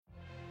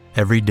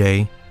Every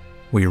day,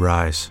 we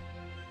rise,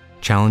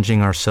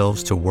 challenging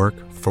ourselves to work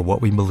for what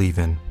we believe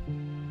in.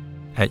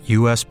 At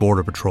U.S.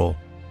 Border Patrol,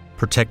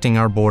 protecting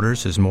our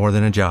borders is more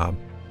than a job.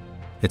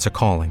 It's a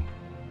calling.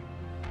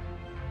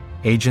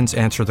 Agents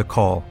answer the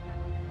call,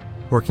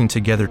 working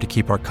together to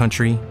keep our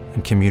country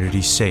and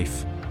communities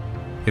safe.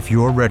 If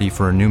you're ready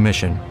for a new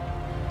mission,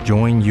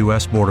 join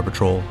U.S. Border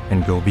Patrol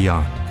and go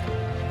beyond.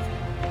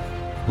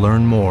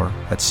 Learn more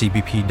at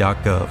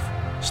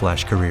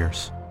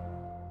cbp.gov/careers.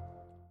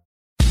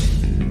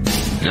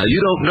 Now,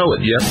 you don't know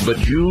it yet,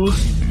 but you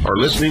are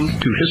listening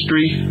to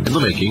History in the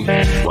Making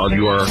while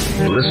you are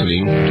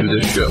listening to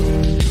this show.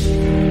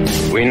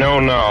 We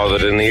know now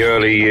that in the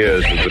early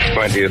years of the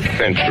 20th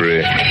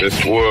century,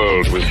 this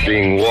world was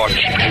being watched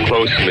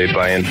closely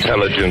by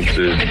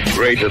intelligences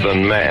greater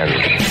than man,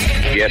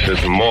 yet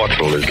as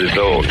mortal as his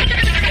own.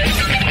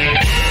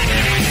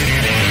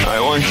 I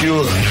want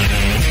you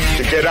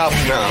to get up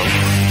now.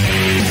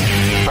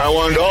 I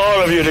want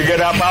all of you to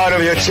get up out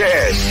of your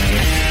chairs.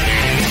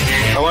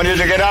 I want you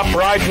to get up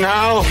right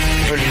now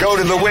and go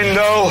to the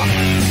window,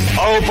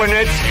 open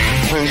it,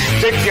 and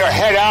stick your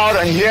head out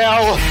and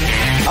yell,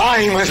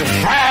 "I'm as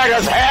mad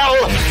as hell,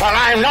 and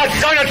I'm not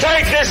going to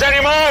take this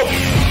anymore!"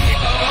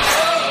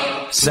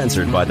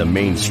 Censored by the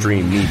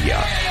mainstream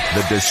media,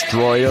 the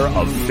destroyer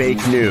of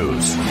fake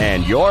news,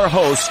 and your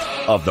host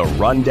of the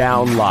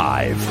Rundown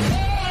Live,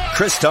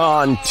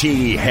 Kristan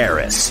T.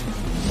 Harris.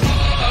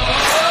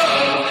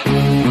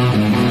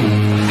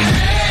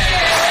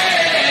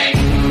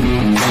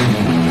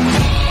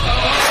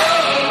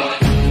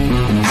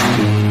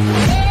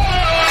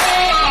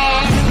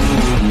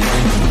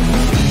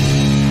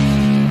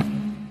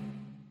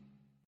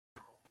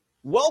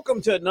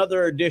 Welcome to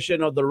another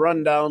edition of the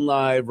Rundown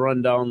Live,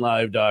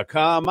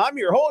 rundownlive.com. I'm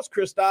your host,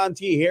 Kristan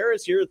T.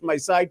 Harris, here with my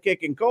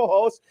sidekick and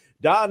co-host,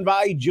 Don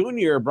Vai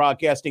Jr.,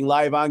 broadcasting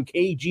live on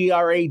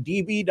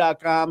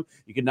KGRADB.com.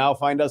 You can now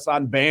find us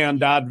on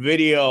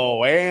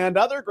band.video and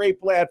other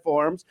great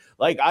platforms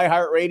like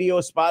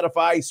iHeartRadio,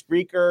 Spotify,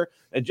 Spreaker,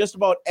 and just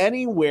about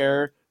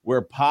anywhere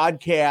where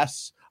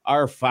podcasts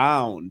are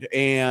found.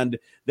 And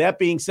that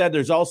being said,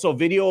 there's also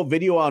video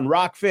on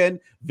Rockfin,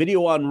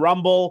 video on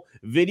Rumble,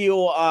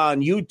 video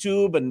on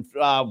YouTube, and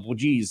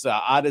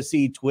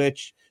Odyssey,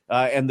 Twitch,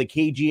 and the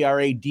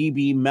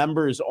KGRADB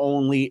members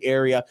only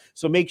area.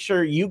 So make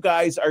sure you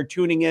guys are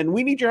tuning in.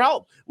 We need your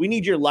help. We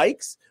need your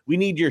likes. We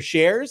need your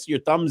shares, your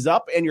thumbs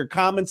up, and your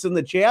comments in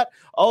the chat.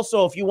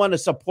 Also, if you want to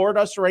support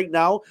us right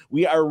now,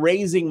 we are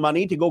raising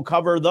money to go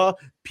cover the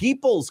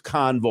People's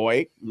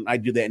Convoy. I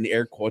do that in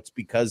air quotes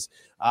because,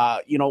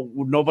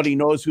 nobody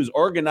knows who's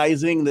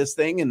organizing this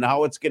thing and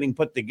how it's getting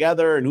put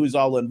together and who's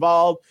all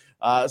involved.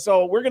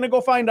 So we're going to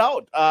go find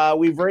out.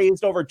 We've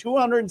raised over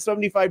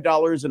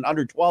 $275 in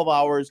under 12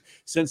 hours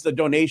since the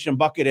donation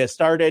bucket has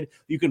started.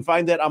 You can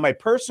find that on my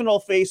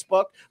personal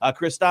Facebook,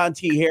 Kristan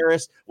T.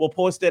 Harris. We'll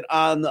post it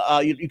on,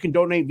 you can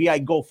donate via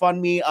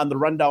GoFundMe on the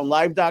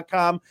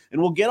rundownlive.com,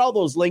 and we'll get all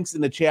those links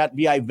in the chat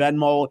via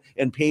Venmo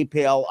and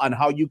PayPal on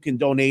how you can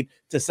donate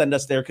to send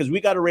us there, because we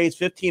got to raise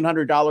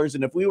 $1,500.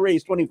 And if we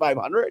raise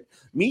 $2,500,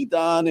 me,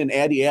 Don, and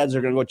Addie Ads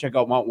are going to go check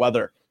out Mount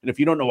Weather. And if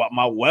you don't know what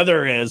Mount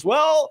Weather is,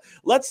 well,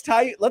 let's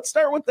start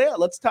with that.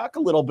 Let's talk a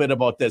little bit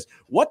about this.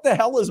 What the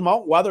hell is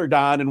Mount Weather,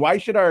 Don? And why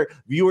should our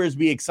viewers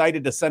be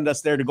excited to send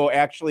us there to go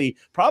actually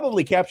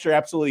probably capture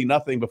absolutely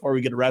nothing before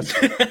we get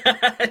arrested?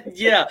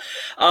 Yeah.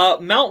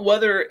 Mount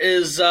Weather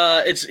is,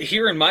 it's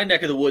here in my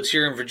neck of the woods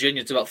here in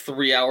Virginia. It's about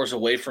 3 hours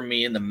away from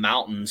me in the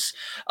mountains.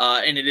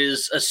 And it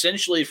is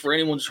essentially, for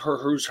anyone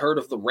who's heard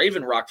of the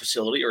Raven Rock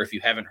facility, or if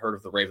you haven't heard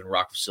of the Raven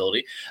Rock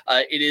facility,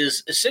 it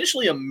is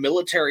essentially a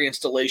military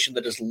installation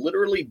that is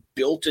literally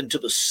built into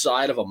the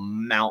side of a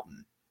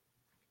mountain.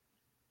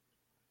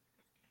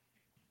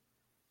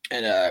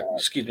 And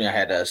excuse me, I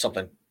had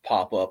something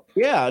pop up.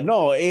 Yeah,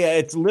 no,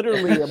 it's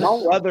literally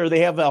Mount Weather. They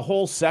have a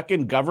whole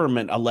second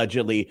government,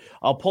 allegedly.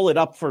 I'll pull it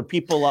up for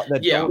people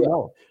that don't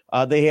know.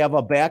 They have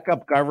a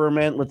backup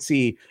government. Let's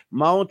see,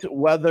 Mount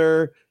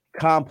Weather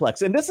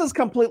Complex. And this is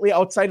completely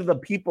outside of the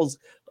People's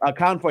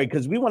Convoy,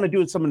 because we want to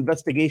do some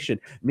investigation.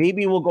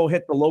 Maybe we'll go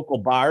hit the local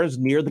bars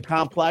near the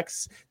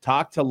complex,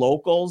 talk to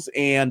locals,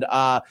 and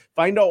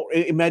find out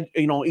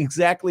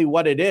exactly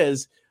what it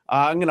is.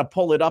 I'm going to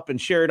pull it up and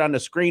share it on the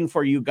screen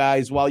for you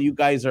guys while you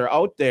guys are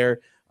out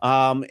there,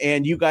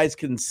 and you guys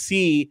can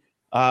see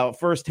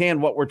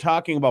firsthand what we're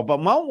talking about.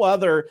 But Mount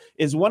Weather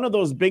is one of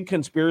those big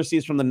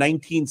conspiracies from the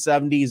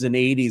 1970s and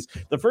 80s.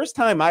 The first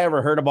time I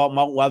ever heard about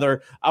Mount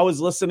Weather, I was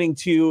listening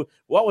to,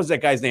 what was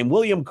that guy's name?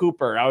 William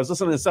Cooper. I was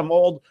listening to some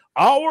old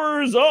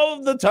Hours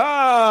of the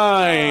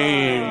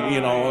Time,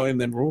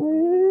 and then,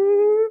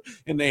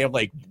 and they have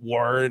like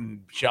war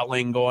and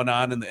shelling going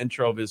on in the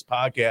intro of his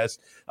podcast.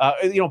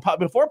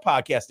 Before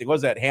podcasting,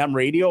 was that ham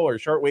radio or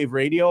shortwave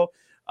radio?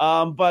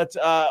 But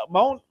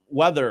Mount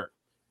Weather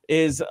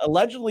is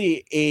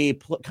allegedly a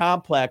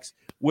complex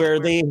where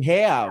they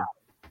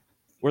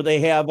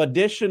have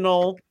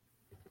additional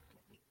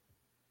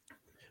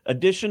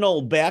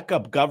additional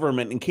backup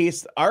government in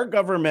case our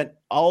government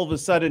all of a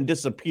sudden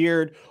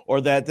disappeared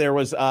or that there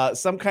was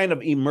some kind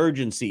of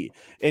emergency.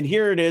 And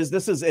here it is.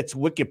 This is its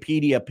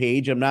Wikipedia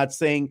page. I'm not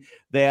saying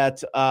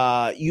that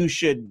you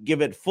should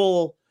give it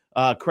full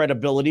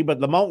credibility,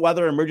 but the Mount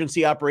Weather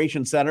Emergency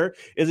Operations Center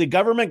is a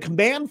government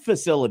command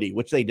facility,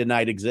 which they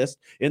denied exists,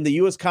 in the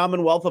U.S.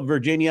 Commonwealth of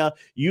Virginia,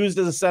 used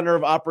as a center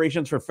of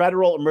operations for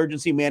Federal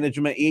Emergency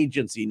Management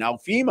Agency, now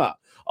FEMA,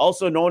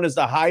 also known as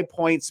the High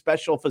Point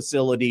Special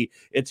Facility,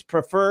 its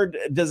preferred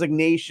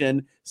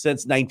designation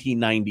since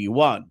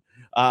 1991.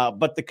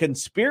 But the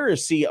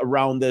conspiracy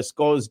around this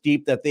goes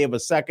deep that they have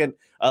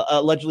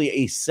allegedly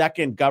a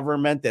second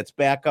government that's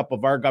backup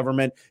of our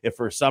government. If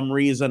for some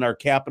reason our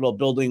Capitol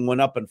building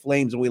went up in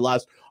flames and we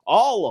lost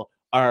all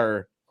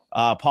our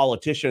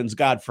politicians,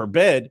 God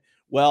forbid,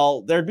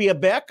 well, there'd be a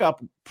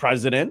backup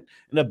president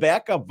and a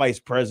backup vice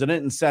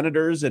president and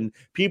senators and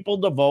people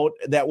to vote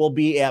that will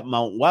be at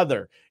Mount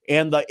Weather.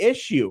 And the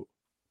issue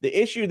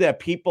that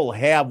people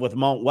have with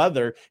Mount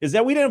Weather is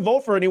that we didn't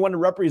vote for anyone to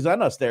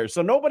represent us there.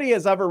 So nobody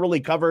has ever really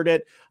covered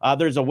it.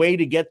 There's a way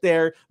to get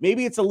there.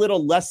 Maybe it's a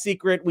little less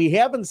secret. We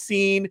haven't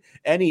seen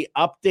any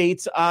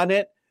updates on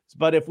it.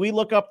 But if we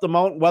look up the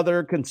Mount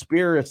Weather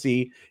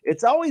conspiracy,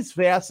 it's always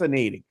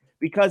fascinating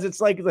because it's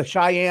like the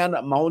Cheyenne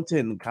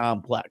Mountain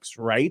Complex,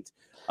 right?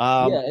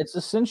 Yeah, it's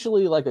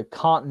essentially like a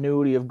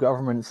continuity of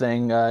government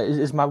thing.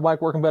 Is my mic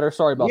working better?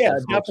 Sorry about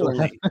that. Yeah,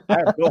 definitely. I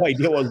have no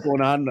idea what's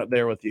going on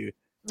there with you.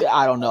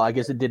 I don't know. I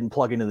guess it didn't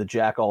plug into the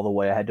jack all the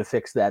way. I had to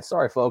fix that.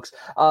 Sorry, folks.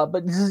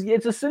 But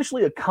it's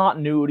essentially a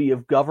continuity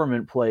of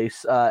government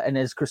place. And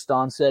as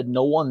Kristan said,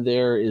 no one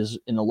there is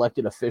an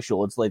elected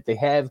official. It's like they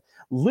have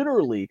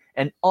literally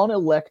an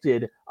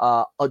unelected,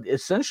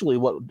 essentially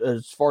what,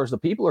 as far as the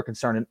people are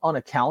concerned, an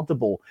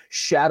unaccountable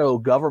shadow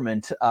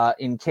government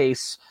in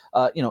case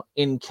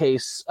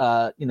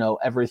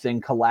everything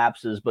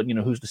collapses. But,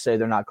 who's to say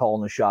they're not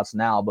calling the shots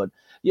now? But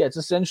yeah, it's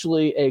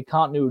essentially a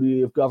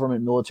continuity of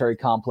government military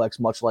complex,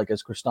 much like,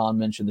 as Kristan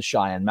mentioned, the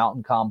Cheyenne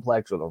Mountain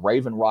Complex or the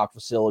Raven Rock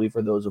facility,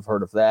 for those who've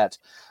heard of that.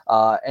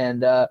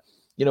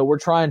 We're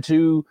trying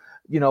to,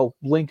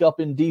 link up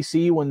in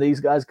D.C. when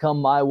these guys come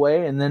my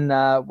way, and then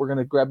we're going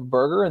to grab a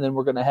burger, and then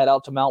we're going to head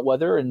out to Mount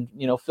Weather and,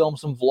 film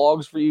some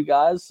vlogs for you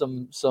guys,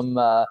 some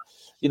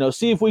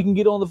see if we can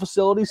get on the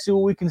facility, see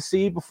what we can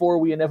see before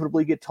we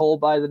inevitably get told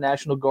by the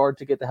National Guard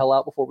to get the hell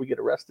out before we get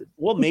arrested.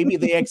 Well, maybe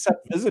they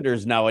accept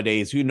visitors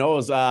nowadays. Who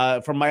knows?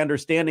 From my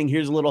understanding,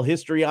 here's a little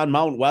history on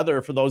Mount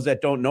Weather for those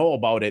that don't know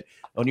about it.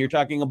 When you're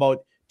talking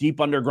about deep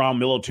underground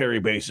military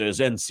bases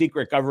and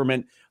secret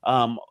government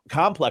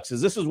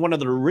complexes, this is one of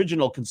the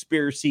original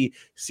conspiracy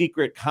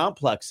secret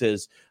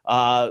complexes.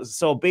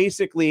 So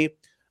basically,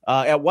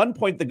 at one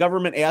point, the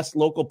government asked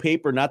local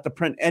paper not to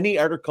print any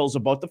articles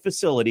about the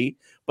facility,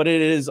 but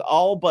it is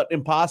all but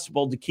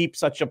impossible to keep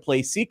such a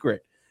place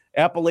secret.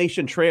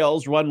 Appalachian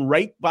trails run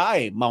right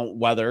by Mount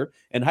Weather,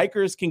 and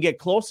hikers can get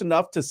close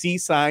enough to see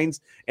signs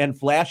and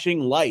flashing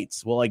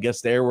lights. Well, I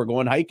guess there we're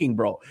going hiking,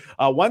 bro.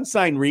 One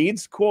sign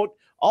reads, quote,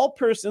 "All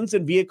persons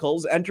and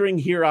vehicles entering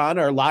Huron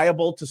are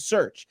liable to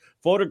search.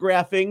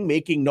 Photographing,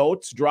 making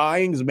notes,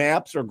 drawings,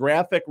 maps, or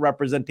graphic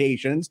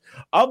representations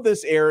of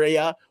this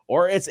area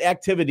or its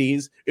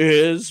activities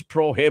is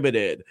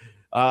prohibited."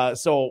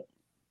 So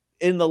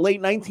in the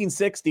late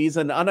 1960s,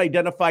 an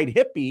unidentified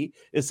hippie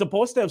is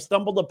supposed to have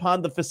stumbled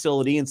upon the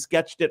facility and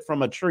sketched it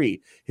from a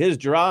tree. His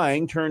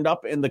drawing turned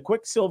up in the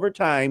Quicksilver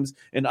Times,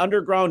 an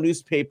underground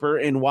newspaper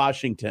in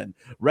Washington.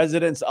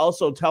 Residents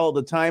also tell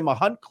the time a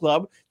hunt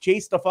club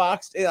chased a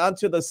fox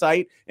onto the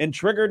site and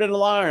triggered an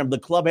alarm. The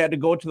club had to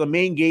go to the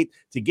main gate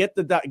to get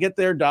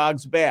their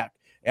dogs back.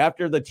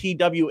 After the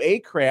TWA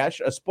crash,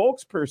 a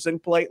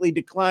spokesperson politely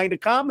declined to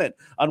comment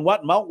on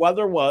what Mount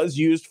Weather was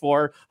used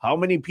for, how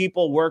many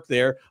people work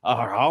there, or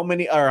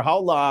how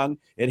long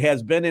it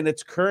has been in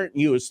its current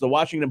use. The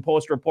Washington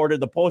Post reported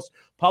the Post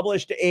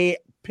published a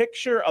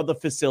picture of the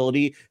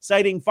facility,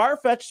 citing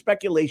far-fetched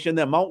speculation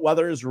that Mount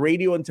Weather's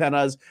radio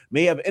antennas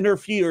may have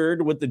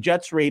interfered with the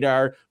jet's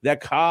radar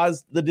that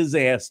caused the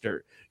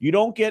disaster. You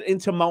don't get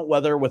into Mount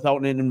Weather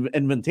without an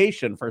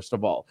invitation, first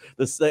of all.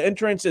 The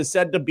entrance is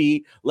said to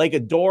be like a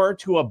door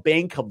to a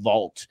bank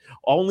vault,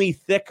 only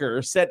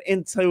thicker, set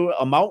into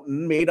a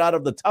mountain made out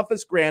of the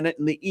toughest granite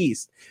in the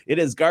East. It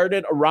is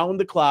guarded around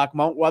the clock.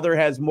 Mount Weather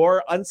has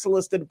more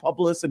unsolicited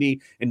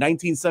publicity. In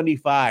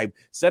 1975,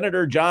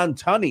 Senator John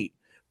Tunney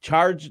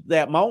charged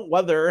that Mount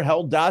Weather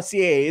held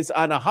dossiers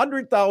on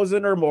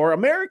 100,000 or more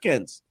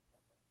Americans.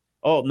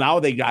 Oh, now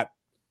they got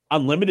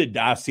unlimited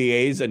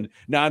dossiers and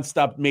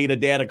nonstop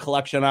metadata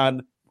collection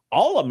on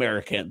all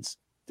Americans.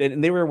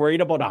 And they were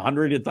worried about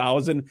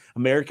 100,000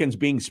 Americans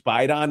being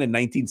spied on in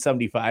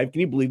 1975.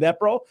 Can you believe that,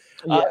 bro?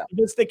 Yeah.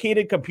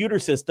 Sophisticated computer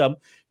system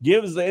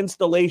gives the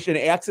installation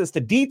access to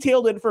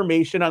detailed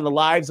information on the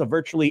lives of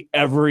virtually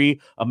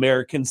every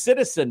American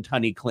citizen,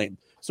 Tunney claimed.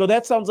 So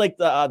that sounds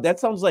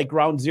like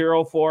ground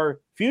zero for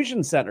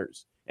fusion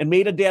centers and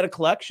metadata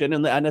collection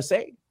in the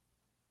NSA.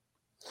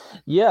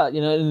 Yeah,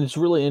 and it's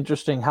really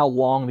interesting how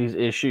long these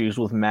issues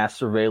with mass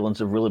surveillance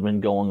have really been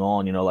going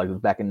on. Like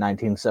back in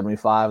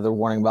 1975, they're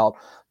warning about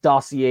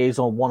dossiers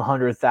on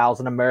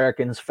 100,000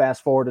 Americans.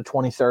 Fast forward to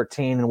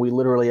 2013, and we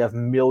literally have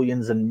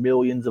millions and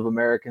millions of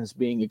Americans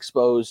being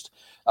exposed,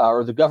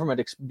 or the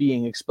government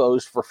being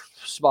exposed for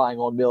spying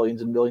on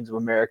millions and millions of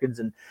Americans.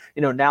 And,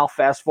 now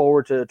fast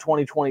forward to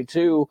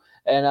 2022,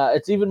 and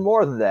it's even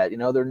more than that.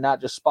 They're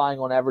not just spying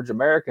on average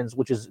Americans,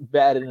 which is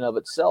bad in and of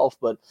itself,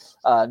 but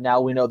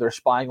now we know they're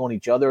spying on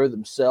each other,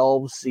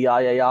 themselves,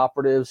 CIA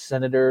operatives,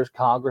 senators,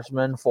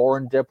 congressmen,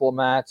 foreign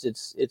diplomats.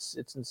 It's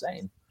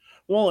insane.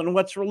 Well, and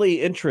what's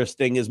really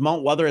interesting is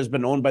Mount Weather has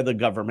been owned by the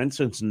government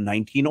since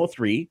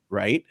 1903,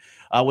 right?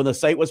 When the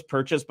site was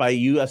purchased by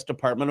U.S.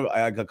 Department of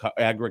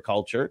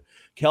Agriculture.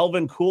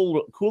 Calvin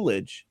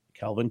Coolidge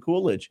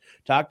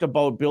talked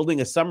about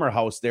building a summer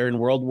house there in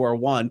World War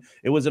I.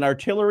 It was an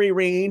artillery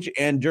range,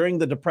 and during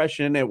the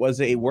Depression, it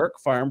was a work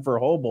farm for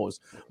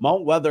hobos.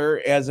 Mount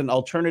Weather, as an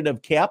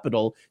alternative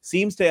capital,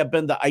 seems to have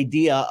been the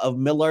idea of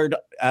Millard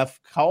F.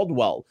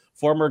 Caldwell,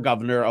 former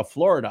governor of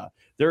Florida.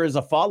 There is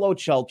a fallout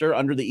shelter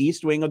under the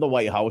east wing of the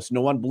White House.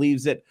 No one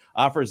believes it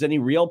offers any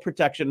real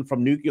protection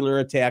from nuclear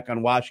attack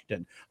on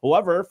Washington.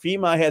 However,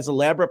 FEMA has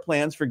elaborate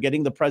plans for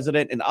getting the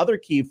president and other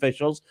key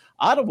officials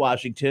out of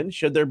Washington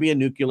should there be a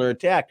nuclear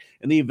attack.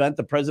 In the event,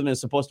 the president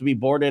is supposed to be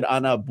boarded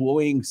on a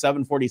Boeing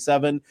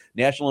 747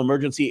 National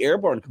Emergency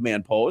Airborne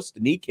Command Post,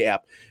 NECAP,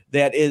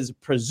 that is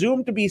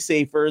presumed to be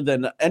safer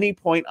than any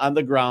point on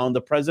the ground.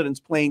 The president's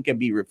plane can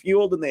be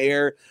refueled in the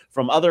air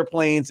from other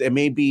planes and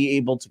may be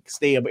able to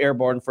stay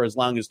airborne for as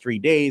long as 3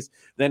 days.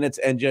 Then its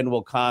engine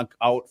will conk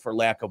out for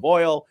lack of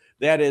oil.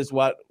 That is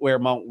where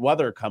Mount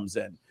Weather comes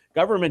in.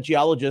 Government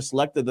geologists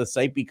selected the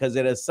site because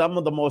it has some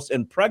of the most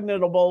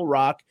impregnable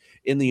rock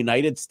in the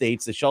United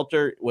States. The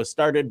shelter was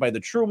started by the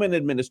Truman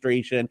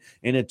administration,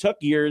 and it took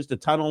years to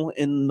tunnel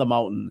in the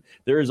mountain.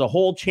 There is a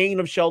whole chain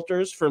of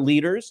shelters for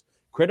leaders,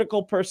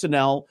 critical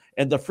personnel,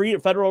 and the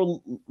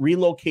Federal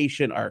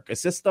Relocation Arc, a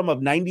system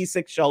of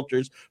 96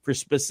 shelters for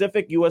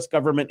specific U.S.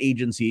 government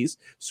agencies,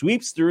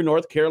 sweeps through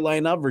North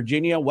Carolina,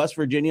 Virginia, West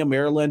Virginia,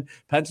 Maryland,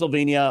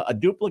 Pennsylvania. A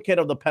duplicate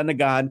of the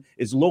Pentagon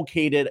is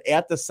located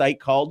at the site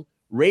called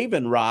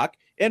Raven Rock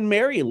in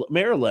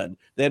Maryland,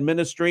 the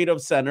administrative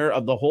center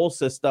of the whole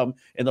system,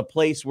 and the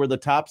place where the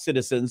top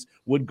citizens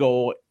would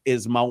go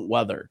is Mount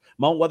Weather.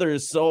 Mount Weather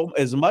is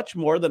much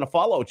more than a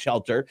fallout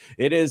shelter.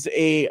 It is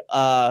a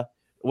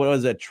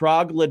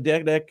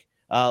troglodytic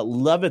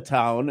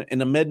Levittown. In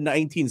the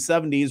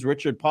mid-1970s,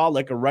 Richard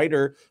Pollock, a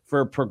writer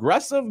for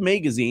Progressive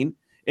magazine,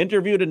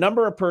 interviewed a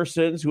number of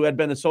persons who had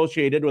been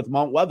associated with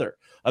Mount Weather.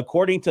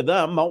 According to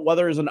them, Mount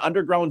Weather is an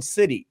underground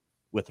city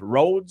with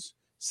roads,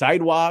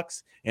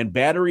 sidewalks, and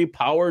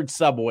battery-powered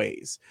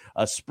subways.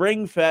 A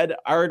spring-fed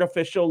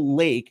artificial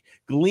lake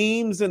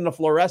gleams in the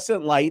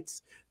fluorescent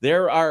lights.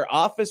 There are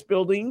office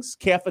buildings,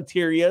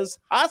 cafeterias,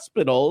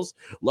 hospitals.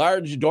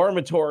 Large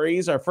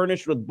dormitories are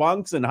furnished with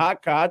bunks and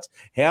hot cots,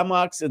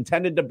 hammocks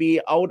intended to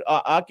be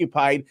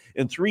occupied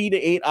in 3 to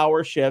 8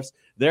 hour shifts.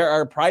 There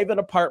are private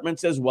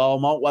apartments as well.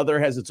 Mount Weather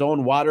has its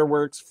own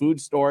waterworks, food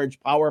storage,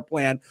 power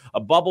plant, a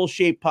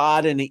bubble-shaped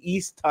pod, and an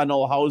east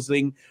tunnel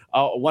housing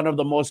one of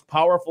the most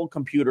powerful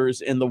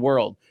computers in the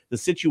world. The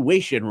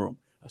Situation Room,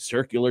 a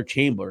circular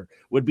chamber,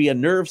 would be a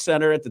nerve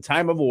center at the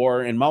time of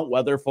war. In Mount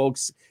Weather,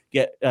 folks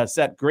get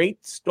set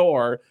great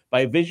store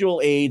by visual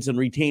aids and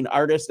retain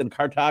artists and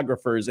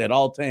cartographers at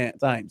all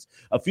times.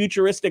 A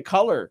futuristic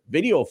color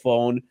video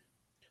phone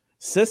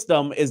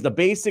system is the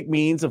basic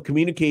means of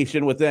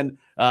communication within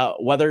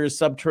Weather's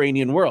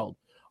subterranean world.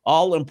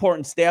 All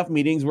important staff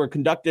meetings were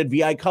conducted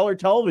via color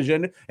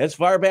television as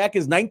far back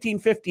as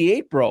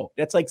 1958, bro.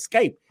 That's like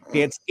Skype. They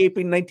had Skype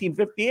in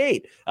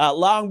 1958,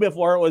 long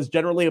before it was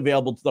generally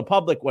available to the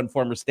public, one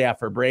former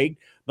staffer bragged.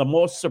 The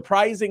most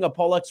surprising of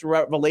Pollock's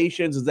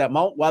revelations is that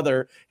Mount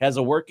Weather has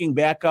a working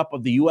backup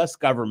of the U.S.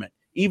 government.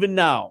 Even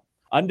now,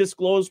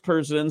 undisclosed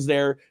persons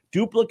there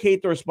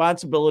duplicate the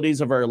responsibilities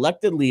of our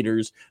elected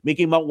leaders,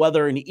 making Mount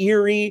Weather an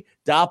eerie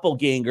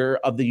doppelganger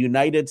of the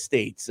United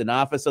States. An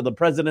office of the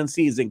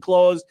presidency is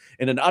enclosed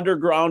in an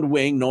underground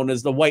wing known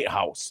as the White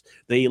House.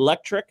 The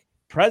elected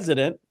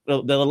president,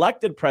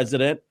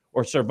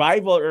 or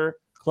survivor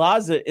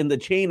closet in the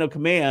chain of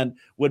command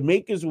would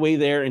make his way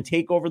there and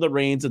take over the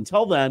reins.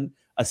 Until then,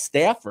 a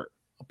staffer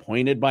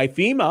appointed by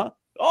FEMA,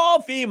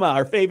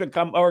 our favorite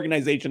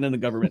organization in the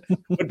government,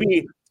 would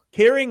be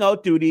carrying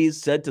out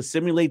duties said to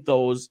simulate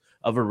those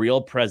of a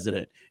real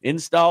president.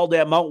 Installed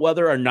at Mount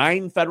Weather are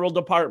 9 federal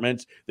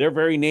departments. Their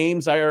very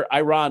names are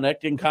ironic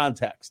in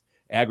context: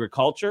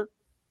 Agriculture,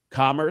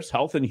 Commerce,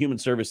 Health and Human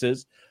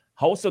Services,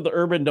 House of the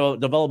Urban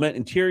Development,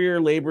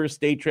 Interior, Labor,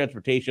 State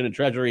Transportation, and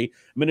Treasury,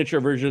 miniature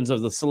versions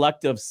of the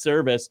Selective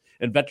Service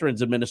and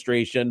Veterans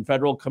Administration,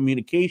 Federal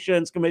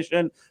Communications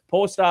Commission,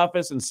 Post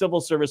Office and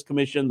Civil Service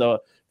Commission, the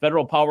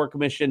Federal Power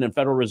Commission, and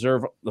Federal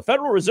Reserve. The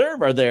Federal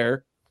Reserve are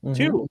there,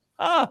 too.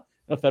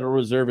 The Federal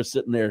Reserve is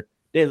sitting there.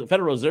 The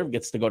Federal Reserve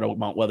gets to go to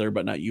Mount Weather,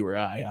 but not you or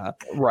I.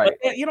 Right.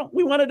 But,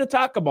 we wanted to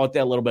talk about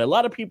that a little bit. A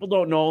lot of people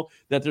don't know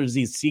that there's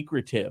these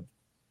secretive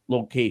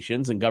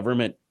locations and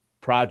government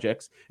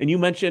projects. And you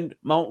mentioned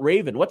Mount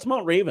Raven. What's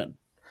Mount Raven?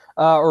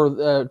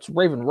 It's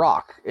Raven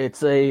Rock.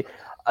 It's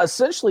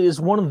essentially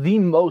is one of the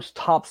most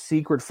top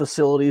secret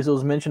facilities. It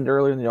was mentioned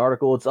earlier in the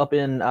article. It's up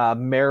in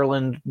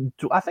Maryland,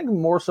 I think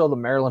more so the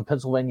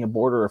Maryland-Pennsylvania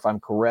border, if I'm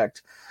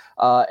correct.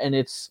 And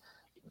it's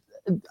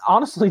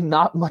honestly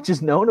not much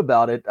is known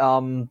about it,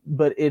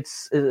 but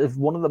it's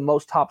one of the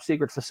most top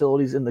secret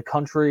facilities in the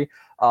country.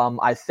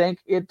 I think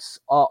it's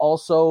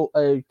also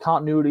a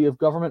continuity of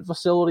government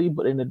facility,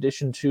 but in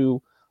addition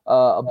to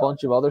a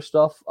bunch of other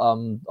stuff.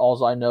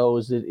 All I know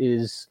is it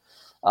is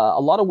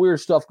a lot of weird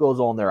stuff goes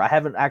on there. I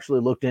haven't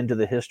actually looked into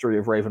the history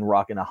of Raven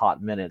Rock in a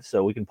hot minute,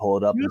 so we can pull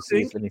it up and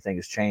see if anything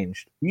has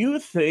changed. You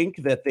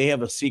think that they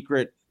have a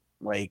secret,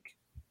 like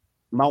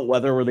Mount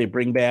Weather, where they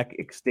bring back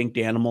extinct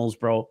animals,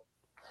 bro?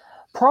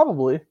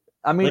 Probably.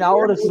 I mean, I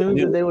would assume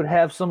that they would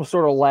have some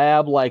sort of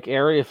lab like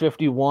Area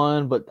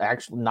 51, but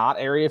actually not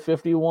Area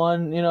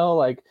 51,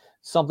 like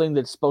something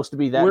that's supposed to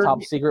be that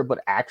top secret, but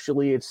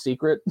actually it's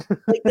secret.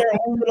 Like their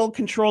own little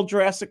controlled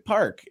Jurassic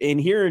Park.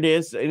 And here it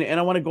is. And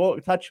I want to go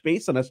touch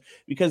base on this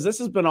because this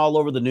has been all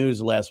over the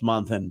news last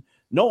month and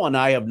no one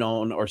I have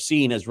known or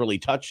seen has really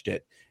touched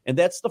it. And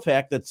that's the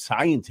fact that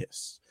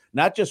scientists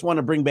not just want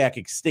to bring back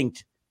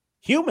extinct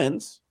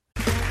humans.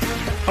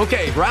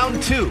 Okay,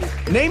 round 2.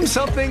 Name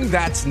something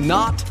that's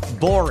not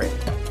boring.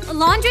 A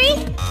laundry?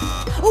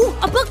 Ooh,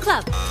 a book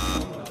club.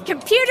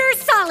 Computer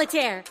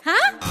solitaire,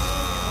 huh?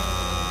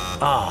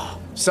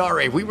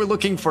 Sorry, we were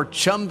looking for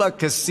Chumba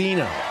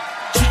Casino.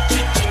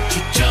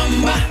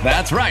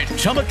 That's right.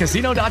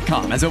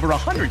 ChumbaCasino.com has over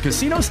 100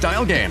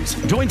 casino-style games.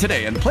 Join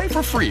today and play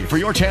for free for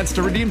your chance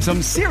to redeem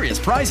some serious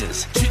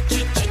prizes.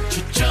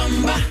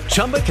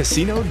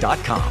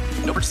 ChumbaCasino.com.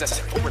 No purchase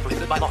necessary. Void where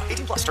prohibited by law.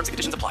 18+ terms and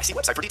conditions apply. See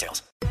website for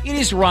details. It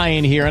is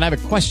Ryan here, and I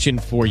have a question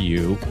for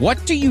you.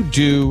 What do you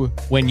do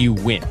when you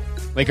win?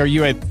 Like, are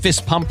you a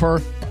fist pumper,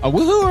 a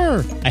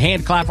woohooer, a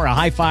hand clapper, a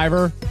high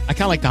fiver? I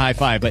kind of like the high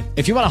five, but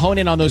if you want to hone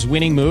in on those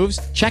winning moves,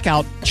 check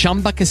out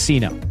Chumba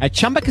Casino. At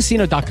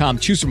ChumbaCasino.com,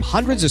 choose from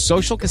hundreds of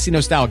social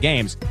casino-style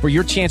games for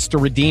your chance to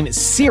redeem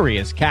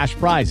serious cash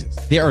prizes.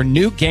 There are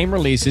new game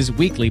releases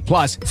weekly,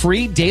 plus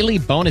free daily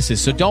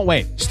bonuses, so don't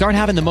wait. Start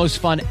having the most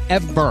fun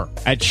ever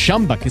at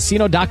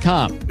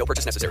ChumbaCasino.com. No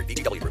purchase necessary.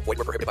 VGW. Void where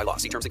prohibited by law.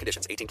 See terms and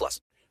conditions.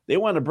 18+. They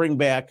want to bring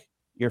back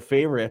your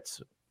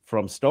favorites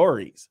from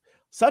stories,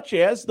 such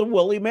as the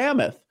woolly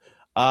mammoth.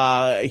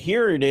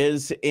 Here it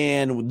is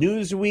in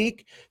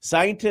Newsweek.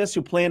 Scientists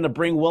who plan to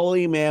bring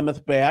woolly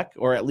mammoth back,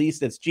 or at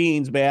least its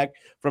genes back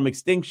from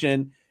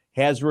extinction,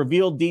 has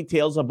revealed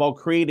details about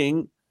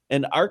creating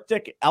an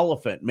Arctic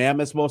elephant.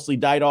 Mammoths mostly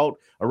died out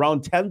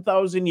around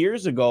 10,000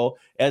 years ago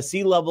as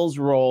sea levels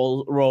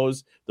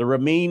rose. The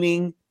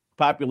remaining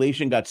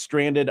population got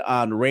stranded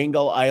on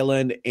Wrangel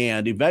Island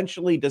and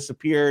eventually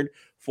disappeared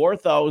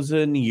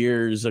 4,000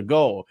 years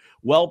ago.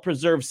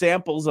 Well-preserved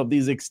samples of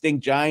these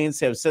extinct giants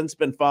have since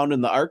been found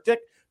in the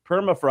Arctic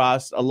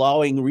permafrost,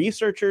 allowing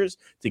researchers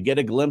to get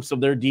a glimpse of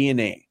their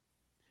DNA.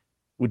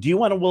 Do you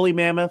want a woolly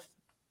mammoth?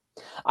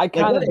 I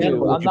kind of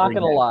do. I'm not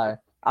going to lie.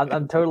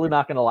 I'm totally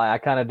not going to lie. I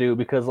kind of do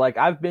because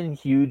I've been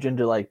huge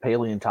into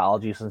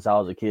paleontology since I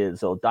was a kid.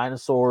 So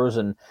dinosaurs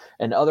and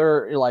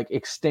other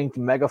extinct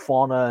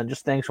megafauna and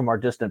just things from our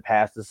distant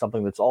past is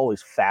something that's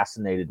always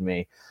fascinated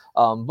me.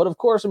 But of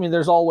course, I mean,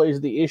 there's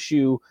always the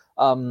issue,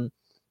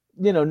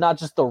 not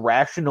just the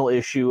rational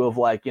issue of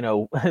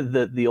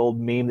the old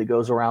meme that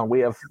goes around. We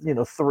have,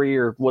 3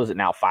 or what is it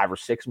now, 5 or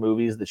 6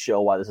 movies that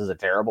show why this is a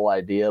terrible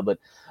idea, but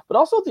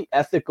also the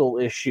ethical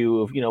issue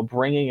of,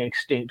 bringing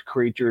extinct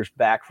creatures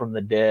back from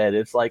the dead.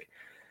 It's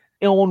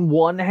on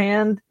one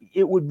hand,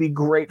 it would be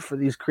great for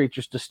these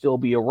creatures to still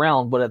be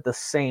around, but at the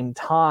same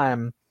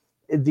time,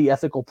 the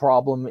ethical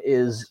problem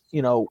is,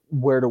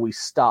 where do we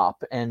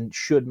stop? And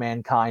should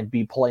mankind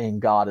be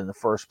playing God in the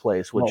first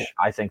place? Which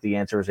I think the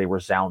answer is a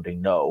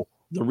resounding no.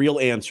 The real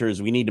answer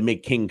is we need to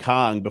make King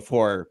Kong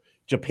before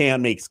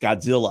Japan makes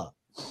Godzilla.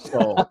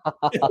 So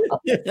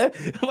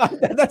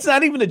that's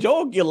not even a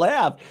joke. You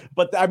laugh,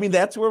 but I mean,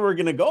 that's where we're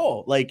going to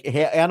go.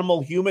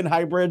 Animal human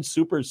hybrids,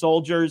 super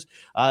soldiers.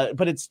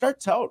 But it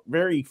starts out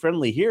very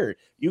friendly here.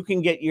 You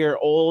can get your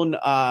own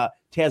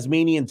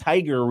Tasmanian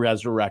tiger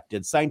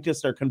resurrected.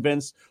 Scientists are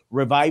convinced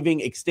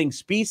reviving extinct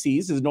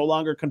species is no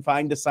longer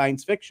confined to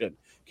science fiction.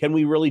 Can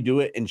we really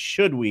do it? And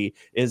should we?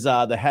 Is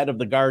the head of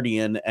The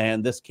Guardian.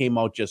 And this came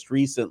out just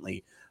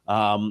recently,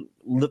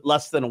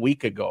 less than a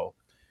week ago.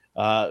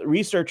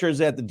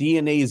 Researchers at the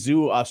DNA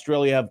Zoo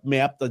Australia have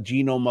mapped the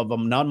genome of a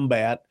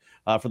numbat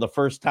for the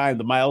first time.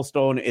 The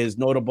milestone is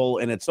notable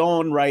in its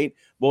own right,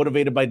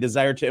 motivated by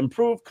desire to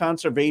improve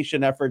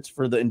conservation efforts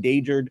for the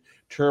endangered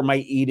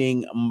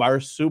termite-eating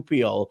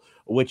marsupial,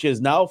 which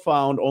is now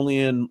found only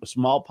in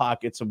small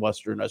pockets of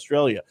Western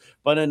Australia.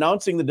 But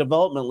announcing the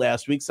development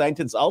last week,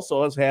 scientists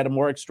also has had a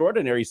more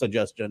extraordinary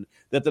suggestion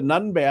that the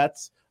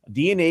numbat's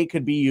DNA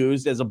could be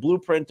used as a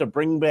blueprint to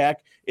bring back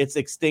its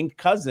extinct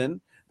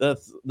cousin,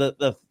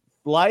 the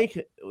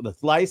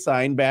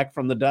thylacine, back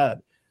from the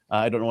dead.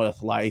 I don't know what a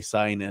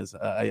thylacine is.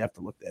 I have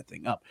to look that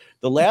thing up.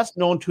 The last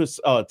known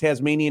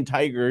Tasmanian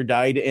tiger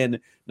died in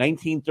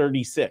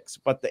 1936,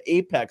 but the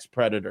apex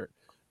predator,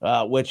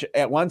 which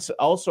at once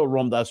also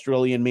roamed the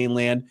Australian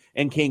mainland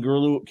and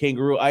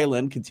Kangaroo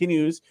Island,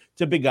 continues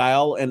to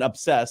beguile and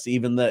obsess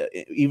even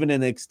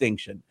in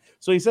extinction.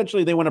 So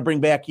essentially, they want to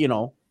bring back,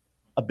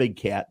 a big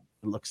cat.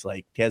 It looks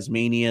like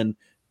Tasmanian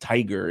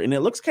tiger, and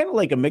it looks kind of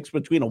like a mix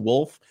between a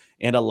wolf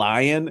and a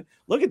lion.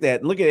 Look at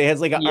that. Look at it. It has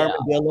like an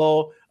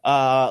armadillo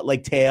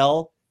like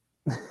tail.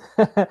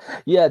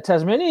 Yeah,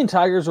 Tasmanian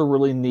tigers are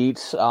really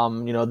neat.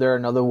 They're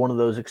another one of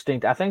those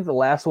extinct. I think the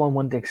last one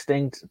went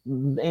extinct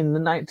in the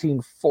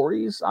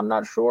 1940s. I'm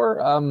not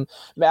sure.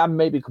 I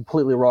may be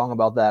completely wrong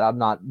about that. I'm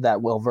not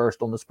that well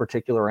versed on this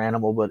particular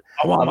animal, but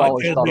I want my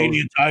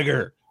Tasmanian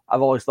tiger.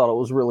 I've always thought it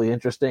was really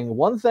interesting.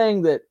 One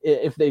thing that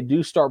if they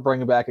do start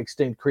bringing back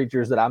extinct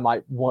creatures that I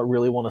might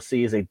really want to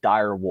see is a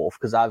dire wolf,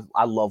 because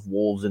I love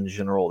wolves in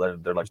general.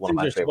 They're like one of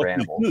my favorite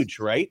animals. Huge,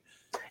 right?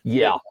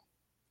 Yeah.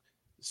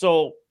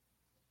 So,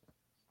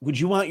 would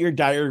you want your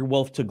dire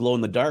wolf to glow in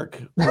the dark?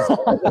 That's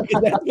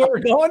where we're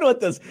going with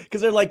this,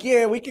 because they're like,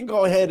 yeah, we can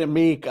go ahead and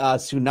make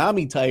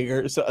tsunami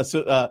tigers,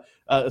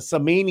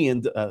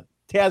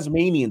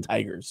 Tasmanian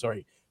tigers.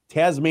 Sorry.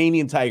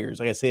 Tasmanian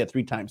tigers. I gotta say it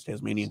 3 times.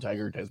 Tasmanian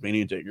tiger,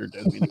 Tasmanian tiger,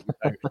 Tasmanian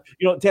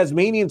tiger.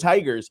 Tasmanian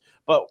tigers.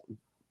 But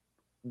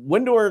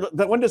when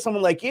does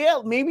someone like,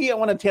 yeah, maybe I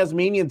want a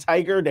Tasmanian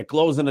tiger that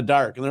glows in the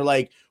dark? And they're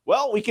like,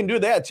 well, we can do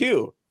that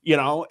too.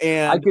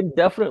 And I can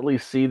definitely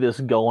see this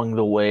going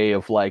the way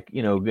of going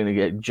to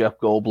get Jeff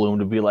Goldblum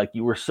to be like,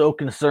 you were so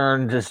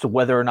concerned as to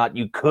whether or not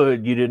you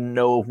could, you didn't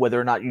know whether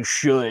or not you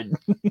should.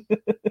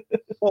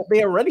 Well,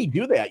 they already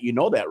do that. You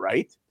know that,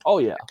 right? Oh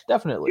yeah,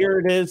 definitely. Here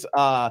it is.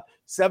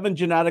 7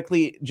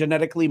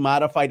 genetically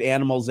modified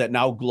animals that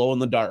now glow in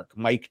the dark.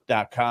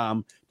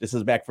 Mike.com. This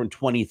is back from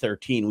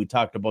 2013. We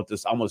talked about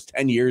this almost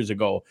 10 years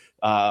ago,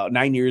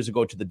 9 years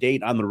ago to the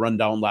date on the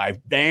Rundown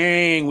Live.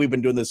 Bang! We've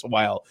been doing this a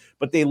while.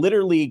 But they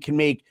literally can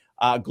make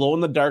glow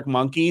in the dark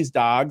monkeys,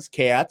 dogs,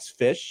 cats,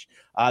 fish.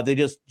 They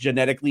just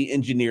genetically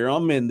engineer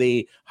them, and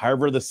they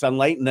harbor the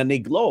sunlight, and then they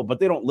glow. But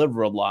they don't live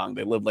real long.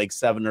 They live like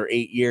 7 or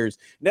 8 years.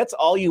 And that's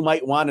all you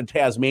might want a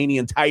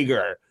Tasmanian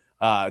tiger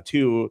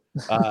to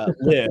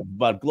live.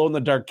 But glow in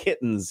the dark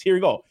kittens. Here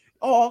you go.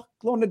 Oh,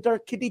 glow in the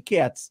dark kitty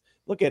cats.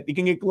 Look at, you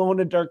can get glow in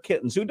the dark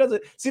kittens. Who does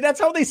it? See, that's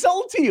how they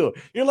sell it to you.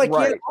 You're like,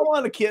 right. Yeah, I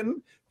want a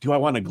kitten. Do I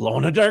want a glow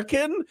in the dark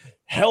kitten?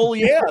 Hell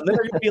yeah. And then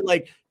they're going to be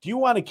like, do you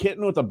want a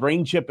kitten with a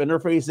brain chip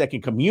interface that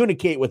can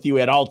communicate with you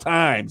at all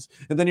times?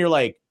 And then you're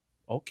like,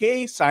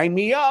 okay, sign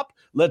me up.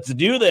 Let's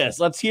do this.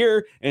 Let's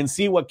hear and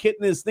see what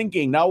kitten is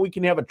thinking. Now we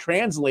can have a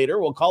translator.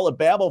 We'll call it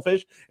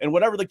Babelfish, and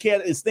whatever the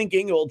cat is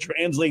thinking, it will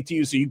translate to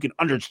you so you can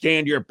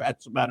understand your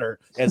pets better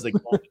as they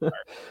go.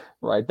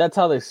 Right. That's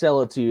how they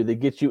sell it to you. They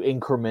get you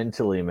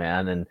incrementally,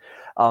 man. And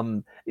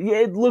yeah,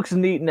 it looks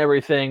neat and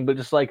everything, but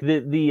just like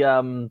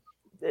the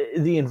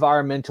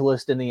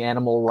environmentalist and the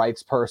animal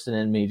rights person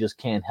in me just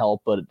can't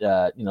help but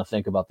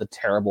think about the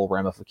terrible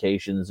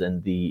ramifications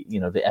and the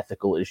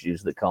ethical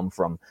issues that come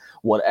from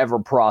whatever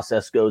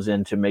process goes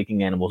into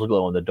making animals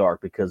glow in the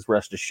dark. Because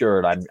rest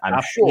assured,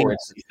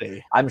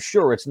 I'm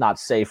sure it's not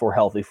safe or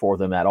healthy for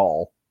them at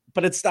all.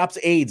 But it stops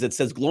AIDS. It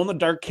says glow in the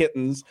dark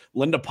kittens,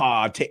 Linda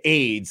Paw to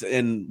AIDS,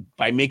 and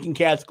by making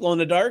cats glow in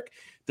the dark,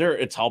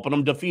 it's helping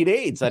them defeat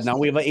AIDS. And now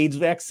we have an AIDS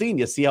vaccine.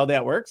 You see how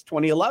that works?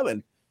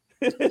 2011.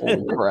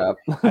 Holy crap.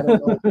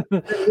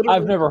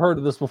 I've never heard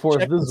of this before.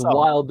 This is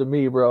wild to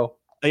me, bro.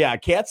 Yeah,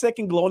 cats that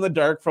can glow in the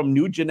dark from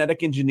new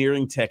genetic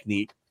engineering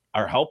technique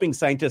are helping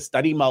scientists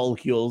study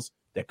molecules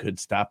that could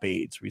stop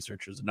AIDS,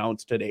 researchers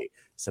announced today,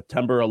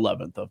 September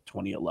 11th of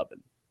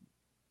 2011.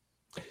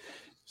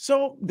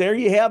 So there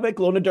you have it.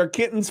 Glow in the dark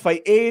kittens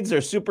fight AIDS. They're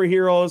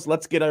superheroes.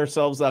 Let's get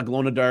ourselves a glow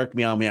in the dark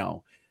meow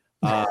meow.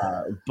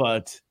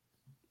 But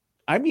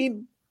I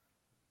mean,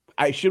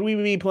 should we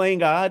be playing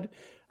God?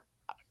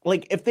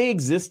 Like, if they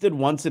existed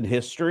once in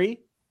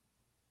history,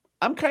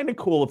 I'm kind of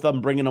cool with them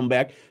bringing them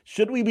back.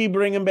 Should we be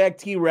bringing back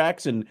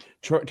T-Rex and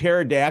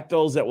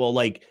pterodactyls that will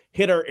like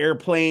hit our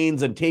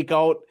airplanes and take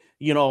out,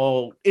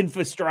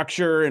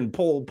 infrastructure and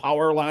pull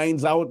power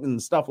lines out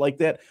and stuff like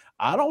that?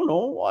 I don't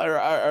know.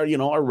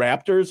 Are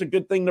raptors a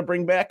good thing to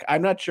bring back?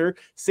 I'm not sure.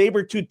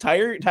 Saber-toothed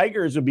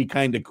tigers would be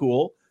kind of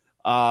cool.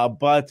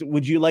 But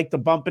would you like to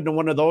bump into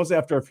one of those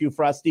after a few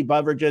frosty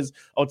beverages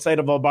outside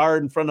of a bar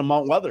in front of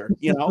Mount Weather?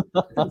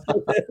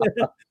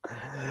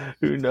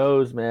 Who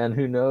knows, man?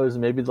 Who knows?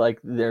 Maybe like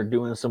they're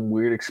doing some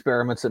weird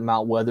experiments at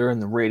Mount Weather, and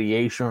the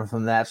radiation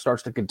from that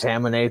starts to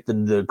contaminate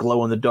the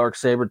glow in the dark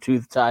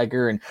saber-toothed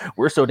tiger, and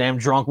we're so damn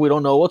drunk we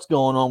don't know what's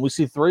going on. We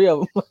see 3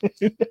 of them.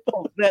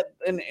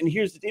 And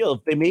here's the deal: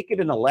 if they make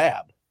it in a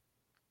lab.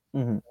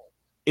 Mm-hmm.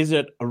 Is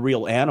it a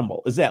real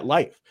animal? Is that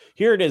life?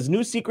 Here it is.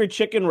 New secret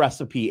chicken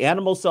recipe.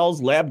 Animal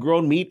cells,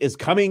 lab-grown meat is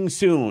coming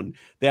soon.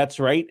 That's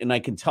right. And I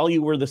can tell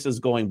you where this is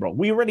going, bro.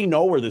 We already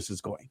know where this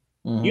is going.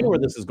 Mm-hmm. You know where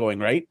this is going,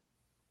 right?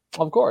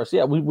 Of course.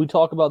 Yeah. We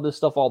talk about this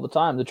stuff all the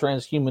time. The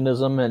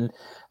transhumanism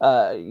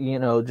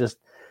and, just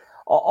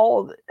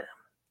all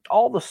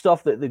all the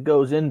stuff that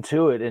goes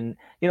into it. And,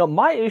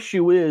 my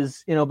issue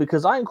is,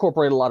 because I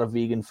incorporate a lot of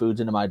vegan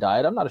foods into my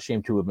diet. I'm not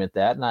ashamed to admit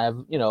that. And I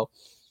have,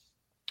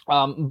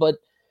 but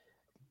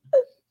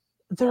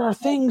there are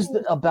things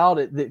about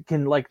it that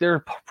can, like, there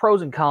are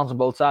pros and cons on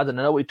both sides. And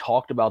I know we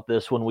talked about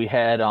this when we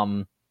had,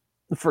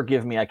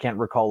 forgive me, I can't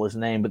recall his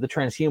name, but the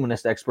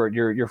transhumanist expert,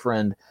 your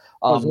friend.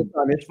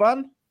 It's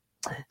fun.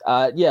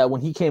 Yeah, when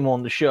he came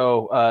on the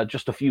show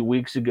just a few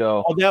weeks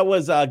ago. Oh, that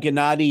was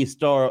Gennady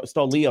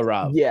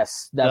Stolyarov.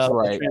 Yes, that's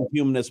right. The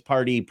Transhumanist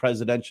Party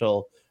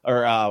presidential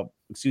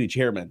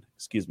chairman.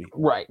 Excuse me.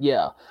 Right.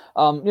 Yeah.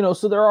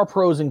 So there are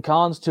pros and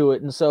cons to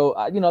it, and so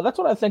that's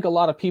what I think a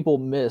lot of people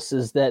miss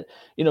is that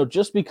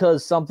just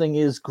because something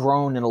is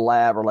grown in a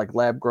lab or like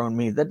lab grown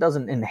meat, that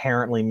doesn't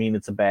inherently mean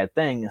it's a bad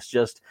thing. It's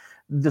just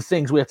the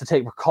things we have to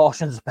take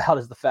precautions about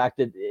is the fact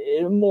that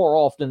more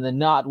often than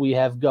not, we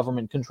have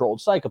government-controlled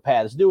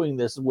psychopaths doing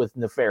this with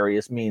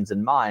nefarious means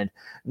in mind,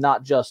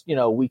 not just,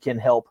 we can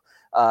help,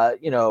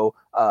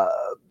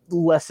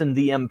 lessen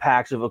the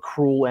impacts of a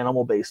cruel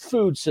animal-based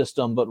food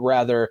system, but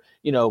rather,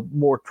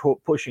 more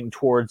pushing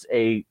towards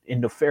a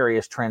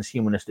nefarious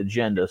transhumanist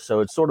agenda. So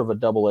it's sort of a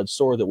double-edged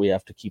sword that we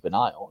have to keep an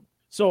eye on.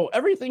 So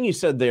everything you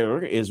said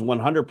there is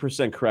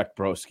 100% correct,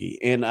 Broski,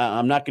 and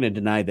I'm not going to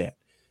deny that.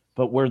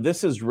 But where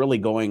this is really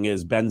going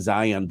is Ben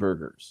Zion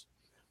burgers,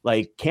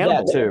 like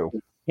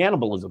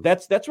cannibalism.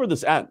 That's where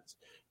this ends.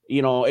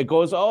 It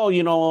goes,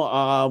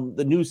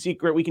 the new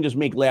secret, we can just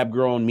make lab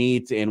grown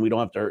meat and we don't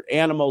have to hurt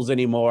animals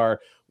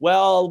anymore.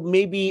 Well,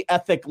 maybe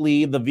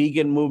ethically the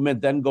vegan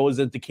movement then goes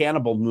into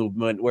cannibal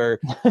movement where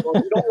you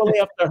don't really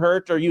have to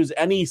hurt or use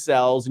any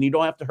cells and you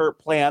don't have to hurt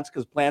plants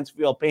because plants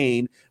feel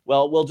pain.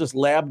 Well, we'll just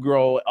lab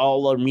grow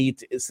all our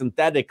meat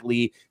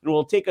synthetically and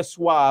we'll take a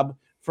swab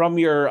from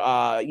your,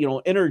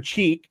 inner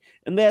cheek.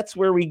 And that's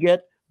where we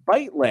get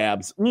Bite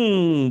Labs.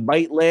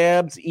 Bite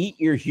Labs, eat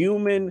your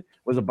human.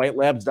 Was it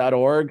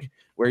bitelabs.org,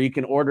 where you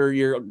can order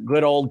your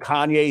good old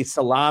Kanye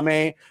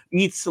salami,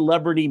 eat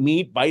celebrity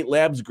meat. Bite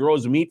Labs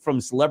grows meat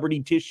from celebrity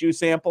tissue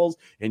samples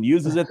and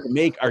uses it to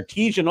make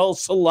artisanal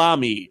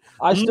salami.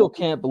 I still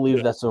can't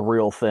believe that's a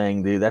real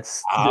thing, dude.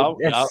 That's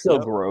so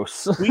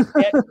gross. We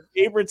get your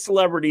favorite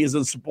celebrities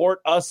and support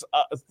us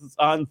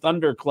on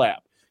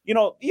Thunderclap. You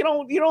know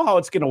how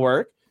it's going to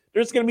work.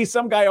 There's going to be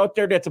some guy out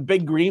there that's a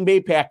big Green Bay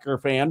Packer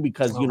fan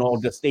because,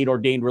 the state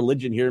ordained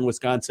religion here in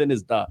Wisconsin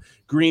is the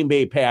Green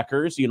Bay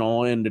Packers,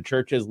 and the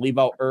churches leave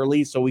out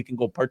early so we can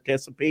go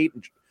participate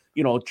in,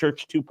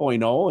 Church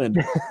 2.0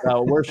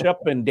 and worship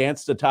and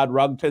dance to Todd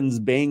Rugton's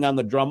Bang on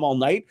the Drum All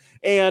Night.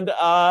 And,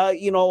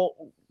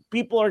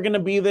 people are going to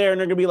be there and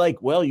they're going to be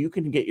like, well, you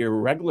can get your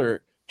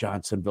regular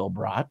Johnsonville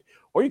brat.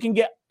 Or you can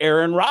get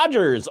Aaron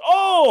Rodgers.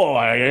 Oh,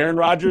 Aaron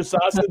Rodgers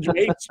sausage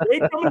made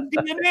straight from his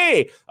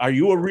DNA. Are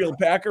you a real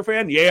Packer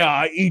fan? Yeah,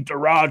 I eat the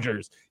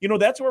Rodgers.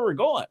 That's where we're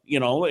going.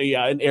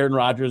 Yeah, and Aaron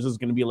Rodgers is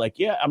going to be like,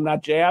 yeah, I'm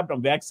not jabbed.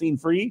 I'm vaccine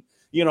free.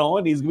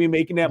 And he's going to be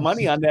making that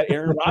money on that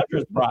Aaron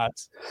Rodgers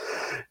brats.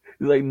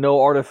 Like no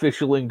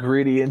artificial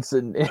ingredients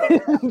and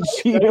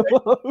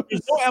GMOs.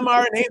 There's no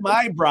mRNA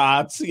my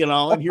brats, and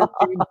you're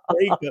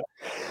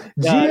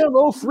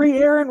GMO-free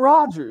Aaron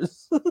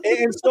Rodgers.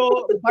 And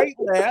so Bite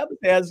Lab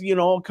has,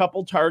 a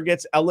couple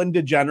targets, Ellen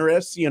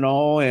DeGeneres,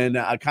 and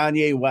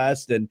Kanye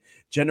West and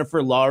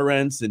Jennifer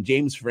Lawrence and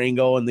James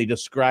Franco, and they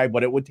describe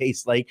what it would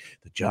taste like.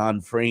 The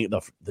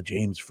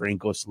James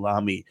Franco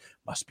salami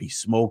must be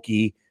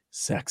smoky,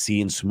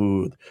 sexy and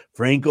smooth.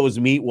 Franco's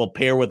meat will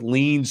pair with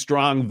lean,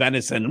 strong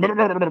venison,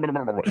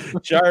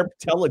 sharp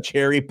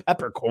Telecherry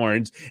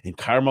peppercorns, and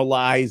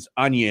caramelized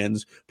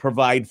onions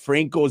provide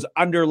Franco's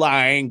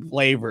underlying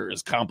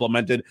flavors,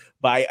 complemented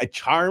by a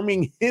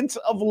charming hint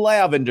of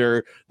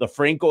lavender. The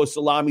Franco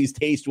salami's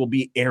taste will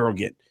be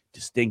arrogant,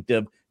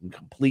 distinctive, and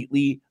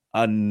completely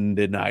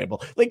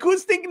undeniable. Like,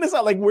 who's thinking this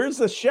out? Like, where's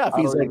the chef?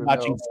 He's like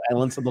watching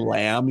Silence of the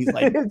Lamb. He's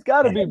like, it's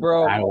got to be,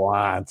 bro.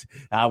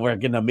 We're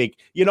gonna make,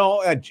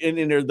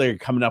 and they're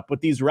coming up with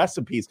these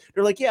recipes.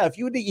 They're like, yeah, if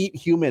you were to eat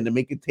human to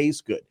make it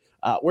taste good,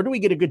 where do we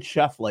get a good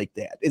chef like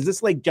that? Is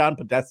this like John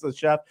Podesta's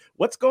chef?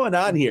 What's going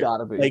on here?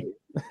 Gotta be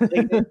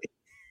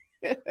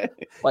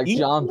like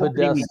John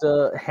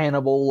Podesta,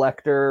 Hannibal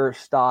Lecter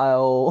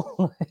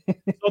style.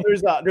 So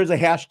there's a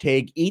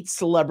hashtag eat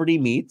celebrity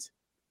meat.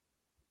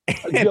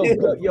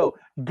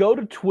 Go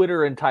to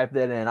Twitter and type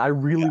that in. I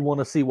really want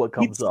to see what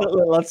comes up.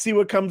 Let's see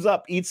what comes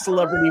up. Eat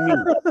celebrity meat.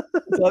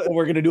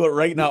 We're going to do it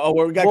right now.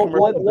 Oh, we got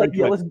commercial break.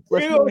 Let's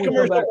commercial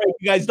break.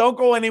 You guys don't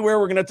go anywhere.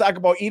 We're going to talk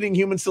about eating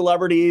human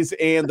celebrities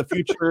and the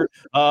future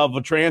of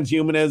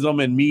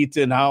transhumanism and meat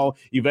and how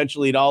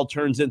eventually it all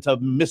turns into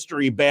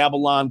mystery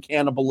Babylon,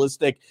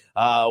 cannibalistic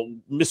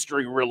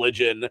mystery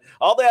religion.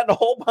 All that and a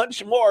whole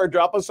bunch more.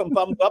 Drop us some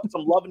thumbs up,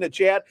 some love in the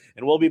chat,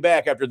 and we'll be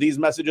back after these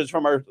messages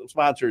from our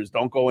sponsors.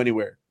 Don't go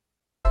anywhere.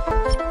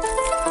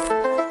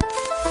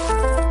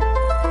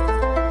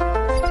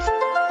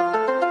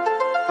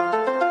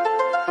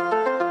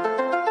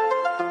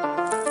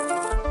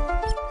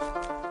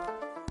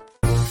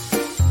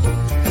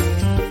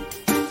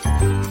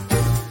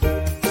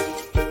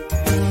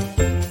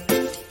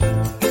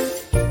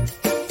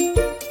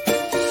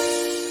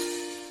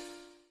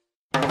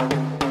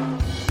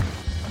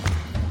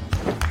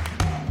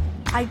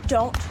 I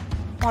don't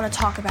want to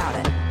talk about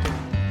it.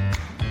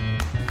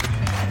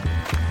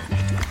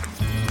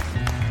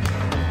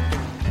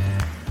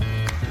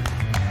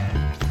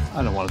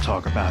 I don't want to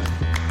talk about it.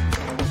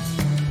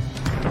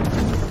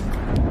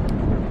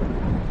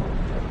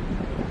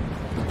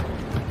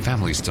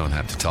 Families don't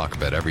have to talk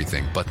about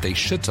everything, but they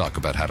should talk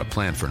about how to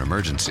plan for an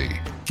emergency.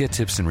 Get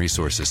tips and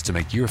resources to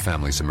make your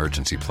family's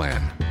emergency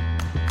plan.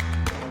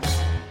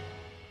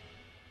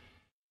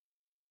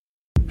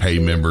 Hey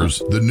members,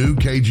 the new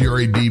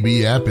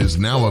KGRA-DB app is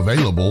now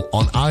available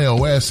on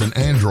iOS and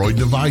Android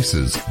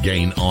devices.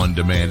 Gain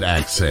on-demand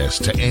access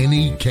to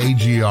any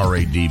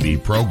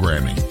KGRA-DB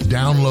programming.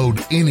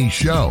 Download any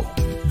show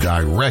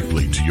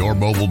directly to your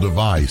mobile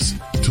device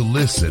to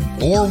listen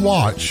or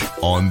watch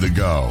on the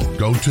go.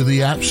 Go to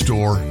the App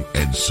Store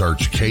and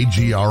search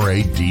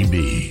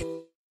KGRA-DB.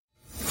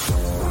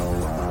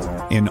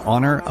 In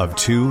honor of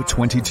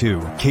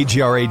 2/22,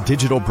 KGRA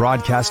Digital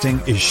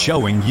Broadcasting is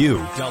showing you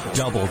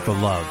double the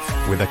love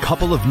with a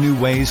couple of new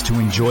ways to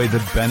enjoy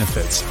the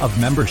benefits of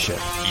membership.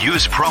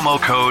 Use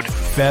promo code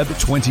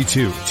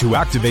FEB22 to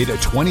activate a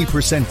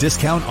 20%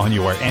 discount on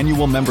your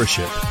annual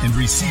membership and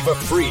receive a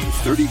free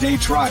 30-day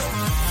trial.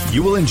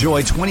 You will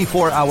enjoy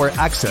 24-hour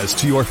access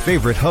to your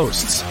favorite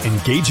hosts,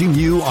 engaging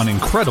you on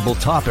incredible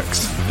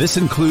topics. This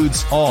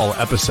includes all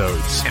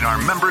episodes in our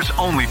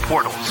members-only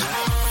portals.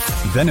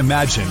 Then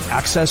imagine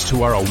access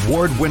to our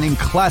award-winning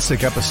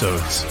classic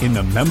episodes in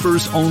the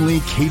members-only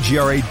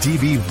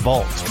KGRA-DB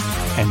Vault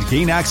and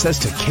gain access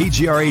to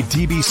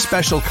KGRA-DB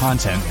special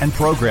content and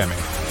programming.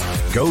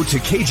 Go to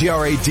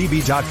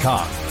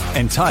KGRADB.com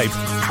and type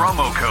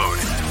promo code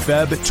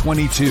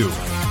FEB22.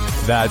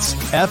 That's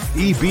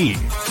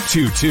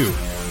FEB22.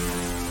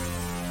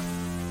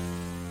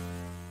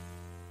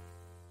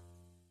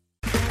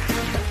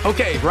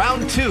 Okay,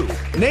 round two.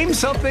 Name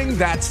something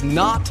that's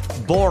not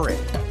boring.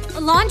 A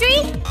laundry?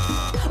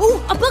 Ooh,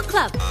 a book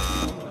club.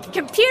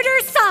 Computer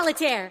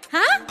solitaire,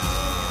 huh?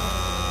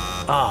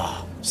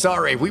 Ah,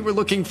 sorry, we were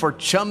looking for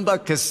Chumba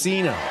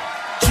Casino.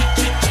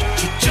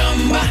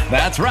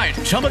 That's right,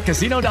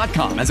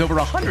 ChumbaCasino.com has over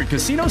 100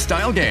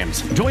 casino-style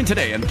games. Join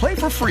today and play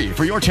for free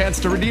for your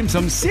chance to redeem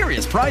some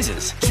serious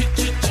prizes.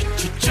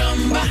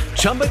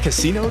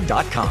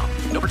 ChumbaCasino.com.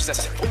 No purchase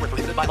necessary. Void where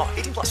prohibited by law.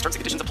 18+ terms and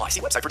conditions apply.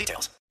 See website for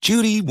details.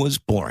 Judy was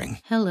boring.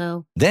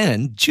 Hello.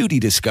 Then Judy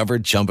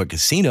discovered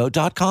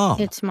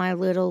ChumbaCasino.com. It's my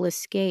little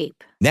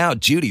escape. Now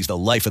Judy's the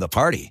life of the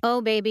party.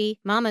 Oh, baby,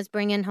 mama's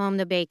bringing home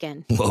the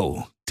bacon.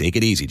 Whoa, take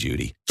it easy,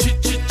 Judy.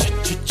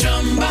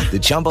 The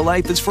Chumba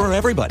life is for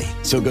everybody.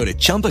 So go to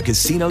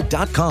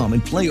ChumbaCasino.com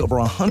and play over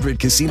 100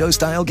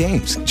 casino-style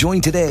games. Join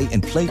today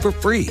and play for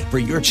free for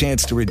your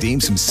chance to redeem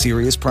some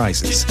serious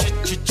prizes.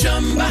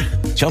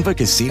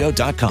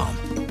 ChumbaCasino.com.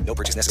 No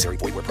purchase necessary.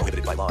 Void where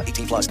prohibited by law.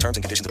 18+ terms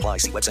and conditions apply.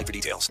 See website for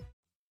details.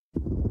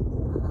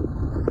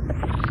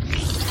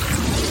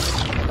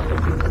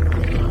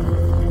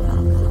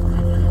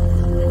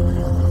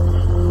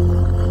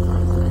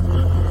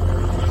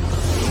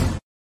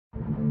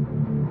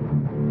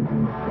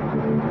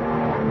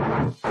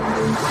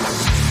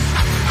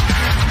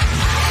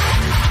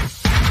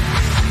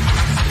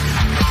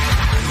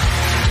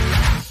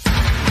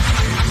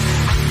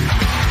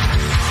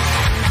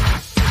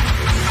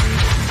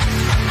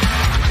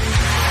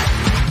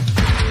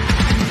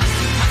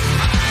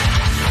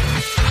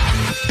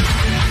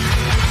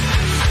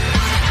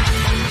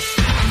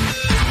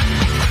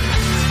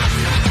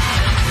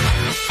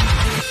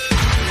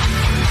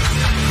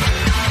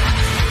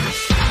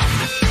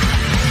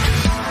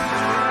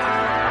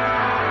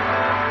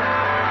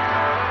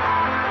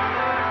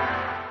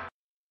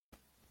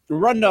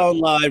 Rundown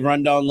Live,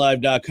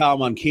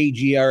 rundownlive.com, on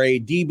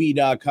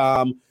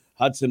KGRADB.com,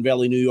 Hudson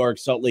Valley, New York,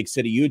 Salt Lake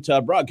City,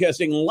 Utah,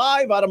 broadcasting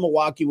live out of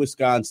Milwaukee,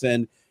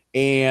 Wisconsin.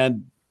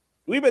 And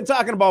we've been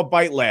talking about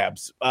Bite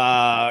Labs.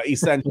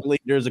 Essentially,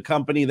 there's a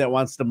company that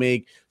wants to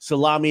make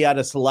salami out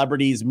of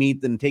celebrities'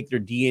 meat and take their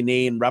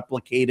DNA and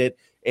replicate it.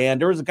 And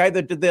there was a guy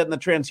that did that in the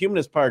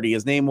Transhumanist Party.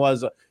 His name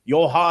was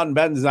Johann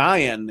Ben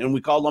Zion, and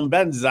we called them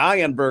Ben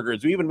Zion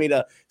burgers. We even made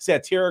a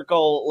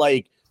satirical,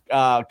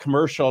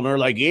 commercial, and they're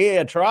like,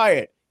 yeah, try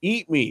it,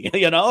 eat me,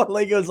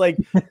 it was like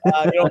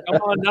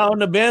come on down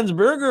to Ben's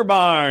Burger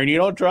Barn,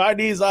 try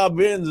these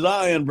Ben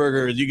Zion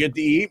burgers, you get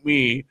to eat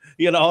me,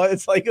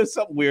 it's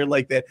something weird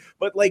like that.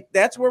 But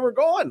that's where we're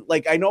going.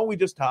 I know we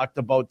just talked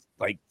about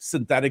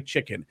synthetic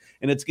chicken,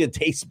 and it's gonna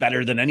taste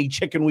better than any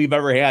chicken we've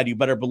ever had. You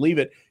better believe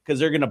it, because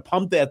they're gonna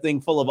pump that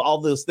thing full of all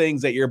those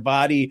things that your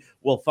body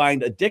will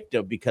find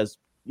addictive, because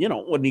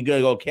when you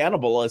go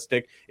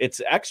cannibalistic,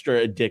 it's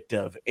extra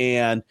addictive.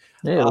 And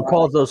it'll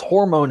cause those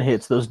hormone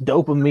hits, those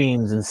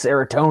dopamines and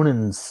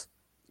serotonins.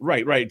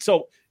 Right.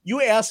 So you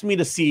asked me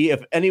to see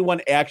if anyone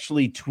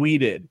actually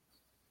tweeted.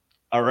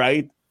 All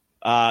right.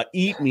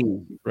 Eat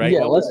me. Right.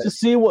 Yeah. Let's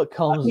just see what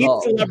comes eat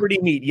up. Celebrity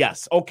meat.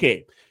 Yes.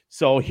 Okay.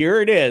 So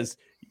here it is.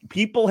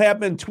 People have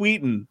been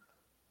tweeting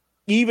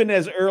even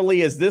as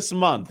early as this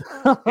month.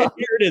 And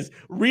here it is.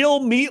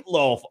 Real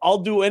meatloaf. I'll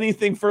do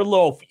anything for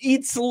loaf.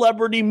 Eat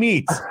celebrity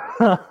meat.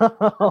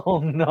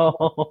 Oh,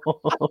 no.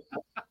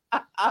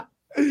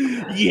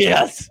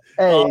 Yes.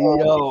 Hey,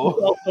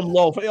 yo.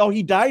 Oh,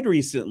 he died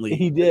recently.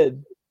 He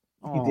did.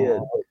 He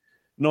did.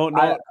 No.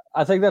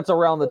 I think that's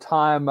around the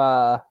time.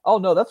 Oh,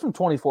 no, that's from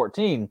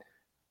 2014.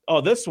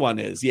 Oh, this one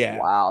is, yeah.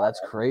 Wow,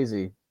 that's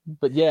crazy.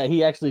 But yeah,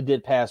 he actually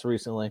did pass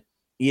recently.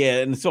 Yeah,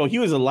 and so he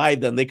was alive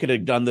then. They could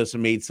have done this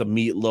and made some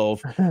meatloaf.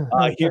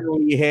 Here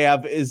we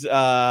have is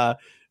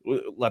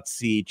let's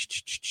see.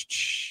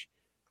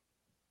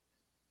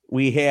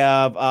 We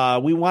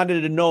have we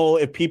wanted to know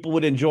if people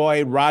would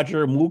enjoy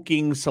Roger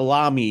Mooking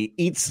salami,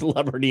 eat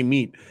celebrity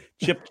meat.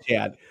 Chip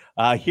Chat.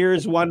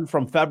 Here's one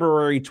from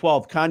February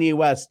 12th. Kanye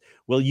West,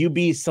 will you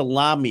be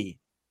salami?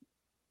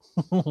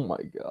 Oh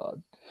my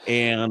God.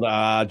 And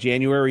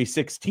January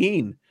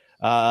 16th.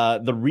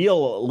 The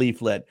real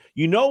leaflet.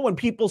 You know, when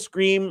people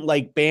scream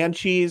like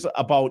banshees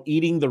about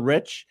eating the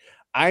rich,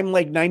 I'm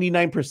like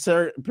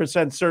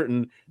 99%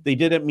 certain they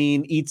didn't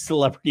mean eat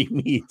celebrity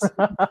meat.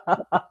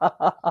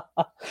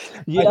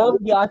 Yeah,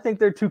 I think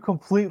they're two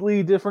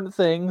completely different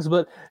things,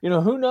 but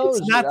who knows?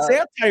 It's not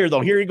satire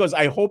though. Here he goes.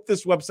 I hope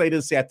this website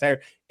is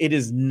satire. It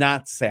is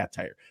not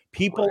satire.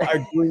 People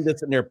are doing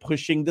this and they're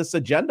pushing this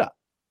agenda.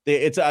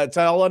 It's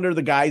all under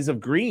the guise of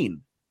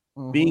green,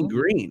 being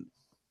green.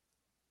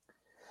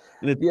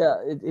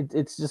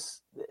 It's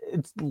just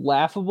it's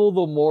laughable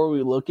the more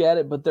we look at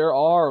it, but there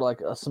are like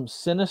some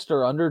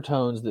sinister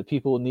undertones that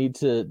people need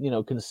to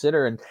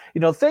consider, and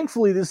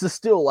thankfully this is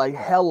still like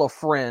hella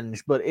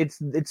fringe, but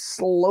it's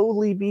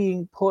slowly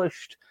being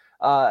pushed.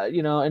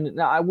 And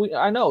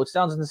I know it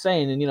sounds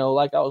insane, and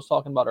like I was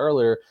talking about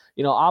earlier,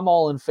 I'm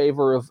all in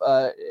favor of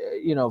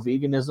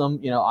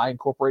veganism. I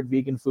incorporate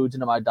vegan foods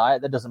into my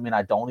diet. That doesn't mean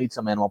I don't eat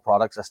some animal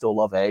products. I still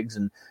love eggs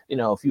and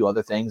a few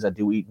other things. I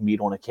do eat meat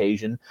on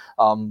occasion,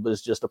 but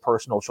it's just a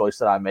personal choice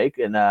that I make.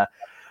 And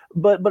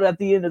but at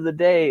the end of the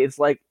day, it's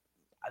like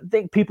I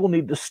think people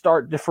need to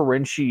start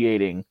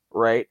differentiating,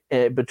 right,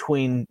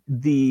 between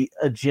the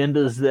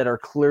agendas that are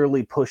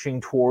clearly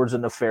pushing towards a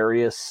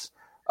nefarious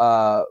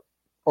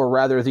or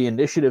rather the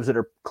initiatives that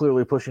are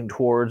clearly pushing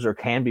towards or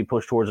can be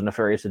pushed towards a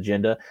nefarious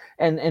agenda,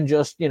 and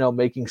just,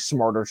 making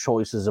smarter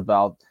choices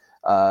about,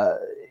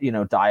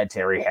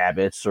 dietary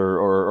habits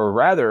or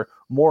rather,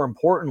 more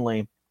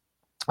importantly,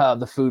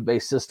 the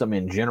food-based system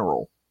in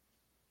general.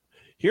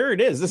 Here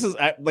it is. This is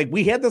like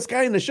we had this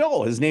guy in the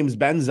show. His name's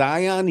Ben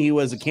Zion. He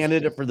was a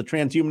candidate for the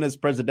transhumanist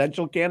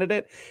presidential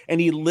candidate,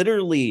 and he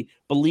literally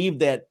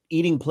believed that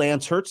eating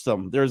plants hurts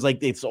them. There's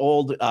like this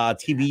old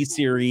TV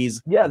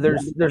series. Yeah,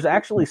 there's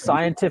actually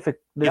scientific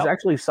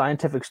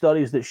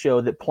studies that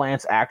show that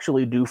plants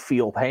actually do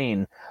feel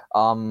pain.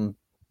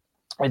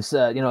 It's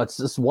it's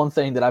just one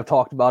thing that I've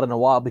talked about in a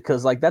while,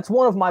 because like that's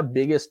one of my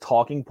biggest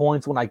talking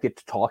points when I get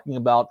to talking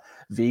about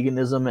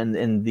veganism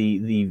and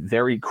the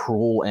very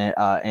cruel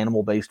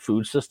animal-based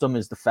food system,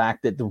 is the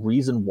fact that the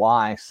reason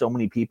why so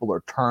many people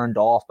are turned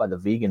off by the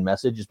vegan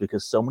message is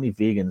because so many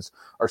vegans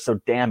are so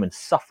damn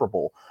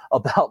insufferable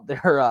about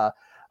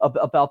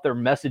their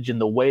message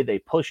and the way they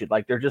push it.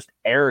 Like, they're just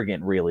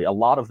arrogant, really. A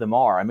lot of them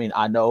are. I mean,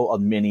 I know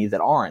of many that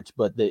aren't,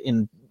 but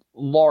in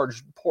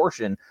large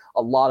portion,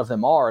 a lot of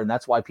them are, and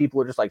that's why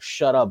people are just like,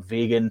 shut up,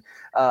 vegan.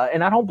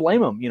 And I don't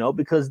blame them,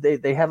 because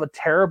they have a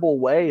terrible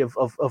way of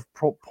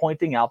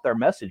pointing out their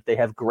message. They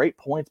have great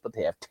points, but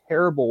they have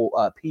terrible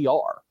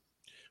PR.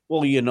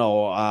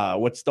 Well,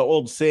 what's the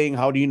old saying?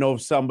 How do you know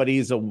if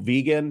somebody's a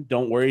vegan?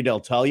 Don't worry, they'll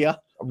tell you.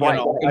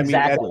 Right,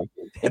 exactly.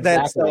 And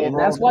that's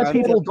why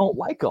people don't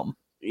like them.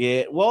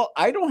 Yeah, well,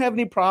 I don't have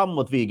any problem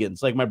with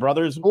vegans. Like my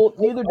brothers. Well,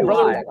 neither do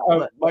I.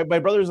 My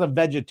brother's a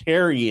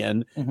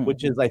vegetarian,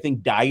 which is, I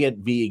think,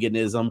 diet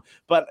veganism.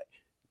 But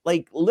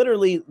like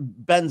literally,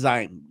 Ben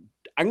Zion,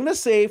 I'm going to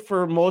say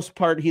for most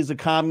part, he's a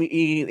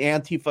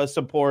Antifa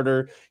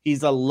supporter.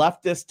 He's a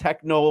leftist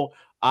techno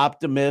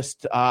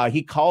optimist.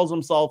 He calls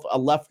himself a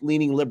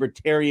left-leaning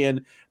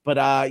libertarian. But,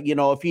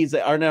 if he's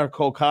an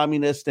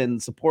anarcho-communist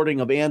and supporting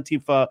of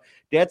Antifa,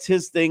 that's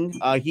his thing.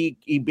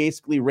 He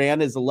basically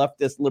ran as a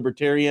leftist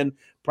libertarian,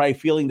 probably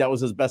feeling that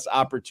was his best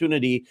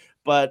opportunity.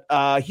 But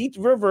he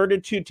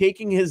reverted to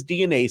taking his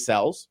DNA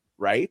cells,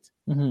 right?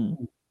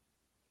 Mm-hmm.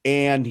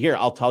 And here,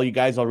 I'll tell you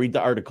guys, I'll read the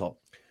article.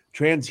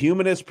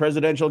 Transhumanist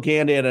presidential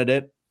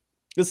candidate.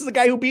 This is the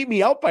guy who beat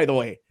me out, by the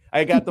way.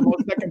 I got the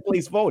most second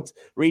place votes.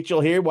 Rachel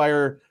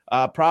Haywire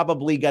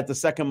probably got the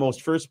second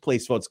most first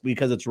place votes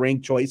because it's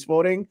ranked choice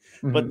voting.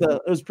 Mm-hmm. But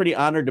it was pretty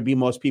honored to be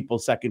most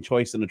people's second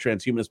choice in the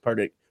transhumanist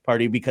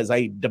party because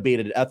I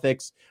debated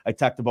ethics. I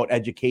talked about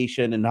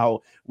education and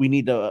how we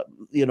need to,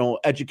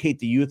 educate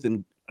the youth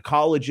in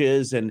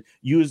colleges and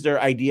use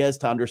their ideas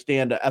to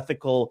understand the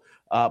ethical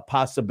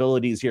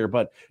possibilities here.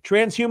 But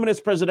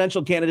transhumanist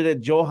presidential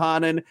candidate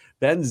Johanan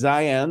Ben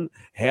Zion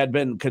had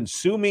been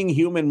consuming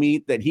human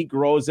meat that he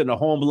grows in a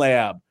home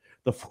lab.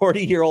 The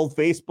 40-year-old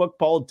Facebook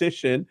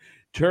politician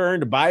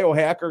turned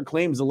biohacker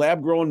claims the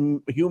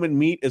lab-grown human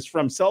meat is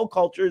from cell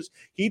cultures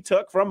he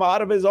took from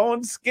out of his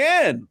own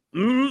skin.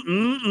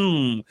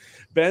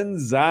 Ben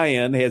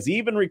Zion has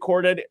even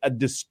recorded a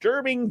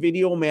disturbing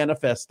video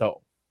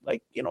manifesto,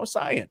 like,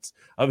 science,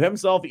 of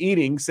himself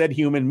eating said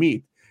human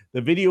meat.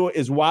 The video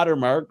is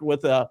watermarked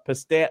with a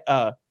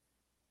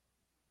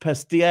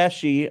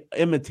pistachio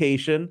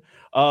imitation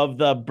of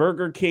the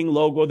Burger King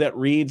logo that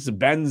reads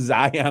Ben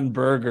Zion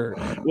Burger,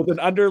 with an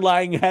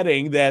underlying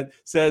heading that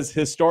says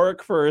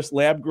historic first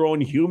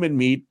lab-grown human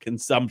meat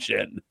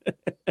consumption.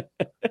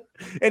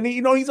 And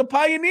he's a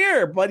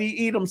pioneer, but he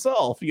eat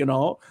himself, He is,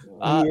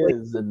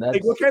 and that's...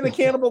 like, what kind of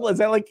cannibal is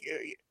that? Like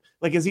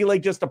is he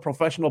like just a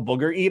professional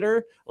booger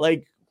eater?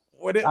 Like,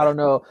 I don't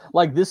know.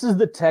 Like, this is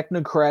the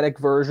technocratic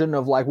version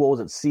of, like, what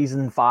was it,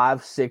 season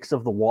 5, 6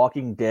 of The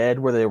Walking Dead,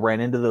 where they ran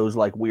into those,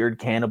 like, weird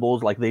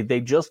cannibals. Like, they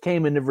just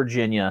came into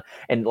Virginia,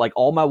 and, like,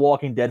 all my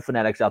Walking Dead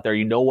fanatics out there,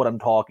 you know what I'm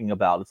talking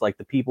about. It's like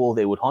the people,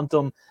 they would hunt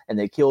them, and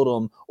they killed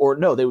them. Or,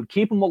 no, they would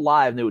keep them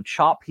alive, and they would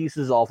chop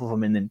pieces off of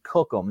them and then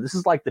cook them. This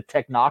is, like, the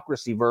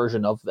technocracy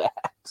version of that.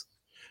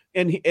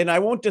 And I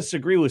won't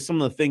disagree with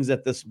some of the things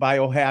that this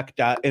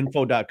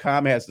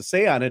biohack.info.com has to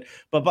say on it,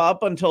 but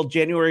up until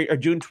June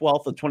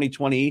 12th of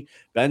 2020,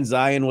 Ben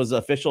Zion was the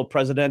official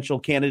presidential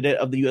candidate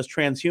of the U.S.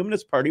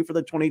 Transhumanist Party for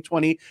the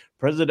 2020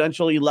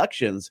 presidential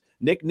elections.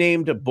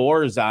 Nicknamed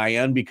Boar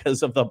Zion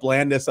because of the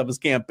blandness of his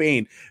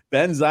campaign,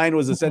 Ben Zion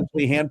was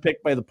essentially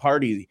handpicked by the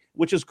party,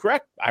 which is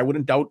correct. I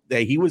wouldn't doubt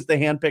that he was the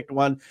handpicked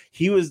one.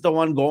 He was the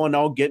one going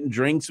out getting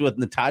drinks with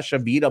Natasha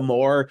Vita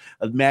Moore.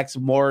 Max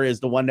Moore is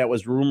the one that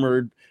was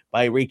rumored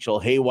by Rachel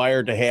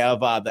Haywire to have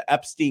the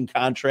Epstein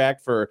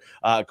contract for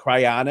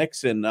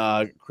cryonics and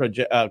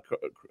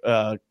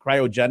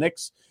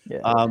cryogenics.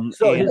 Yeah.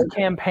 So his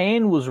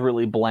campaign was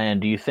really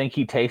bland. Do you think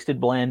he tasted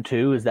bland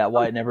too? Is that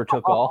why it never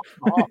took off?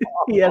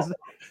 He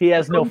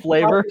has no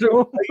flavor to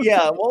him.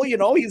 Yeah, well,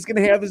 he's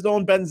going to have his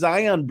own Ben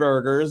Zion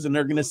burgers, and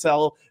they're going to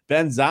sell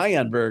Ben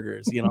Zion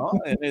burgers,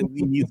 and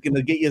he's going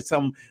to get you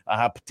some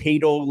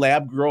potato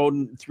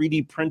lab-grown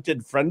 3D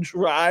printed French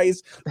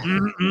fries,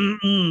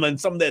 and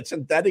some of that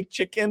synthetic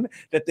chicken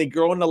that they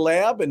grow in the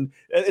lab, and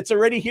it's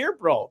already here,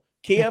 bro.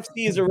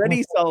 KFC is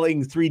already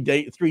selling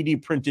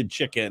 3D printed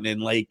chicken,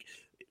 and like,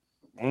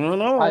 I don't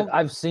know.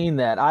 I've seen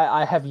that.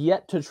 I have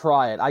yet to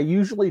try it. I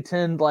usually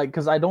tend,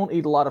 because I don't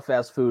eat a lot of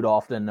fast food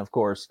often, of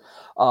course.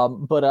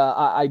 But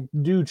I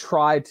do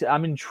try to.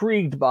 I'm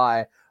intrigued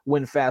by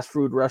when fast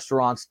food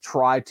restaurants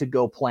try to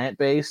go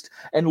plant-based,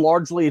 and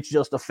largely it's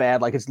just a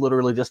fad. Like, it's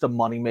literally just a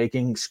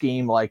money-making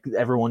scheme. Like,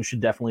 everyone should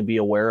definitely be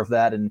aware of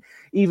that. And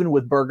even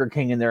with Burger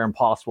King and their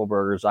Impossible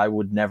Burgers, I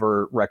would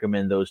never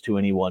recommend those to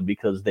anyone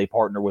because they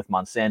partner with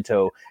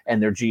Monsanto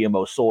and their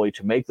GMO soy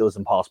to make those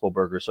Impossible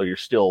Burgers. So you're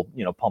still,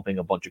 pumping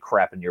a bunch of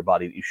crap in your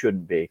body that you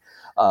shouldn't be.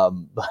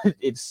 But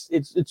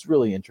it's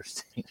really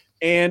interesting.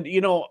 And,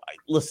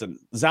 listen,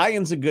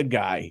 Zion's a good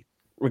guy,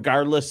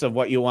 regardless of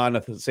what you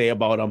want to say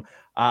about him.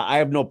 I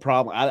have no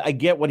problem. I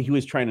get what he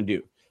was trying to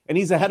do. And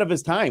he's ahead of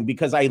his time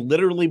because I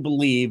literally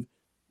believe,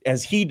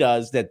 as he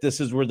does, that this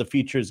is where the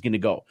future is going to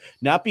go.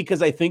 Not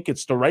because I think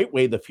it's the right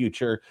way, the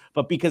future,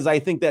 but because I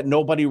think that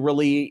nobody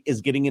really is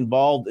getting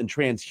involved in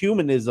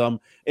transhumanism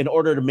in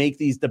order to make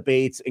these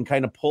debates and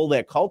kind of pull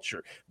that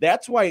culture.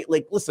 That's why,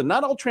 listen,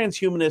 not all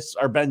transhumanists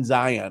are Ben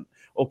Zion.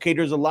 Okay,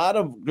 there's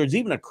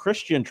even a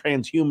Christian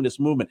transhumanist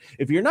movement.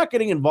 If you're not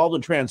getting involved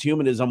in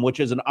transhumanism, which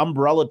is an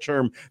umbrella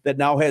term that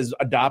now has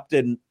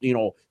adopted,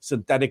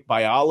 synthetic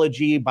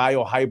biology,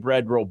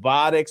 biohybrid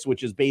robotics,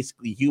 which is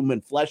basically human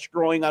flesh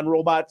growing on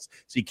robots,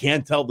 so you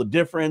can't tell the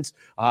difference.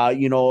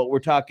 We're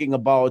talking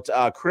about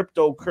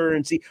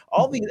cryptocurrency,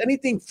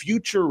 anything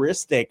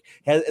futuristic,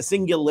 has a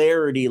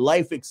singularity,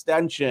 life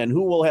extension,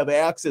 who will have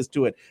access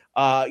to it.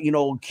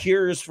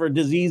 Cures for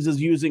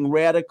diseases using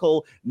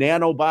radical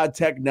nanobot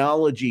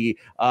technology,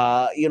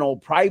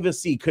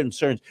 privacy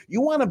concerns.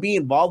 You want to be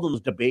involved in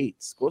those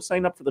debates, go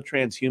sign up for the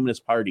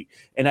Transhumanist Party.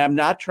 And I'm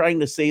not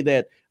trying to say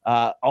that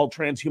all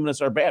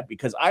transhumanists are bad,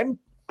 because I'm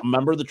a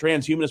member of the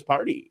Transhumanist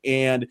Party,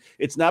 and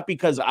it's not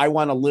because I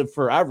want to live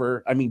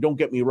forever. I mean, don't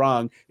get me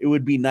wrong. It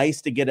would be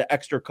nice to get an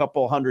extra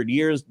couple 100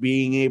 years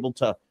being able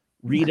to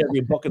read every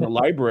book in the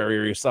library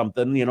or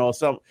something,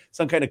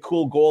 some kind of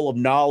cool goal of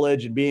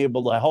knowledge and being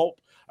able to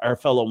help our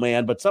fellow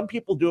man. But some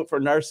people do it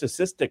for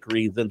narcissistic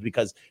reasons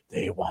because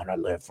they want to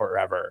live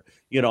forever,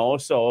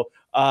 so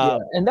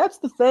and that's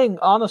the thing,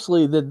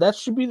 honestly, that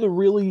should be the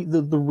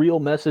real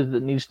message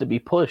that needs to be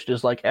pushed,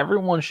 is like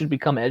everyone should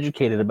become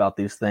educated about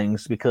these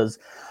things, because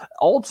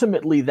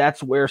ultimately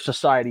that's where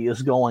society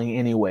is going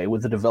anyway,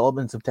 with the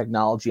developments of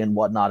technology and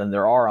whatnot, and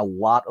there are a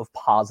lot of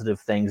positive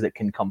things that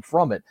can come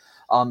from it.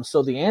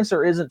 So the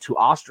answer isn't to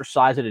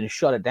ostracize it and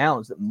shut it down.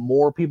 It's that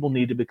more people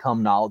need to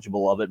become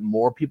knowledgeable of it.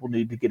 More people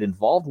need to get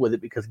involved with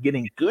it, because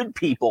getting good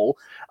people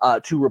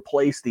to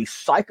replace the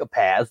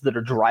psychopaths that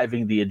are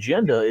driving the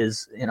agenda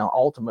is,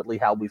 ultimately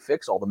how we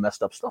fix all the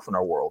messed up stuff in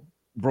our world.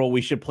 Bro,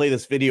 we should play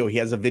this video. He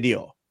has a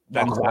video.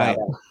 Ben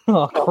Zion.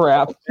 Oh,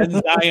 crap. Ben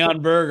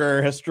Zion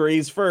Burger,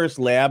 history's first,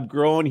 lab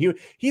grown.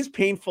 He's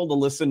painful to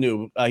listen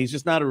to. He's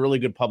just not a really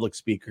good public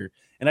speaker.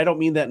 And I don't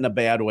mean that in a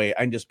bad way.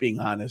 I'm just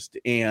being honest.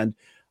 And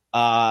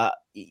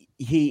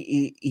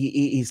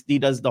he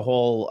does the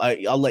whole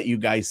I'll let you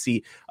guys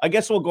see. I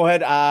guess we'll go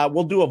ahead,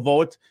 we'll do a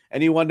vote.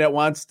 Anyone that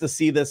wants to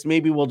see this,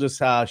 maybe we'll just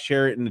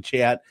share it in the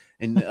chat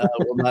and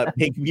will not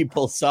make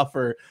people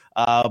suffer.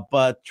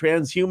 But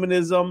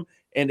transhumanism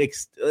and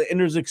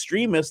there's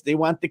extremists, they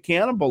want the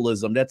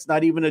cannibalism. That's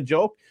not even a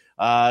joke.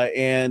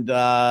 And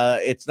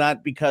it's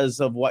not because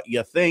of what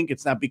you think.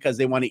 It's not because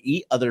they want to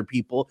eat other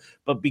people,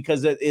 but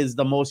because it is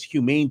the most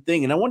humane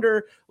thing. And I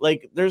wonder,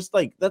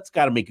 that's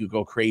got to make you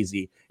go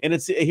crazy. And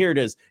here it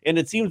is. And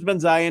it seems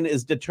Ben-Zion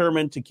is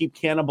determined to keep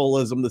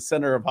cannibalism the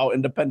center of our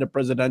independent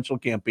presidential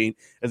campaign,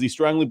 as he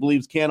strongly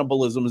believes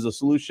cannibalism is a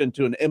solution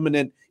to an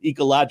imminent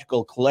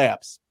ecological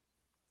collapse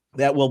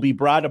that will be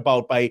brought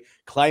about by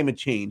climate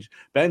change.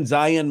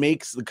 Ben-Zion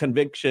makes the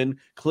conviction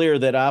clear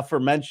that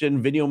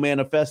aforementioned video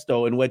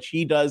manifesto, in which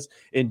he does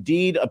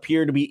indeed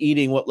appear to be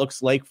eating what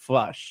looks like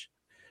flesh.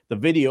 The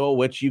video,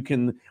 which you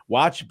can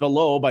watch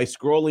below by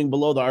scrolling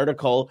below the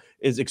article,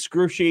 is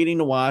excruciating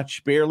to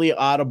watch, barely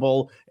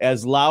audible,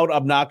 as loud,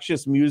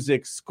 obnoxious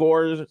music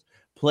scores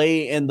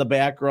play in the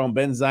background.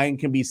 Ben-Zion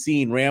can be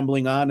seen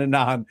rambling on and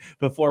on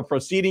before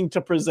proceeding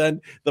to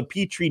present the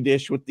petri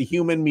dish with the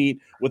human meat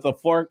with a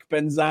fork.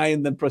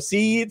 Ben-Zion then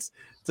proceeds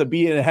to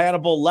be a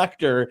Hannibal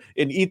Lecter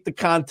and eat the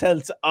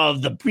contents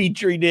of the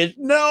petri dish.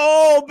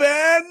 No,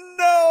 Ben,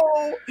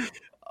 no.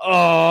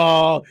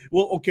 Oh,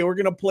 well, okay, we're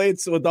gonna play it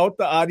so without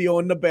the audio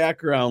in the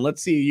background.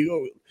 Let's see.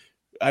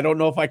 I don't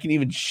know if I can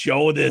even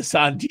show this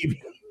on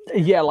TV.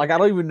 Yeah, I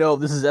don't even know if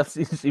this is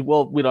FCC.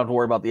 Well, we don't have to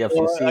worry about the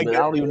FCC, but I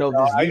don't even know if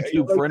this is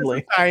YouTube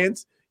friendly.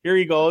 Science. Here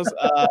he goes.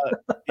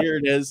 Here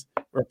it is.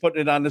 We're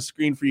putting it on the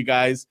screen for you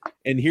guys.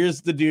 And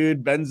here's the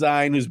dude,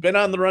 Ben-Zion, who's been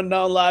on the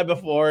Rundown Live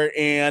before.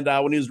 And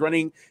when he was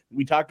running,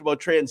 we talked about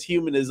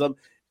transhumanism.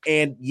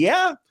 And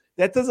yeah,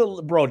 that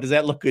doesn't, bro, does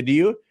that look good to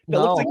you? That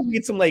looks like he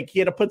needs some, he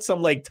had to put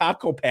some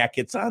taco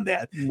packets on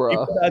that. Bro. He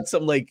put on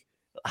some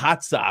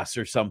hot sauce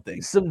or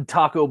something. Some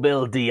Taco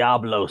Bell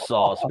Diablo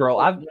sauce, bro.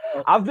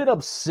 I've been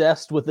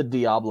obsessed with the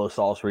Diablo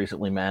sauce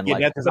recently, man. Yeah,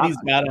 that's what he's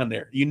got on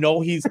there. You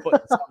know he's putting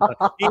something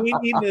on. He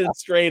needed it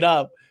straight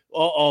up.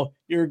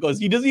 Here it goes.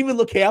 He doesn't even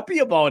look happy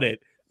about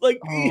it.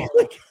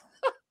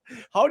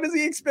 How does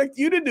he expect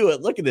you to do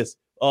it? Look at this.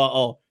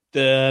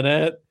 Damn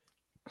it.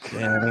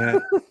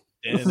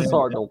 This is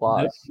hard to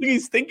watch.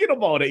 He's thinking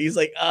about it. He's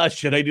like,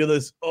 should I do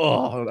this?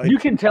 You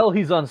can tell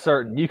he's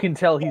uncertain. You can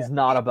tell he's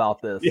not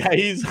about this. Yeah,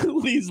 he's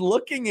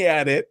looking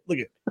at it. Look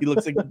at, he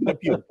looks like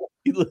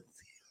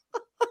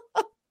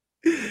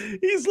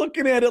he's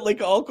looking at it like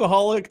an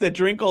alcoholic that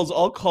drank all his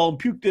alcohol and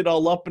puked it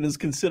all up and is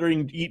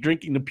considering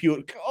drinking the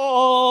puke.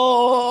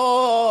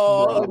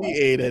 He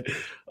ate it.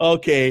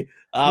 Okay.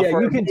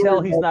 You can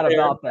tell he's not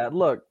about that.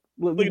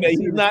 Look at that.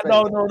 He's not.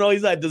 No,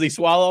 he's not. Does he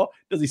swallow?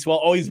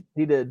 Oh,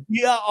 he did.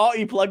 Yeah. Oh,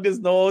 he plugged his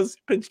nose,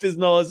 pinched his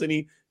nose, and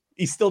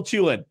he's still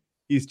chewing.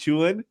 He's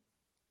chewing.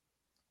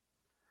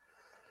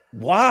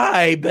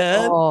 Why,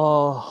 Ben?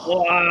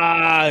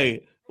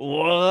 Why?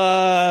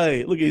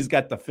 Look, he's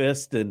got the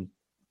fist, and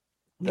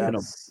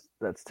that's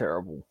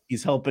terrible.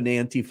 He's helping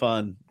Antifa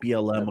and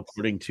BLM,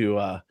 according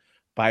to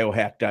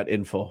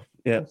biohack.info.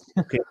 Yeah.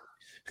 Okay.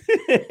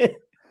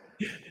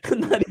 I'm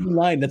not even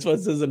lying. That's what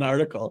it says in the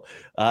article.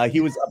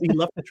 He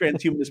left the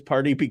Transhumanist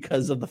Party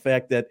because of the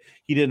fact that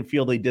he didn't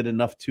feel they did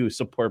enough to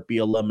support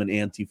BLM and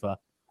Antifa.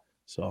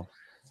 So,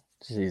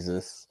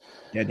 Jesus.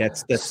 Yeah,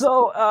 that's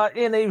so.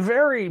 In a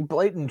very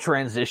blatant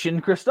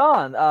transition,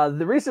 Kristan,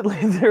 recently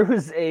there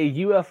was a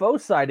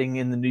UFO sighting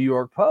in the New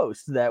York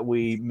Post that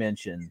we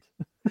mentioned.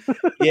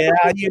 Yeah,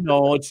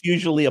 it's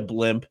usually a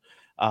blimp.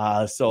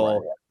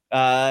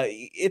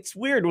 It's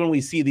weird when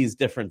we see these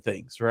different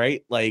things,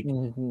 right?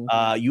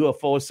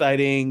 UFO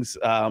sightings,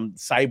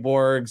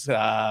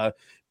 cyborgs,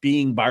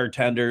 being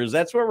bartenders.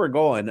 That's where we're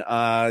going.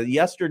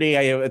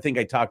 Yesterday, I think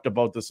I talked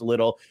about this a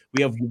little.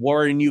 We have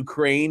war in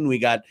Ukraine. We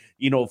got,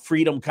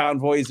 freedom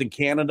convoys in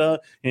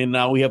Canada. And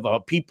now we have a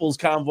people's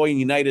convoy in the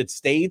United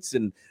States.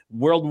 And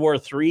World War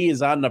III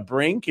is on the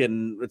brink.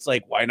 And it's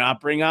like, why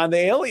not bring on the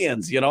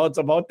aliens? It's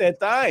about that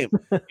time.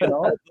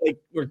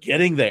 We're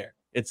getting there.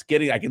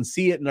 I can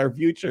see it in our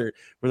future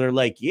where they're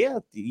like, yeah,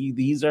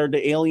 these are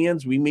the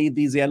aliens. We made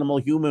these animal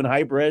human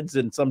hybrids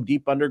in some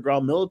deep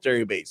underground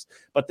military base,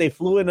 but they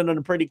flew in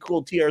a pretty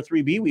cool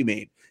TR-3B we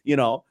made,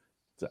 So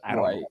I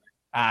don't know.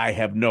 I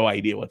have no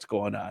idea what's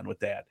going on with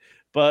that,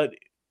 but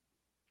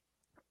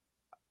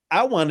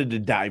I wanted to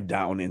dive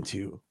down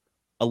into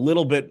a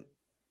little bit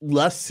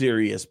less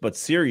serious, but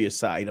serious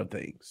side of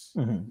things.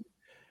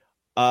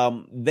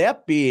 Mm-hmm.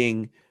 That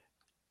being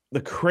the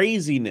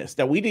craziness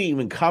that we didn't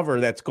even cover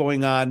that's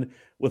going on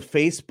with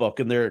Facebook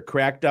and their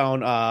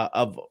crackdown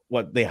of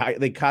what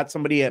they caught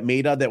somebody at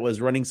Meta that was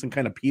running some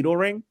kind of pedo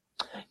ring.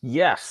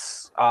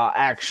 Yes,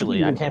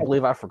 actually, I can't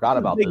believe I forgot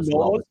about this.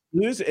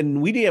 News,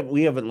 and we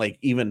haven't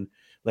even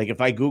if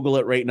I Google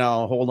it right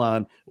now, hold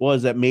on,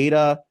 was that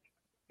Meta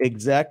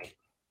exec?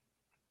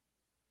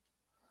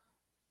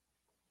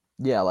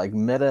 Yeah,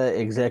 Meta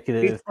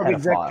executive Facebook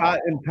exec caught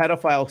in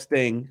pedophile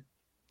sting,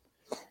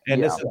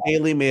 and this is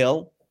Daily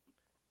Mail.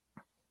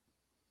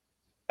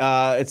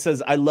 It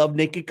says, I love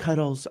naked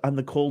cuddles on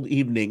the cold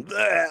evening.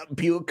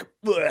 Puke.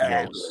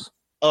 Yes.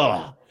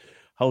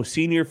 How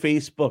senior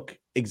Facebook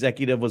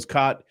executive was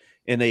caught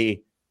in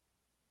a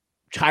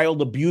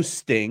child abuse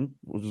sting,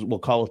 we'll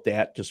call it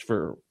that just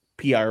for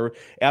PR,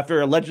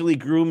 after allegedly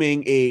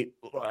grooming a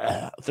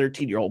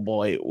 13-year-old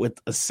boy with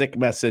a sick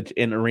message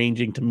and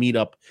arranging to meet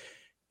up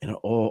in an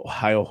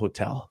Ohio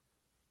hotel.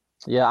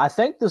 Yeah, I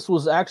think this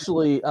was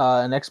actually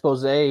an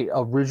expose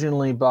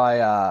originally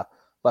by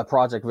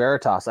Project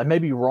Veritas. I may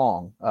be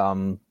wrong,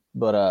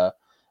 but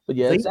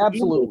yeah, it's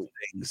absolutely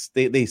things.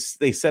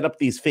 They set up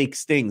these fake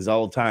stings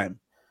all the time.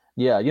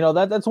 Yeah,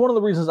 that's one of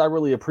the reasons I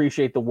really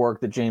appreciate the work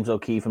that James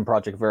O'Keefe and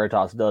Project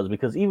Veritas does,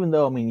 because even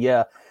though,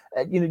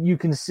 you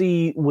can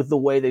see with the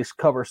way they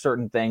cover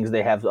certain things,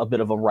 they have a bit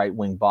of a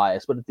right-wing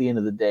bias, but at the end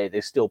of the day,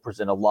 they still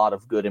present a lot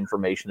of good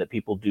information that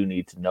people do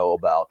need to know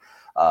about.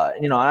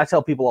 And I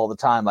tell people all the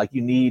time, like,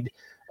 you need,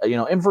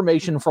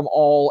 information from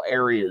all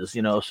areas,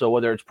 so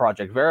whether it's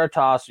Project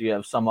Veritas, you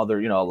have some other,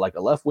 like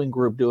a left-wing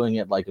group doing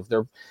it, like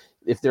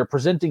if they're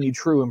presenting you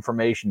true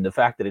information, the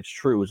fact that it's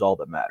true is all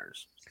that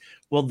matters.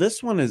 Well,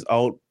 this one is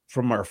out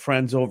from our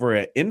friends over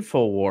at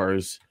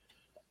InfoWars.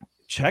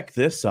 Check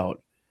this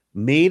out.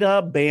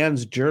 Meta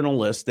bans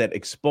journalists that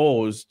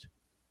exposed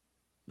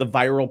the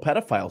viral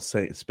pedophile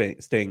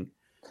sting.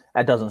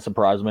 That doesn't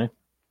surprise me.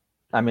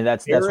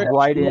 That's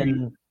right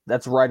in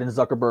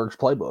Zuckerberg's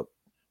playbook.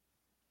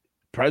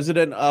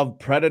 President of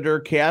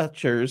Predator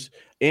Catchers,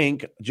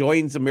 Inc.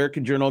 joins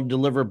American Journal to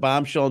deliver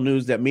bombshell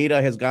news that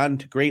Meta has gone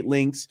to great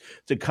lengths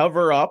to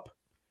cover up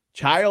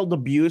child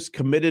abuse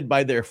committed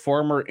by their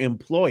former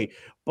employee.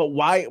 But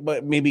why?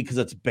 But maybe because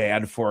it's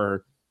bad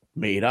for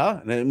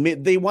Meta.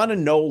 They want to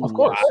know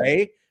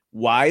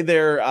why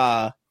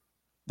their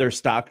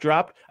stock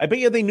dropped. I bet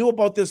you they knew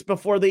about this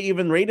before they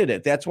even rated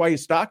it. That's why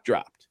his stock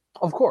dropped.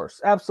 Of course,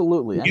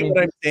 absolutely. You know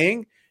what I'm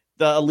saying?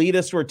 The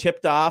elitists were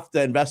tipped off.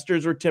 The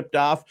investors were tipped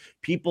off.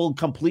 People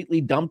completely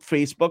dumped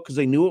Facebook because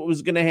they knew it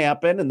was going to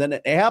happen, and then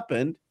it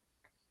happened.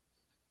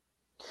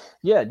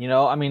 Yeah,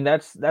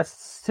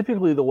 that's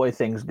typically the way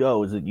things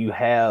go, is that you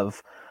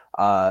have,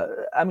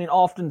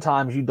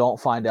 oftentimes you don't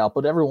find out,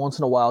 but every once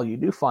in a while you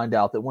do find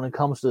out that when it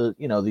comes to,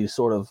 these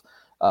sort of,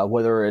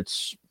 whether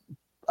it's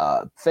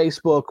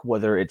Facebook,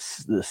 whether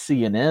it's the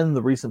CNN,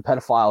 the recent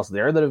pedophiles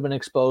there that have been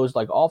exposed,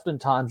 like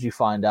oftentimes you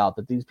find out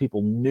that these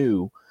people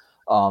knew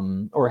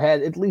or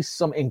had at least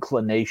some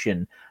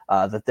inclination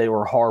that they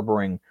were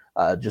harboring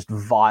just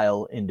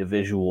vile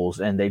individuals,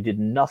 and they did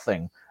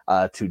nothing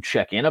to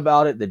check in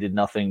about it. They did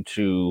nothing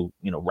to,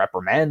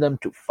 reprimand them,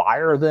 to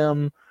fire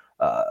them,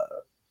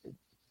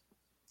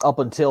 up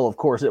until, of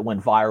course, it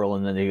went viral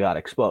and then they got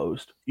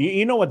exposed.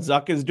 You know what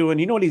Zuck is doing?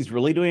 You know what he's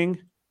really doing?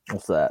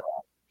 What's that?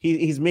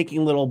 He's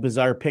making little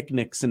bizarre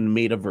picnics in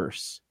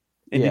Metaverse.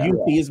 And did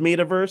you see his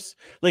Metaverse?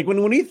 Like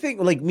when we think,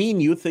 like me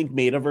and you think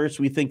Metaverse,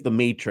 we think the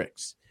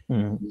Matrix.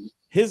 Mm-hmm.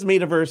 His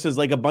Metaverse is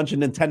like a bunch of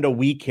Nintendo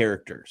Wii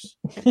characters.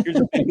 Here's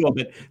a video of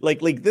it.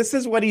 Like this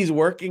is what he's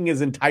working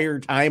his entire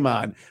time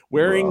on,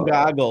 wearing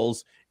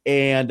goggles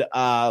and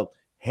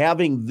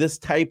having this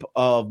type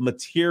of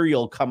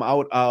material come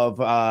out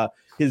of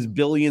his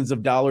billions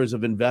of dollars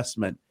of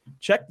investment.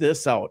 Check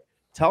this out.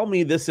 Tell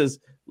me this is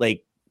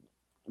like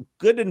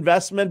good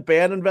investment,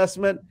 bad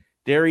investment.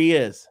 There he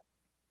is.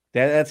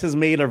 That's his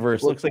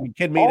Metaverse. Looks like a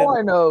kid made it. All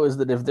I know is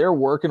that if they're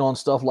working on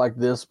stuff like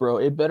this, bro,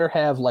 it better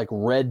have like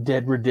Red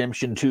Dead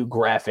Redemption 2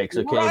 graphics.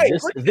 Okay, right,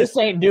 this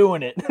ain't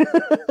doing it.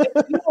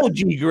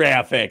 Emoji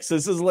graphics.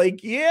 This is like,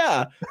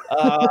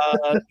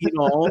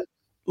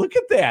 look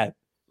at that.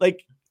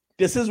 Like,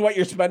 this is what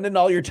you're spending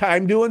all your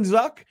time doing,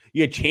 Zuck.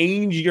 You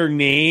change your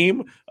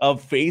name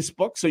of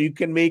Facebook so you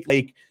can make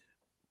like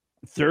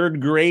third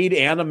grade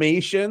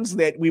animations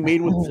that we made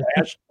with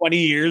Flash 20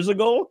 years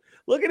ago.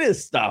 Look at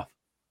his stuff.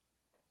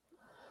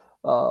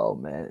 Oh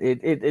man,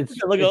 it's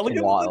look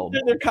wild.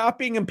 They're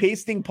copying and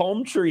pasting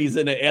palm trees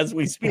in it as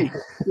we speak.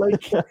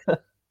 Like,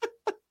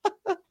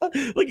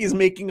 look, he's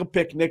making a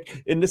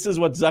picnic, and this is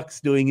what Zuck's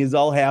doing. He's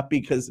all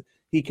happy because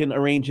he can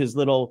arrange his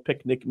little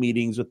picnic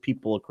meetings with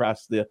people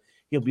across the.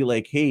 He'll be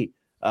like, "Hey,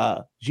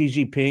 Xi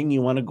Jinping,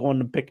 you want to go on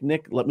the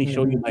picnic? Let me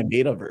show you my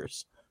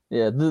Metaverse."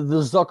 Yeah,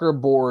 the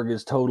Zuckerborg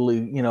is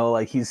totally,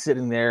 like he's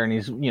sitting there and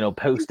he's,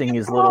 posting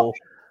his little.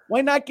 Why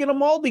not get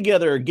them all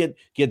together? Get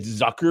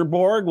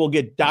Zuckerborg. We'll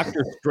get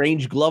Dr.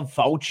 Strange Glove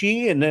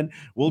Fauci, and then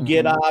we'll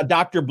get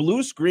Dr.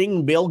 Blue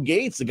Screen Bill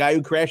Gates, the guy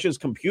who crashes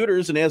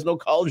computers and has no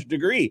college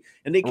degree.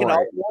 And they can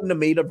all go in the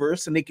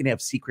Metaverse and they can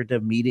have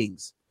secretive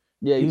meetings.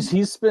 Yeah,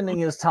 he's spending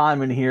his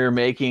time in here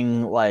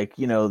making like,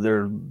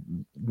 their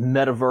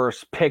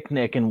Metaverse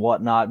picnic and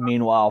whatnot.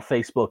 Meanwhile,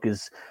 Facebook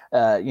is,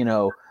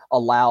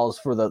 allows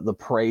for the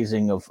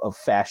praising of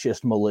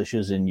fascist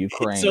militias in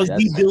Ukraine. So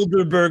the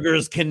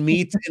Bilderbergers can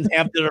meet and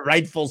have their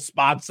rightful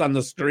spots on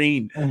the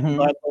screen. Mm-hmm.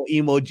 Little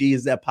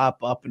emojis that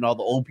pop up, and all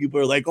the old people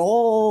are like,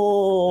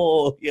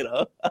 "Oh,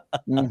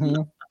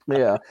 Mm-hmm.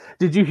 Yeah.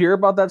 Did you hear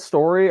about that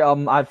story?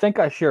 I think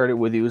I shared it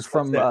with you. It was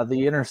from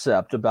The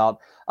Intercept about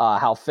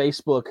how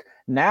Facebook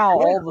now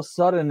all of a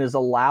sudden is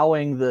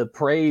allowing the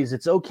praise.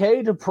 It's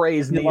okay to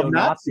praise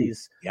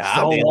neo-Nazis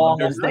so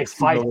long as they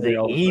fight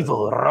the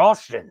evil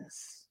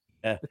Russians.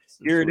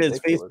 Here it is.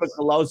 Facebook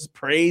allows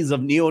praise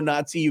of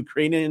neo-Nazi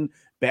Ukrainian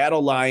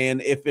battle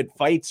lion if it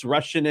fights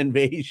Russian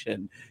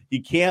invasion.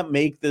 You can't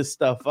make this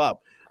stuff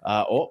up.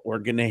 We're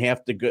going to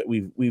have to go.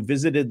 We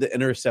visited the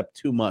Intercept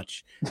too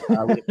much. We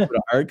have to go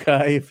to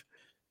archive.md.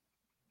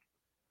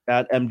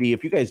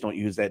 If you guys don't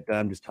use that,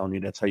 I'm just telling you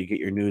that's how you get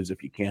your news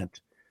if you can't.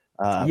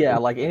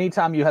 Like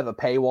anytime you have a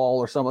paywall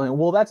or something,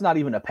 well, that's not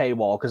even a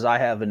paywall because I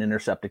have an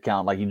Intercept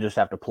account. Like you just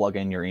have to plug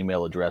in your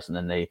email address and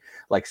then they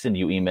like send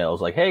you emails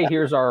like, hey,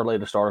 here's our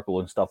latest article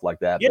and stuff like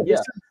that. Yeah.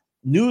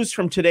 News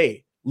from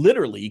today.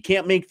 Literally, you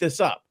can't make this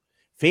up.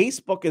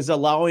 Facebook is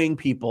allowing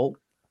people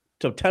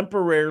to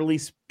temporarily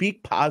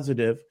speak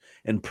positive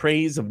and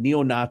praise of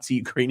neo-Nazi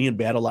Ukrainian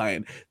battle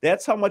lion.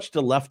 That's how much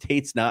the left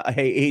hates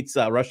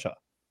Russia.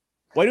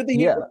 Why do they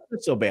hate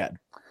Russia so bad?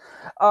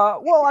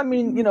 Well, I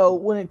mean,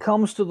 when it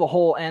comes to the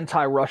whole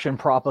anti-Russian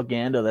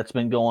propaganda that's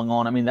been going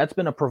on, I mean, that's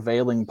been a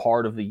prevailing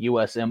part of the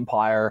U.S.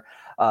 empire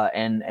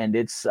and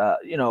its,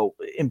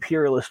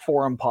 imperialist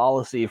foreign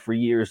policy for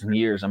years and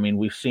years. I mean,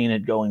 we've seen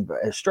it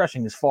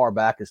stretching as far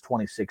back as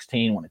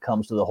 2016 when it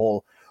comes to the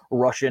whole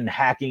Russian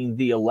hacking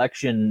the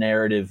election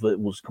narrative that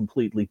was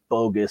completely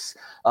bogus.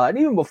 And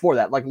even before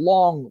that, like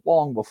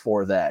long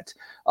before that.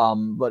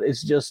 But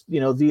it's just,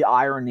 the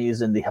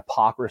ironies and the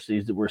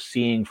hypocrisies that we're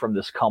seeing from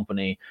this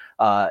company,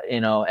 as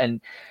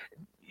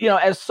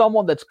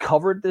someone that's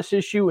covered this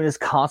issue and is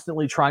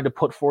constantly trying to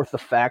put forth the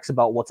facts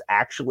about what's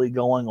actually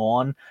going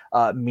on,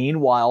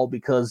 meanwhile,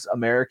 because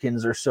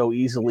Americans are so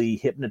easily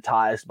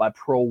hypnotized by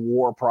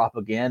pro-war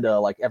propaganda,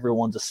 like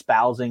everyone's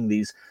espousing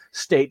these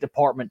State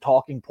Department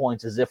talking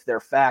points as if they're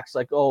facts,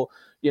 like,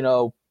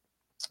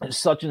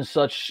 such and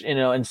such,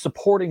 and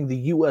supporting the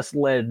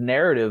U.S.-led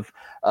narrative,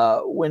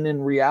 when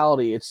in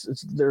reality,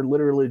 they're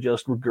literally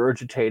just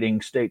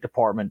regurgitating State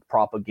Department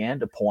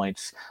propaganda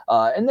points.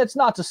 And that's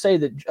not to say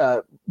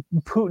that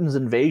Putin's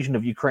invasion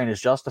of Ukraine is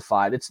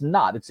justified. It's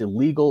not. It's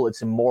illegal.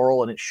 It's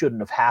immoral, and it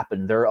shouldn't have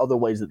happened. There are other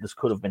ways that this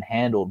could have been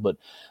handled, but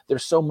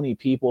there's so many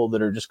people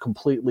that are just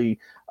completely,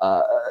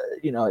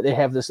 they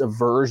have this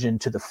aversion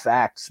to the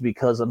facts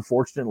because,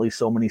 unfortunately,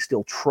 so many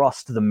still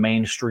trust the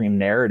mainstream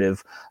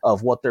narrative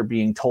of what they're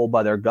being told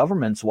by their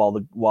governments, while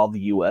the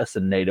U.S.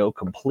 and NATO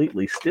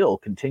completely still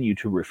continue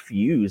to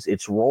refuse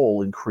its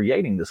role in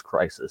creating this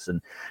crisis. And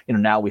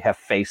now we have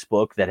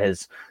Facebook that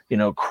has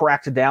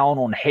cracked down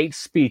on hate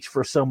speech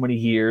for so many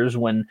years,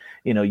 when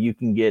you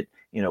can get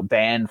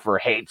banned for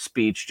hate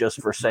speech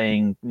just for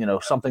saying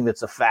something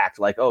that's a fact,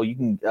 like, oh, you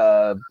can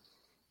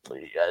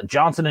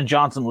Johnson &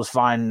 Johnson was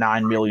fined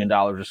 $9 million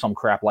or some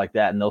crap like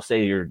that, and they'll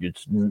say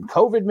it's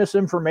COVID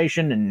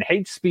misinformation and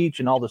hate speech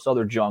and all this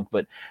other junk,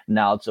 but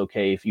now it's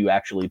okay if you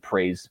actually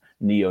praise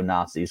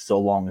neo-Nazis so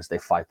long as they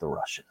fight the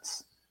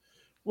Russians.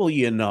 Well,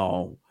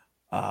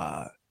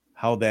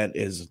 how that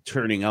is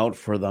turning out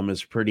for them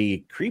is pretty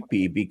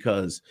creepy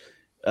because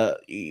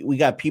we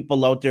got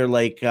people out there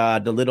like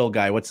the little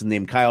guy, what's his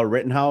name, Kyle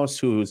Rittenhouse,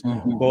 who's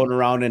going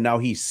around and now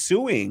he's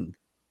suing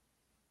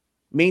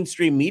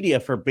mainstream media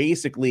for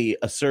basically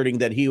asserting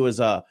that he was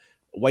a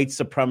white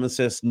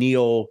supremacist,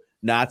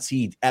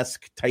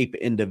 neo-Nazi-esque type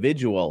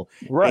individual.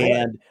 Right.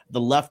 And the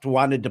left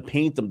wanted to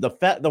paint them.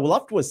 The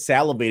left was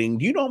salivating.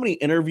 Do you know how many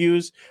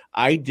interviews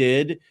I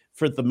did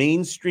for the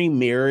mainstream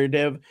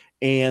narrative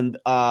and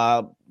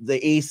the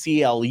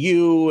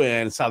ACLU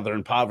and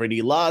Southern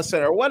Poverty Law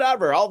Center,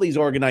 whatever, all these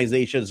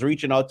organizations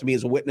reaching out to me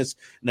as a witness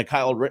in the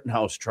Kyle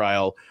Rittenhouse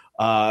trial?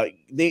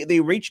 They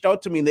reached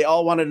out to me and they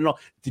all wanted to know,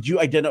 did you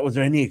identify, was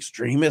there any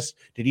extremists?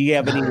 Did he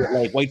have any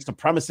like white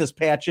supremacist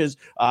patches?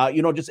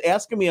 Just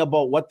asking me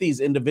about what these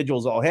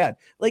individuals all had.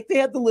 Like they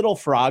had the little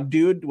frog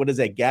dude. What is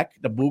that? Geck,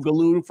 the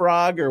Boogaloo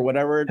frog or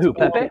whatever. Who,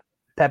 Pepe?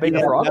 Pepe the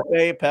Frog?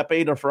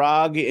 Pepe the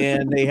Frog.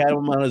 And they had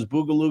him on his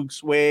Boogaloo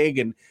swag.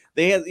 And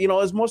they had, it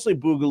was mostly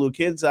Boogaloo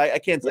kids. I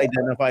can't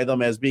identify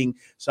them as being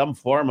some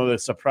form of a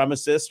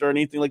supremacist or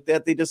anything like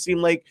that. They just seem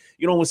like,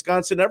 in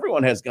Wisconsin,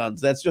 everyone has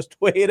guns. That's just the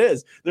way it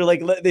is. They're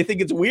like, they think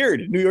it's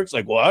weird. New York's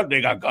like, what? They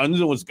got guns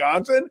in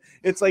Wisconsin?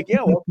 It's like,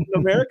 yeah, welcome to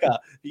America.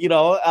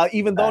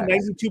 Even though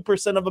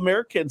 92% of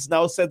Americans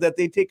now said that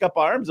they take up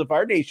arms if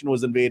our nation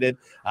was invaded.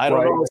 I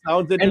don't know. It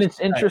sounds interesting. And it's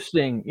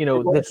interesting,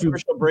 that's a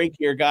commercial break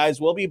here, guys.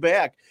 We'll be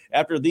back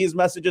after these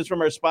messages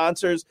from our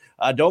sponsors.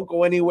 Don't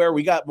go anywhere.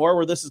 We got more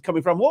where this is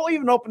coming from. We'll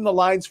even open the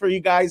lines for you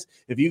guys.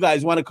 If you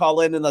guys want to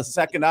call in the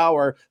second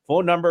hour,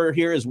 phone number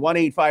here is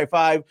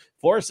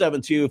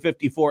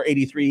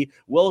 1-855-472-5483.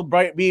 We'll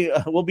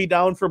be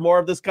down for more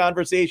of this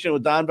conversation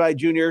with Don Vide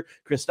Jr.,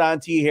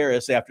 Kristan T.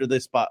 Harris after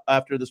this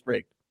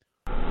break.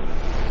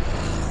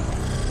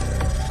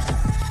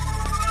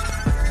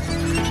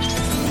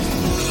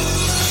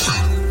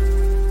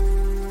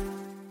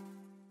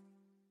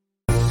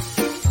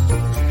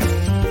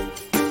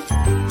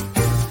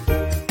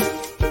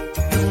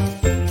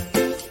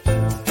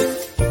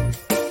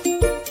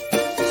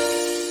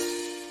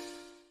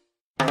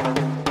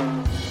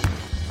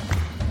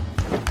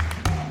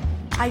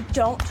 I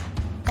don't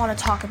want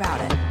to talk about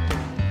it.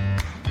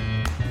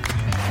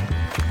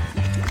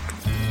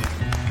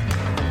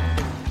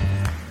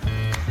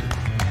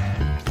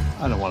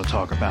 I don't want to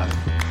talk about it.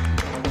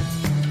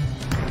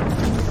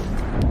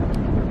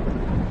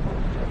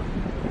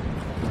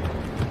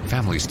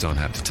 Families don't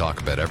have to talk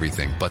about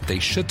everything, but they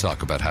should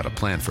talk about how to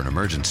plan for an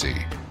emergency.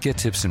 Get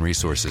tips and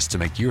resources to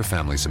make your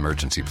family's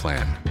emergency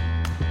plan.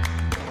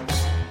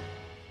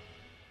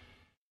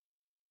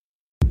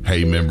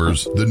 Hey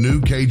members, the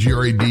new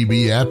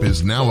KGRA-DB app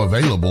is now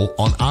available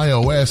on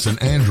iOS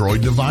and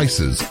Android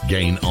devices.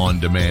 Gain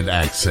on-demand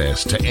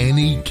access to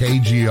any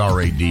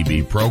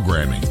KGRA-DB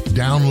programming.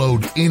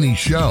 Download any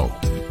show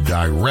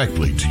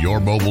directly to your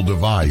mobile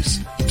device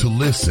to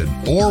listen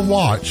or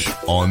watch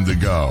on the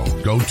go.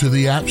 Go to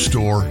the App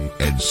Store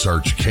and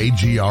search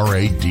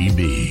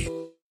KGRA-DB.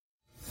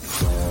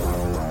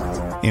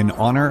 In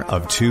honor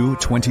of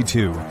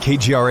 2/22,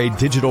 KGRA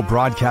Digital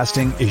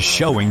Broadcasting is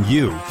showing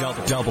you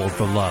double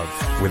the love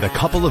with a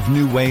couple of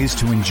new ways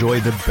to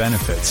enjoy the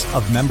benefits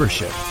of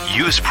membership.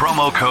 Use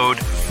promo code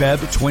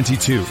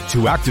FEB22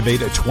 to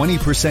activate a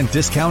 20%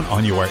 discount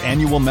on your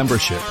annual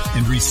membership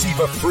and receive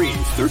a free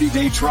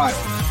 30-day trial.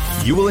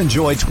 You will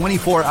enjoy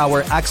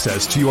 24-hour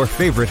access to your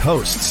favorite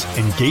hosts,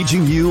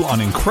 engaging you on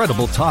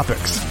incredible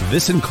topics.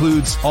 This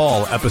includes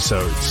all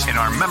episodes in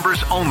our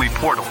members-only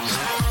portals.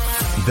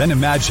 Then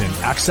imagine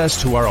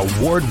access to our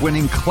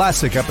award-winning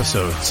classic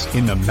episodes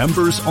in the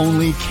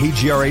members-only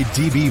KGRA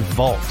DB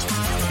Vault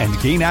and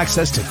gain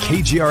access to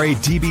KGRA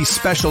DB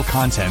special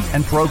content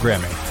and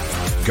programming.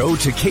 Go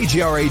to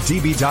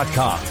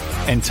KGRADB.com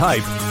and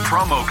type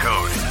promo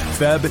code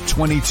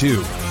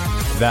FEB22.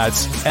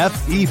 That's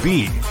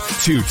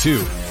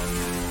FEB22.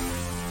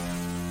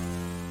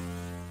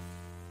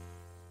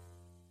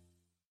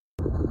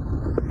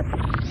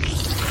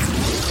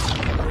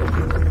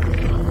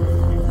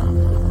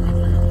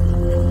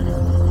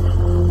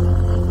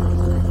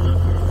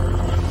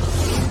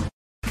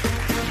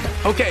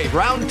 Okay,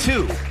 round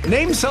two.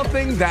 Name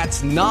something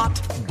that's not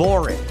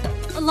boring.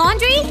 A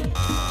laundry?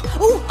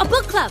 Ooh, a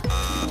book club.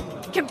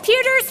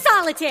 Computer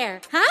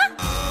solitaire, huh?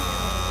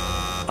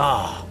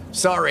 Ah,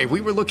 sorry, we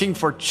were looking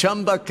for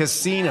Chumba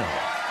Casino.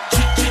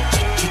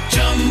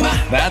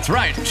 That's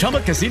right,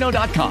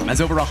 ChumbaCasino.com has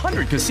over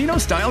 100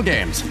 casino-style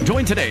games.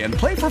 Join today and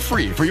play for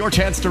free for your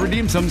chance to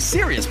redeem some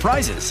serious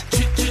prizes.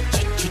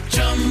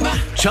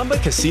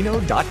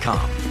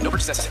 ChumbaCasino.com. No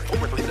purchase necessary. Void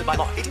where prohibited by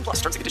law.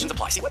 18+ terms and conditions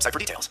apply. See website for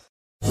details.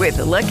 With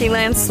the Lucky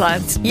Land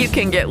Slots, you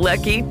can get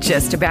lucky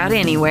just about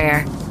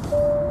anywhere.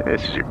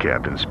 This is your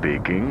captain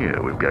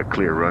speaking. We've got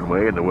clear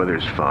runway and the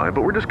weather's fine,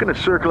 but we're just going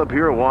to circle up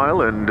here a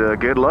while and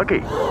get lucky.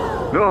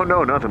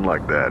 No, nothing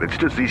like that. It's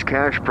just these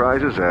cash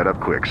prizes add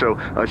up quick. So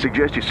I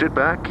suggest you sit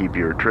back, keep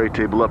your tray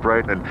table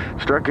upright, and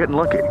start getting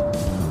lucky.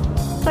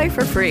 Play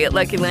for free at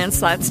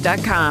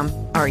LuckyLandSlots.com.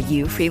 Are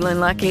you feeling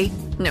lucky?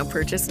 No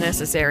purchase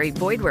necessary.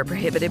 Void where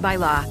prohibited by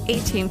law.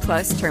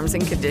 18+ terms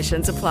and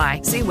conditions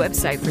apply. See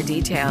website for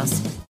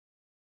details.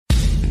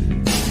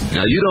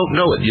 Now, you don't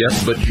know it yet,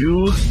 but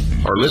you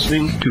are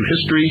listening to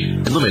History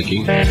in the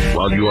Making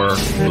while you are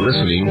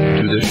listening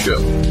to this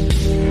show.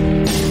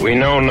 We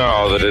know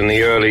now that in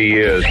the early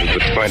years of the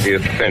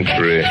 20th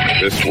century,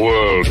 this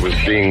world was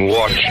being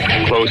watched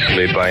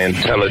closely by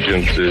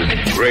intelligences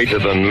greater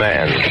than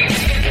man,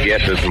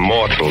 yet as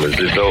mortal as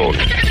his own.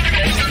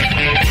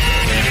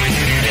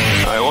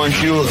 I want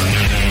you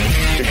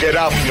to get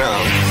up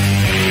now.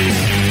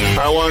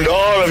 I want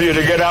all of you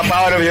to get up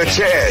out of your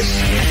chairs.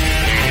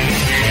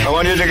 I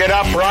want you to get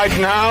up right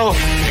now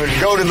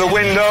and go to the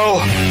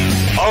window,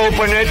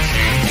 open it,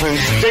 and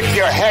stick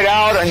your head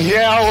out and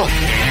yell,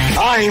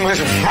 I'm as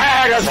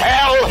mad as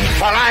hell,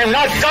 and I'm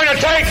not going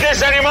to take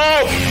this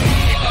anymore!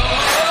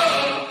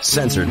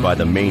 Censored by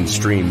the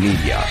mainstream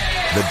media,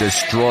 the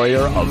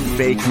destroyer of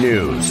fake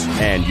news,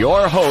 and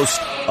your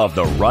host of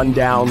the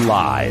Rundown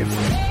Live,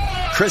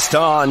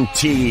 Kristan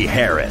T.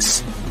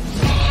 Harris.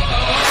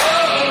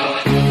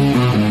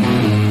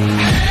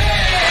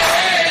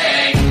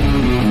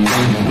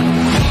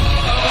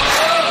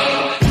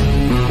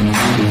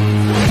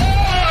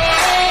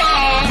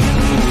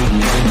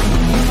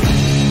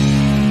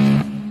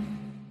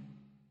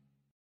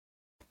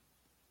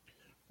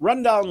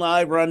 Rundown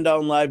Live,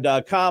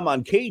 rundownlive.com,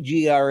 on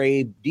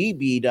KGRADB.com.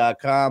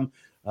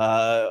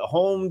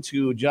 Home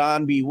to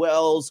John B.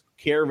 Wells,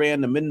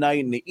 Caravan to Midnight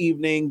in the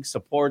evening.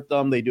 Support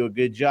them. They do a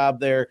good job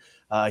there.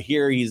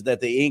 Here he's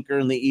at the anchor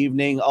in the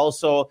evening.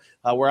 Also,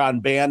 we're on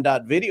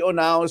band.video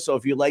now. So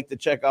if you'd like to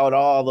check out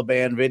all the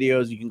band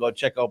videos, you can go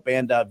check out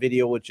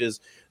band.video, which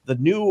is the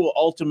new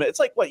ultimate. It's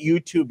like what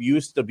YouTube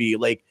used to be.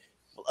 Like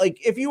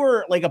if you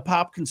were like a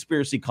pop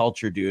conspiracy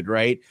culture dude,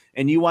 right?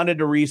 And you wanted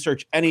to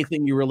research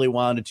anything you really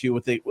wanted to,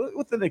 with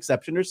an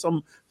exception. There's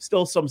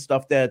still some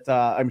stuff that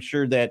I'm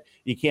sure that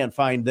you can't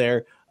find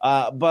there.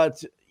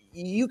 But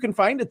you can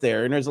find it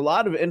there. And there's a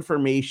lot of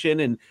information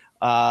and,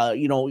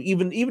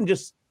 even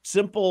just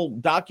simple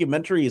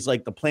documentaries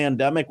like The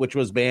Plandemic, which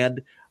was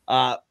banned.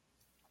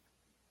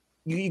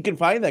 You can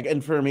find that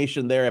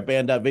information there at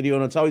band.video,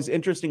 and it's always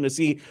interesting to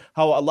see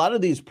how a lot of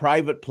these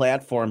private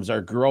platforms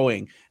are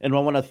growing. And I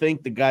want to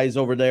thank the guys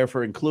over there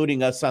for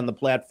including us on the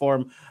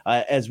platform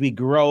as we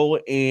grow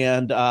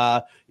and,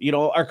 our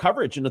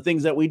coverage and the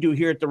things that we do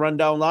here at the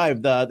Rundown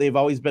Live. They've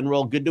always been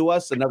real good to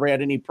us and never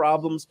had any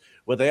problems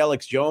with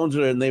Alex Jones,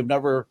 and they've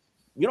never,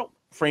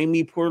 frame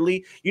me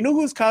poorly. You know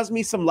who's caused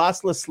me some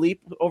lossless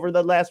sleep over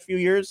the last few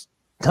years?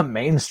 The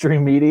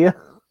mainstream media?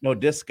 No,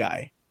 this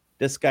guy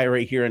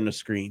right here on the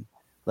screen.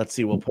 Let's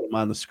see. We'll put him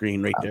on the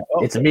screen right there.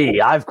 It's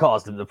me. I've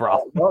caused him the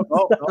problem.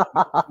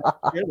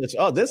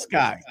 This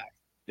guy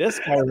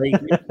right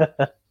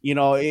here. You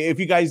know, if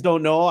you guys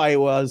don't know, I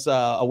was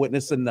a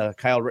witness in the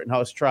Kyle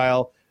Rittenhouse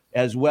trial,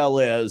 as well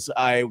as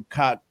I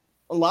caught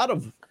a lot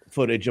of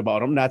footage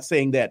about him. Not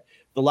saying that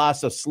the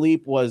loss of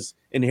sleep was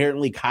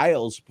inherently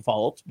Kyle's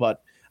fault,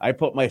 but I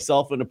put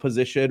myself in a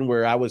position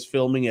where I was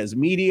filming as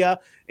media,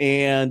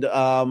 and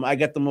I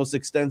got the most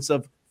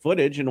extensive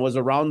footage and was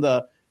around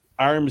the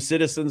armed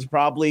citizens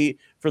probably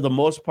for the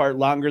most part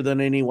longer than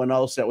anyone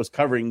else that was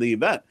covering the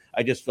event.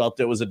 I just felt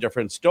it was a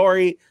different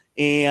story,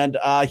 and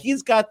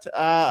he's got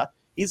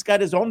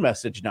his own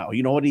message now.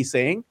 You know what he's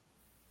saying?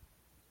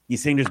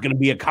 He's saying there's going to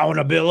be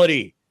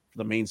accountability for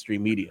the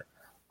mainstream media.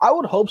 I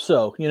would hope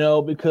so, you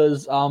know,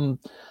 because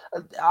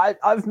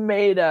I've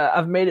made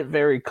it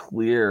very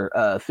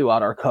clear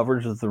throughout our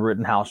coverage of the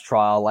Rittenhouse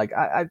trial. Like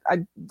I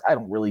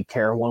don't really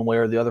care one way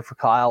or the other for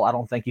Kyle. I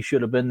don't think he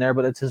should have been there,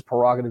 but it's his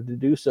prerogative to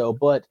do so.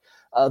 But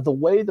the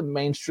way the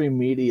mainstream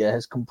media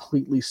has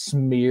completely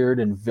smeared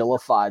and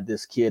vilified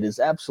this kid is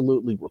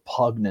absolutely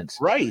repugnant.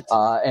 Right.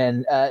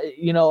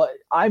 You know,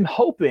 I'm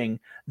hoping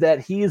that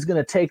he is going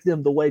to take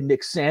them the way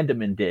Nick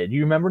Sandeman did.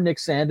 You remember Nick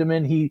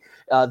Sandeman?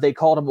 They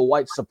called him a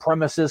white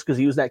supremacist because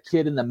he was that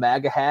kid in the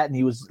MAGA hat and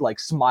he was like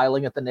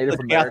smiling at the Native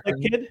American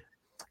kid.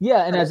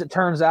 Yeah, and as it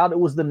turns out, it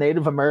was the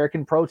Native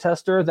American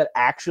protester that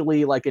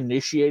actually like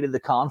initiated the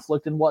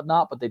conflict and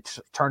whatnot, but they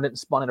turned it and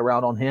spun it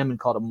around on him and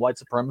called him white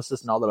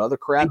supremacist and all that other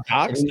crap. He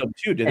doxed them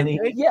too, didn't he?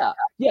 Yeah,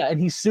 and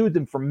he sued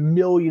them for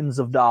millions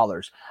of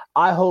dollars.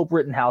 I hope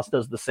Rittenhouse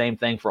does the same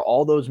thing for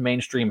all those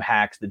mainstream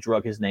hacks that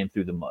drug his name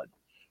through the mud.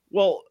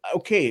 Well,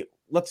 okay,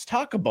 let's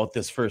talk about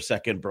this for a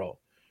second, bro.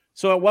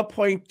 So at what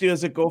point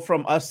does it go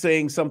from us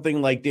saying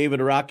something like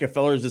David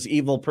Rockefeller is this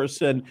evil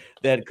person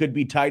that could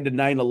be tied to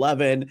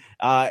 9/11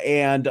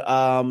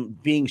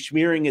 and being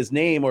smearing his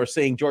name, or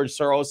saying George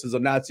Soros is a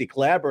Nazi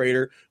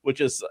collaborator, which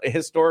is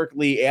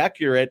historically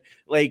accurate,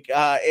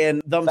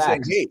 and them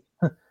facts. saying,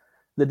 hey.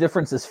 The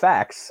difference is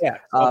facts. Yeah.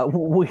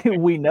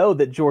 We know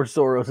that George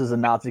Soros is a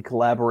Nazi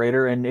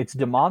collaborator, and it's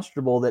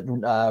demonstrable that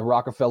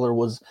Rockefeller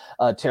was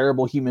a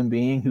terrible human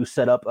being who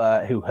set up,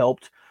 who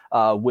helped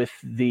with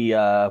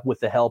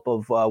the help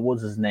of what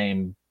was his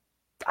name?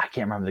 I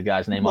can't remember the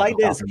guy's name off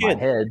the top of my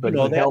head, but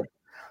he helped.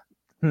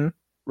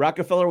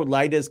 Rockefeller would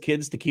lie to his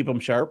kids to keep them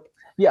sharp.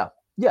 Yeah.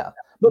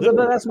 But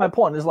that's my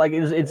point. Is like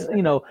it's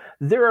you know,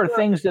 there are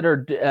things that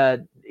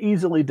are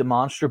easily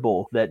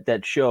demonstrable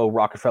that show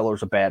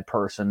Rockefeller's a bad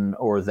person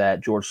or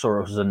that George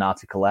Soros is a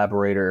Nazi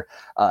collaborator,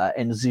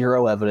 and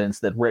zero evidence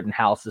that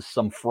Rittenhouse is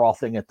some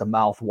frothing at the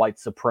mouth white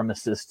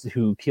supremacist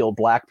who killed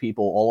black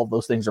people. All of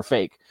those things are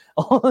fake.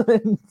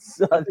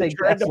 So I think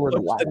that's where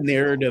the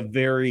narrative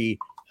very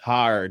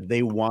hard.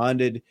 They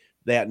wanted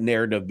that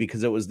narrative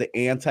because it was the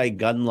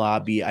anti-gun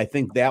lobby. I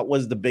think that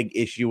was the big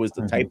issue, was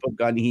the type of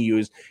gun he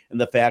used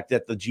and the fact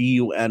that the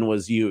GUN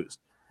was used.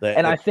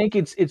 I think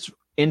it's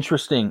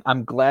interesting.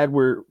 I'm glad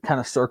we're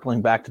kind of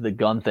circling back to the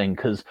gun thing,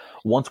 because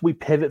once we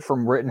pivot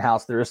from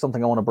Rittenhouse, there is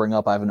something I want to bring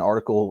up. I have an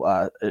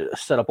article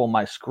set up on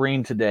my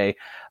screen today.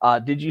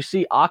 Did you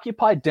see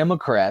Occupy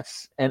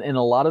Democrats and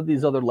a lot of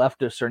these other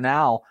leftists are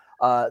now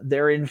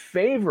they're in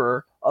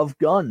favor of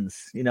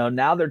guns. You know,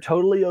 now they're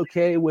totally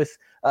okay with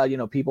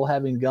people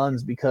having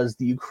guns because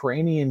the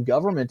Ukrainian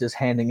government is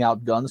handing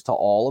out guns to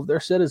all of their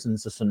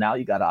citizens. So now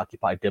you got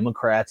Occupy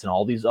Democrats and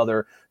all these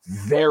other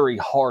very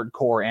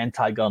hardcore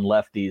anti-gun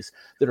lefties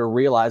that are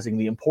realizing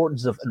the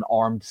importance of an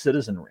armed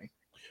citizenry.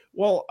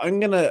 Well, I'm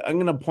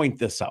gonna point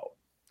this out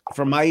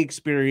from my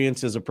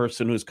experience as a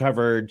person who's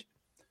covered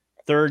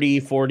 30,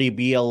 40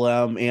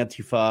 BLM,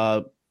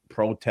 Antifa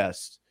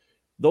protests.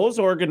 Those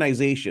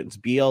organizations,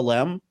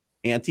 BLM,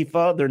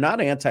 Antifa, they're not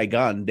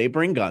anti-gun. They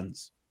bring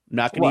guns. I'm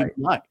not going to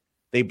even lie.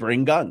 They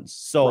bring guns.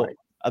 So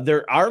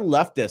there are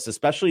leftists,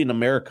 especially in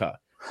America,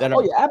 that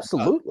are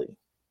absolutely.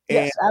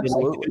 Yes,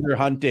 absolutely. They're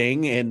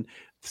hunting, and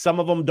some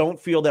of them don't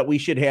feel that we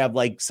should have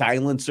like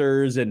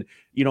silencers and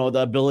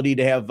the ability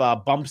to have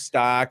bump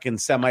stock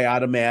and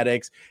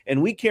semi-automatics.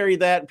 And we carry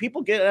that.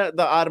 People get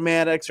the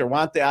automatics or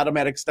want the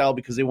automatic style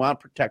because they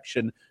want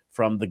protection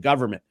from the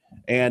government.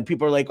 And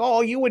people are like,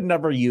 oh, you would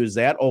never use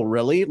that. Oh,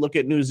 really? Look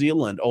at New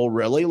Zealand. Oh,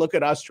 really? Look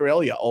at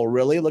Australia. Oh,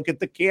 really? Look at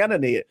the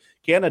Canada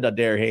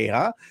there. Hey,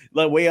 huh?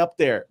 Way up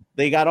there.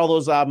 They got all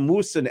those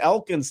moose and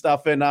elk and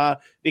stuff, and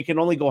they can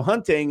only go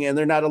hunting, and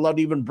they're not allowed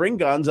to even bring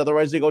guns.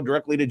 Otherwise, they go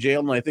directly to jail,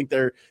 and I think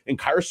they're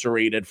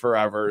incarcerated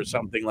forever or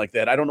something like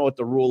that. I don't know what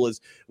the rule is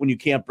when you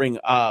can't bring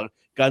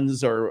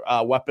guns or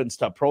weapons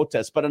to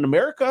protest. But in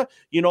America,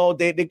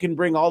 they can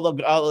bring all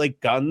the like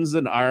guns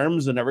and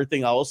arms and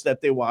everything else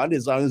that they want,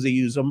 as long as they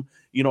use them,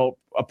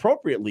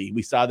 appropriately.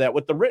 We saw that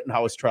with the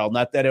Rittenhouse trial.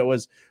 Not that it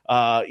was,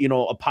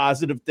 a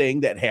positive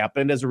thing that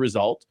happened as a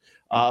result,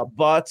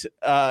 but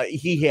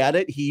he had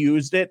it. He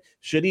used it.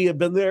 Should he have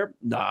been there?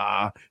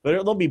 Nah. But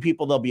there'll be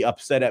people that'll be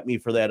upset at me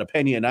for that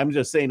opinion. I'm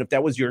just saying, if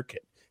that was your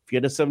kid, if if you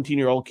had a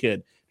 17-year-old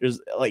kid,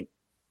 there's like,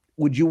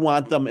 would you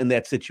want them in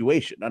that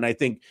situation? And I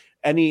think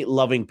any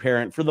loving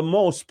parent, for the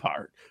most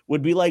part,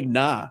 would be like,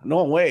 nah,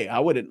 no way. I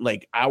wouldn't.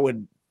 Like, I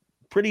would.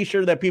 Pretty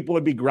sure that people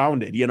would be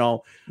grounded.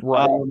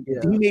 Right.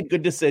 He made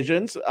good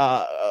decisions. With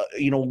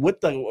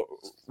the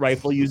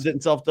rifle, used it in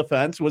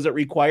self-defense. Was it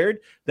required?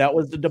 That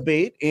was the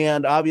debate.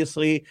 And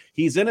obviously,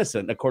 he's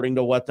innocent, according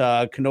to what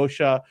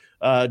Kenosha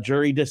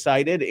jury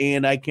decided.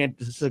 And I can't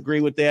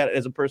disagree with that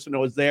as a person who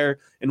was there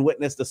and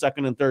witnessed the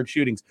second and third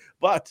shootings.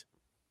 But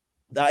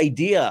the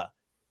idea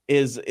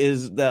is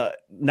that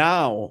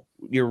now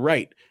you're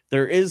right.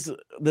 There is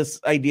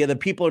this idea that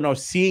people are now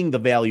seeing the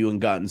value in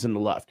guns in the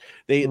left.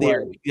 They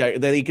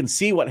can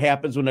see what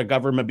happens when the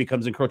government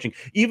becomes encroaching.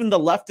 Even the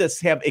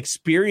leftists have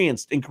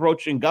experienced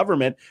encroaching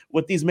government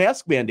with these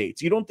mask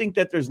mandates. You don't think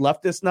that there's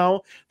leftists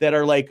now that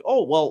are like,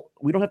 oh, well,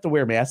 we don't have to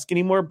wear masks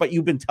anymore, but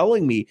you've been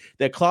telling me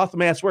that cloth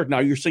masks work. Now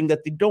you're saying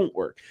that they don't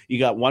work. You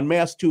got 1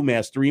 mask, 2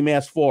 masks, 3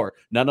 masks, 4.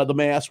 None of the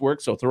masks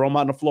work, so throw them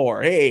on the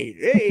floor.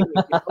 Hey.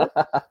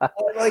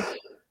 Like,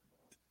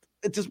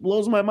 it just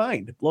blows my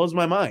mind. It blows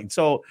my mind.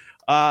 So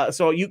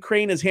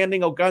Ukraine is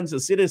handing out guns to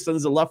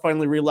citizens. The left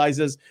finally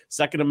realizes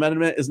Second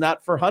Amendment is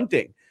not for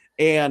hunting.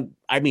 And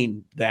I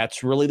mean,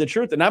 that's really the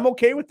truth. And I'm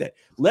okay with it.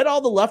 Let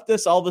all the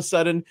leftists all of a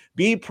sudden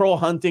be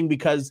pro-hunting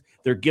because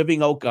they're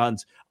giving out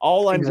guns.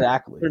 All I'm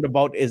concerned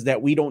about is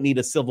that we don't need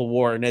a civil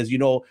war. And as you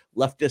know,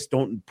 leftists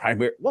don't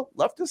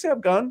leftists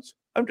have guns.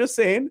 I'm just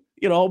saying,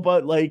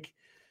 but like,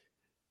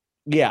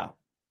 yeah.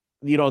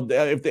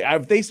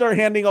 If they start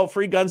handing out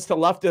free guns to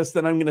leftists,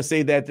 then I'm going to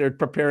say that they're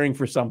preparing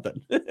for something.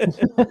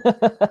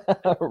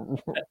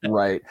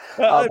 Right.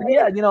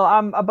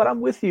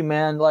 I'm with you,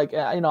 man. Like,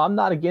 I'm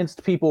not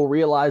against people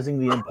realizing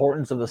the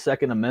importance of the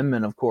Second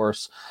Amendment, of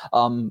course.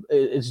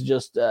 It's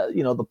just,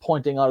 the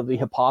pointing out of the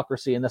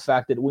hypocrisy and the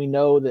fact that we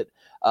know that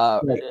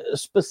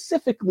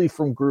specifically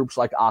from groups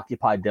like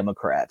Occupy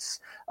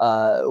Democrats,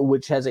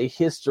 which has a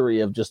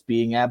history of just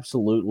being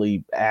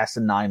absolutely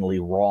asininely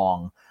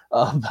wrong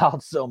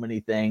about so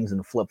many things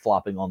and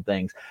flip-flopping on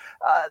things.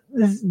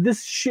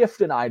 This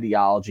shift in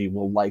ideology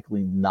will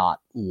likely not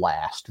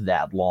last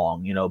that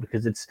long,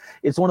 because it's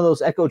one of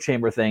those echo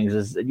chamber things.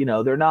 Is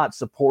they're not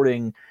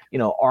supporting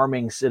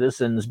arming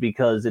citizens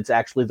because it's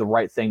actually the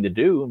right thing to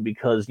do and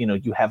because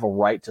you have a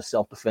right to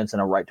self-defense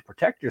and a right to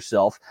protect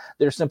yourself.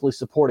 They're simply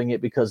supporting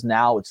it because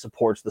now it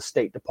supports the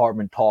State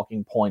Department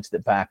talking points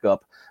that back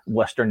up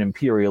Western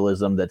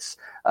imperialism that's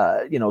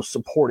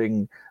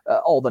supporting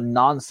all the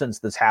nonsense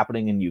that's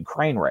happening in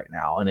Ukraine right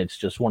now. And it's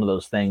just one of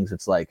those things.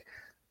 It's like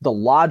the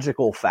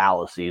logical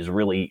fallacies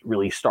really,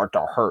 really start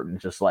to hurt. And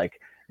just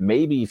like,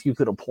 maybe if you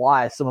could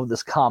apply some of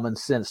this common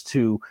sense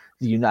to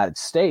the United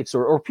States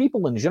or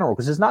people in general,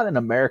 because it's not an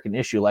American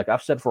issue. Like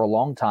I've said for a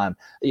long time,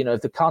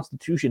 if the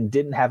Constitution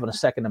didn't have a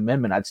Second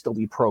Amendment, I'd still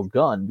be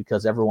pro-gun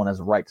because everyone has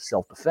a right to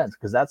self-defense,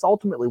 because that's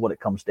ultimately what it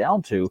comes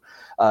down to,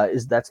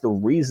 is that's the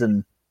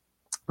reason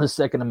the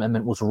Second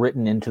Amendment was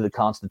written into the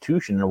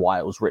Constitution, and why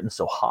it was written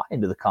so high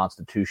into the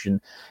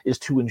Constitution is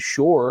to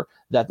ensure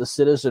that the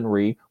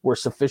citizenry were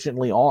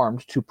sufficiently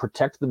armed to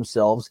protect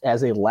themselves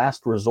as a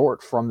last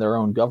resort from their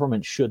own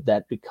government should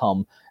that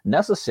become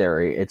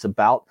necessary. It's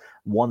about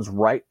one's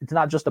right. It's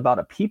not just about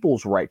a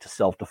people's right to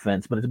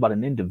self-defense, but it's about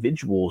an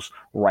individual's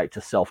right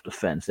to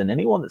self-defense. And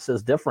anyone that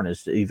says different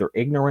is either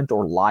ignorant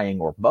or lying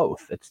or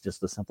both. It's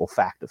just a simple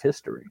fact of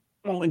history.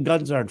 Well, and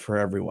guns aren't for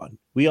everyone.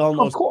 We all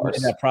know someone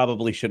that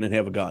probably shouldn't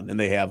have a gun, and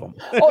they have them.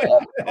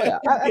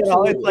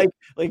 It's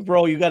like,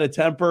 bro, you got a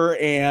temper,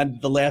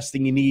 and the last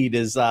thing you need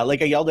is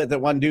like I yelled at that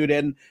one dude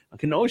in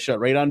Kenosha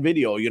right on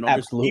video.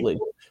 Absolutely.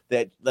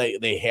 That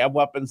they have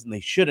weapons and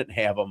they shouldn't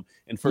have them.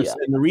 And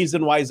and the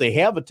reason why is they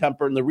have a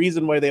temper, and the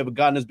reason why they have a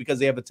gun is because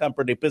they have a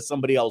temper. They piss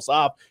somebody else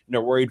off, and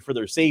they're worried for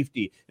their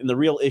safety. And the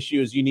real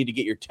issue is you need to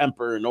get your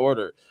temper in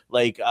order.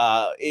 Like,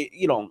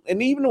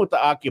 and even with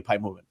the Occupy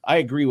movement, I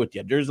agree with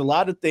you. There's a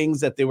lot of things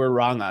that they were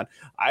wrong on.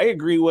 I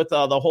agree with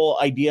the whole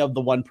idea of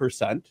the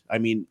 1%. I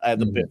mean,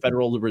 the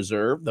Federal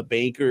Reserve, the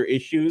banker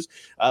issues.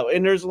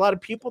 And there's a lot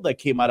of people that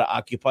came out of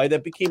Occupy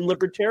that became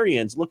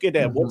libertarians. Look at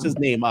that. What's his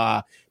name?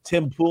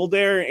 Tim Pool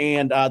there,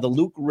 and the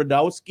Luke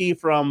Rudkowski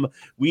from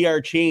We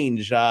Are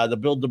Change, the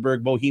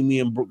Bilderberg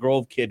Bohemian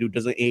Grove kid who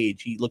doesn't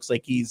age. He looks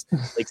like he's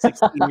like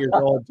 16 years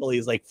old until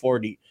he's like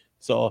 40.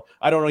 So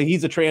I don't know.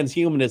 He's a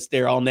transhumanist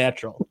there, all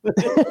natural.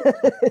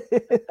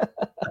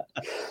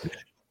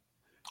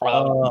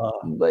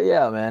 But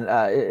yeah, man,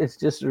 it's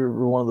just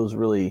one of those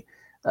really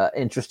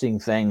interesting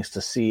things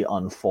to see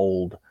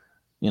unfold,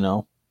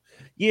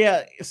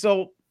 Yeah.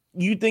 So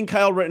you think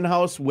Kyle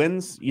Rittenhouse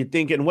wins? You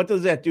think, and what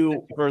does that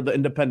do for the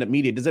independent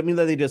media? Does that mean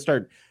that they just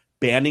start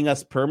banning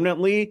us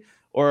permanently?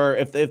 Or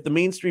if the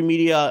mainstream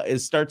media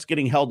starts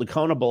getting held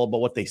accountable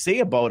about what they say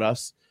about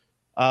us,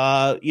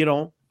 I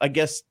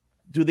guess,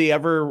 do they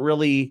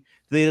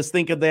just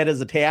think of that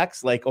as a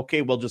tax? Like,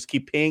 okay, we'll just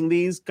keep paying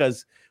these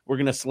because we're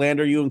going to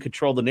slander you and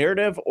control the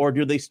narrative? Or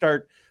do they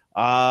start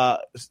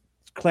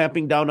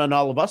clamping down on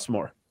all of us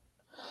more?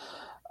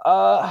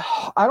 I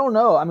don't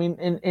know. I mean,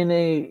 in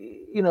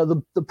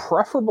the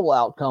preferable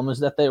outcome is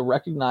that they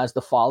recognize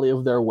the folly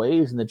of their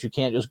ways and that you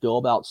can't just go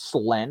about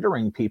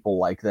slandering people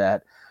like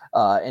that,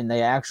 and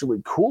they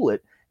actually cool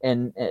it.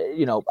 And,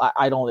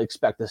 I don't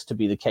expect this to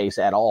be the case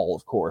at all,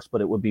 of course, but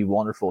it would be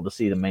wonderful to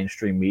see the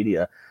mainstream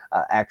media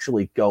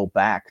actually go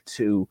back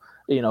to,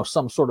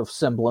 some sort of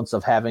semblance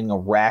of having a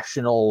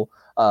rational,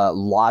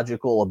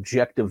 logical,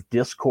 objective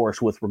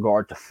discourse with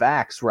regard to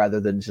facts rather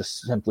than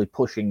just simply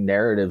pushing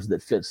narratives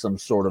that fit some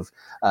sort of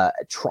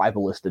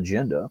tribalist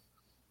agenda.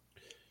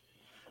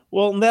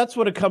 Well, and that's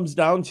what it comes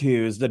down to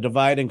is the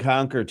divide and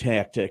conquer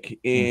tactic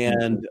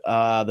and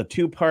the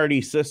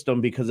two-party system,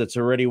 because it's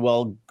already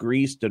well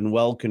greased and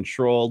well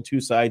controlled,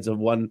 two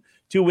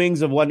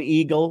wings of one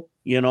eagle,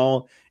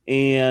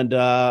 and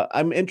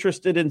I'm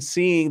interested in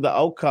seeing the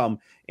outcome.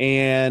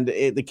 And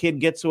the kid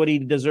gets what he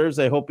deserves.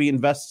 I hope he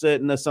invests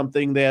it into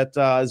something that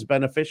is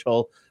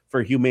beneficial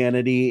for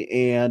humanity.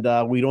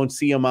 And we don't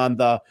see him on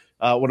the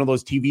one of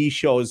those TV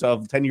shows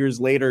of 10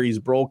 years later, he's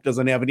broke,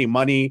 doesn't have any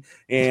money,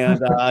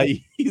 and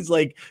he's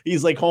like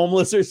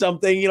homeless or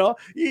something. You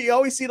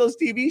always see those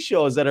TV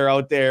shows that are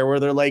out there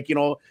where they're like,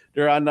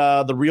 they're on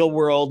the real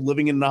world,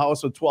 living in the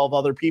house with 12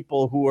 other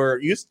people who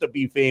used to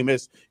be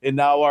famous and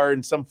now are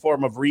in some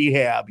form of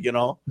rehab.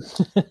 Yeah.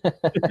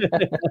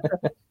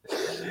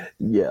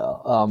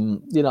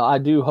 I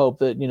do hope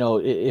that,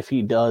 if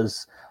he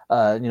does,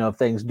 if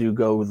things do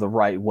go the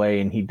right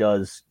way and he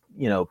does,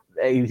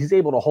 he's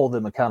able to hold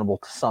them accountable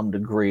to some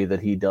degree,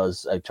 that he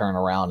does turn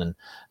around and,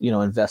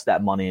 invest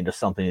that money into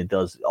something that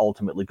does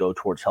ultimately go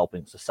towards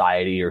helping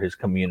society or his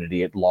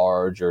community at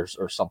large or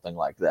something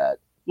like that.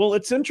 Well,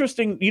 it's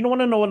interesting. You don't want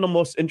to know one of the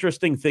most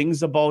interesting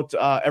things about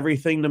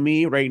everything to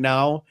me right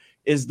now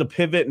is the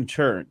pivot and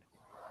turn.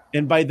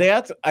 And by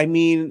that, I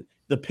mean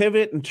the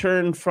pivot and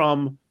turn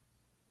from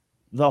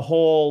the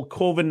whole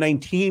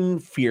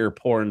COVID-19 fear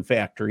porn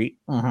factory,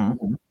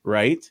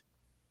 right?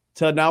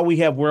 So now we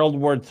have World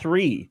War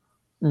III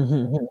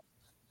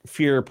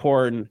fear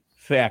porn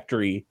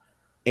factory,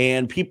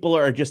 and people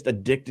are just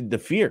addicted to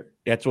fear.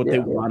 That's what they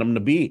want them to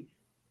be.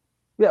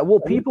 Yeah, well,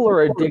 people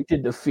are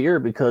addicted to fear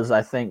because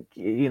I think,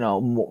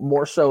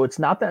 more so it's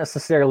not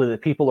necessarily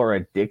that people are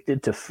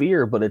addicted to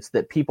fear, but it's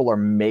that people are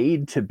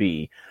made to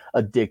be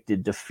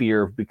addicted to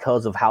fear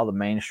because of how the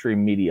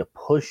mainstream media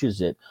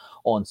pushes it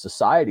on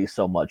society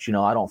so much.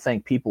 I don't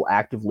think people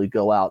actively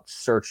go out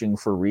searching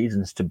for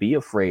reasons to be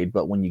afraid,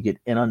 but when you get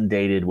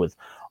inundated with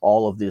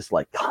all of this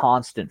like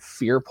constant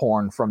fear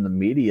porn from the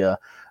media,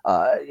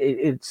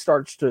 it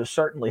starts to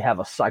certainly have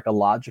a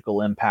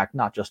psychological impact,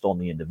 not just on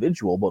the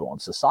individual, but on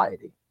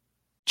society.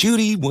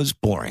 Judy was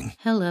boring.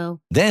 Hello.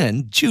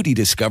 Then Judy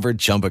discovered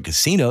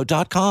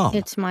ChumbaCasino.com.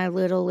 It's my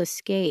little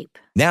escape.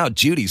 Now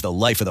Judy's the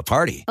life of the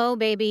party. Oh,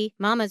 baby,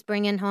 mama's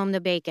bringing home the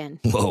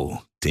bacon. Whoa,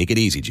 take it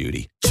easy,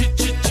 Judy.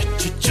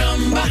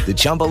 The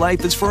Chumba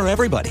life is for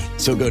everybody.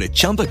 So go to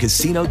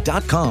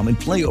ChumbaCasino.com and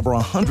play over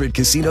 100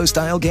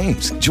 casino-style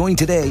games. Join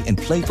today and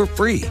play for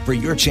free for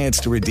your chance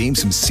to redeem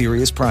some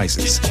serious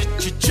prizes.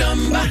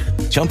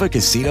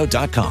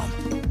 ChumbaCasino.com.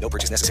 No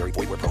purchase necessary.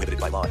 Void where prohibited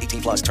by law.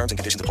 18+ terms and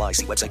conditions apply.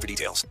 See website for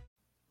details.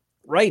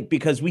 Right,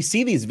 because we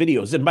see these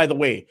videos. And by the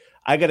way,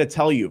 I got to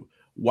tell you,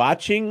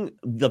 watching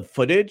the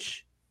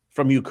footage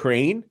from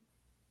Ukraine,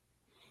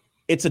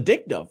 it's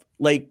addictive.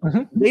 Like,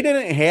 they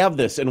didn't have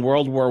this in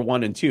World War I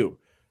and II.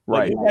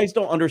 Right. Like, you guys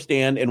don't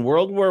understand. In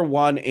World War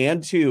I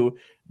and II,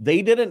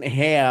 they didn't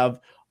have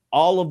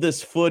all of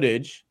this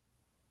footage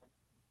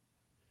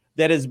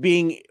that is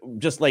being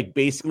just like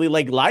basically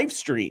like live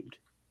streamed.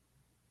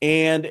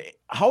 And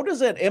how does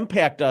that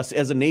impact us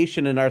as a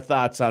nation and our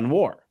thoughts on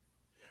war?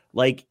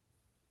 Like,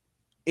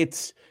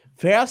 it's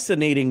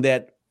fascinating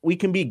that we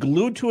can be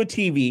glued to a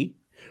TV,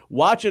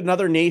 watch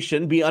another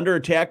nation be under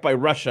attack by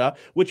Russia,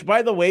 which,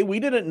 by the way, we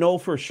didn't know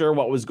for sure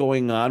what was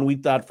going on. We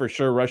thought for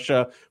sure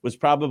Russia was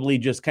probably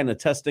just kind of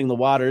testing the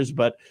waters.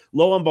 But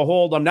lo and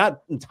behold, I'm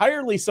not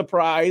entirely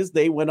surprised.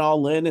 They went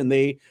all in and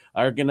they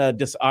are going to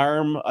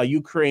disarm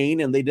Ukraine,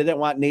 and they didn't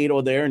want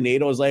NATO there. And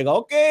NATO is like,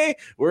 okay,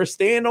 we're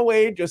staying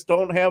away. Just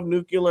don't have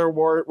nuclear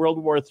war,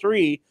 World War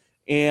III.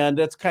 And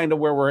that's kind of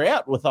where we're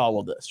at with all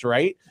of this,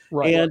 right?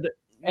 Right. And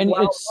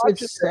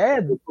it's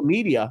sad.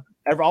 Media,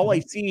 all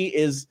I see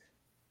is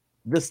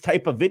this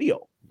type of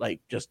video,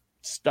 like just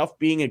stuff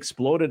being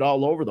exploded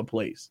all over the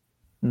place.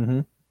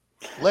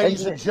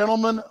 Ladies and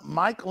gentlemen,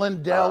 Mike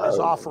Lindell is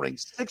offering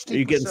 60%. Are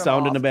you getting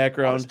sound in the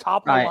background?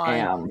 Top of I line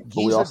am,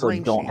 but we also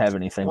don't have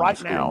anything on right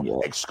the screen now,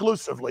 yet.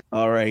 exclusively.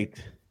 All right.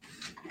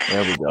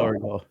 There we go. There we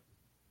go.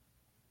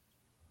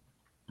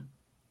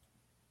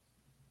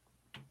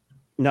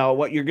 Now,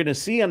 what you're going to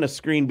see on the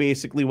screen,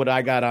 basically what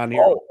I got on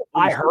here. Oh,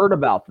 I heard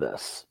about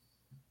this.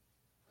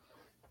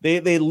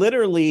 They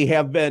literally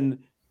have been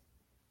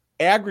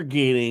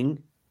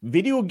aggregating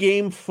video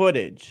game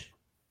footage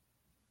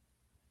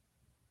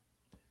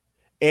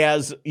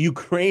as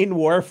Ukraine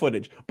war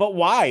footage. But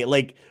why?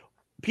 Like,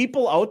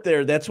 people out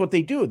there, that's what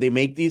they do. They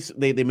make these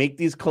they make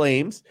these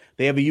claims.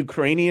 They have a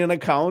Ukrainian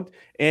account,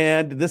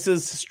 and this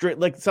is straight,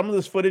 like some of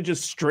this footage is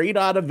straight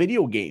out of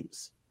video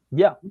games.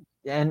 Yeah.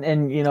 And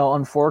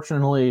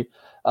unfortunately,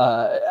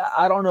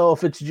 I don't know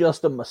if it's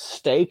just a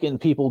mistake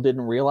and people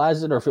didn't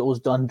realize it, or if it was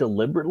done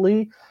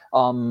deliberately.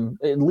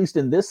 At least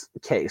in this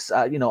case,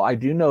 I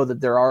do know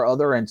that there are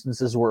other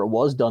instances where it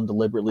was done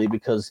deliberately,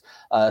 because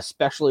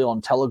especially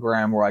on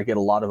Telegram, where I get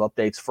a lot of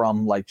updates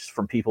from, like just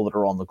from people that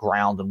are on the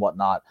ground and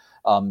whatnot,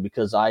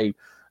 because I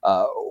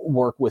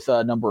work with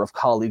a number of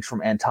colleagues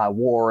from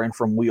Anti-War and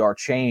from We Are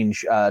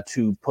Change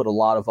to put a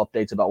lot of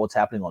updates about what's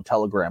happening on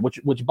Telegram,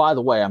 which by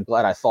the way, I'm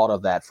glad I thought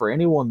of that. For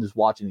anyone who's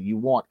watching, you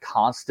want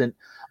constant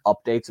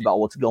updates about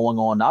what's going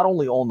on, not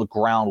only on the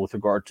ground with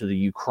regard to the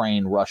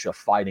Ukraine-Russia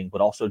fighting,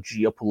 but also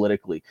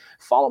geopolitically.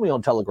 Follow me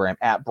on Telegram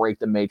at Break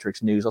the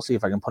Matrix News. I'll see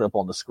if I can put it up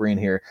on the screen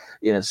here.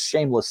 It's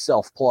shameless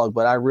self-plug,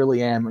 but I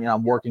really am,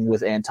 I'm working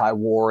with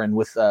Anti-War and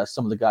with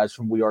some of the guys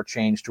from We Are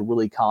Change to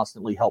really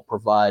constantly help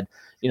provide,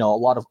 a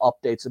lot of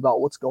updates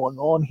about what's going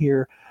on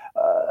here.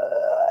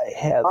 I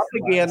have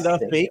propaganda,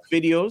 fake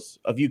videos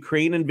of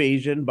Ukraine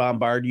invasion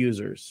bombard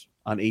users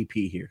on AP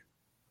here.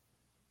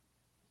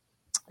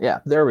 Yeah,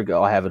 there we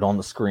go. I have it on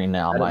the screen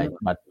now,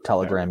 my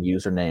Telegram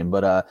username.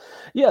 But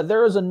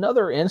there is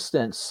another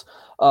instance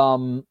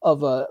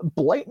of a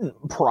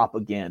blatant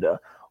propaganda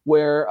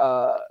where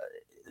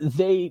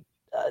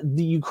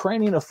the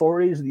Ukrainian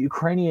authorities, the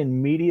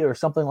Ukrainian media or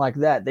something like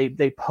that,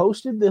 they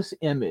posted this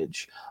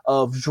image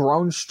of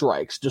drone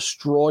strikes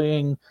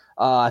destroying,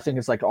 I think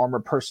it's like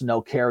armored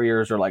personnel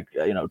carriers or like,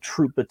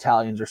 troop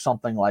battalions or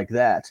something like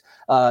that.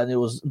 And it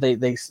was,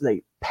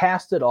 they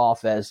passed it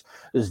off as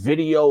this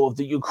video of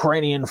the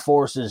Ukrainian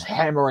forces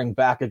hammering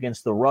back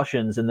against the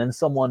Russians. And then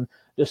someone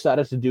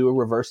decided to do a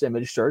reverse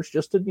image search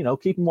just to,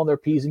 keep them on their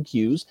P's and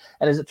Q's.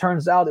 And as it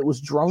turns out, it was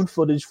drone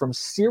footage from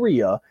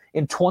Syria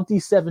in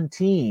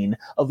 2017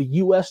 of a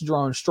U.S.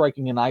 drone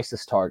striking an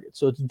ISIS target.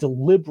 So it's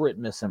deliberate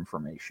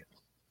misinformation.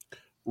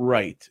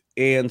 Right.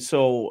 And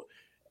so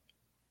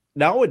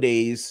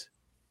nowadays,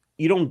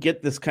 you don't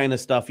get this kind of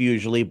stuff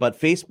usually, but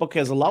Facebook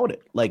has allowed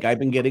it. Like I've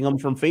been getting them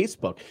from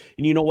Facebook.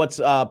 And you know what's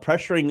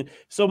pressuring?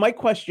 So my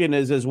question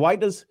is why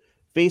does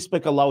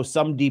Facebook allow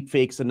some deep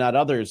fakes and not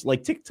others?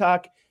 Like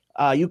TikTok,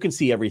 you can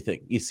see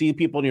everything. You see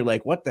people and you're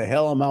like, what the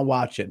hell am I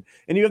watching?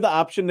 And you have the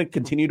option to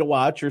continue to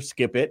watch or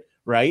skip it,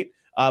 right?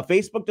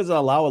 Facebook doesn't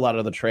allow a lot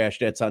of the trash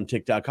that's on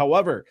TikTok.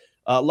 However,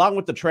 along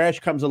with the trash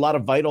comes a lot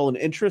of vital and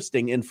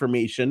interesting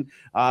information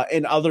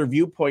and other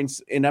viewpoints.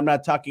 And I'm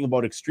not talking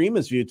about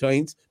extremist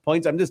viewpoints.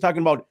 I'm just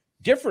talking about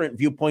different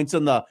viewpoints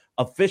in the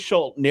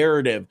official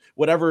narrative,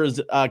 whatever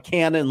is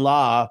canon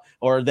law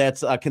or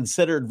that's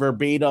considered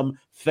verbatim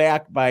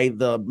fact by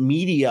the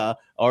media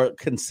or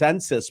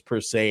consensus per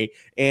se.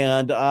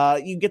 And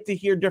you get to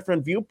hear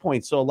different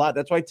viewpoints. So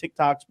that's why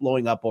TikTok's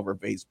blowing up over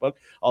Facebook,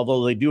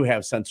 although they do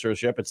have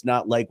censorship. It's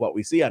not like what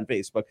we see on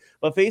Facebook,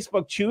 but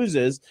Facebook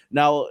chooses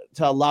now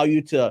to allow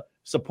you to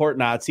support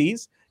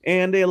Nazis,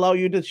 and they allow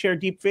you to share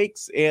deep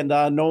fakes, and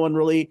no one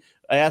really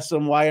asks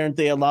them why aren't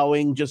they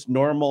allowing just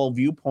normal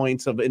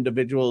viewpoints of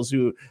individuals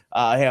who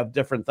have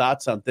different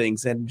thoughts on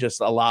things, and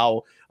just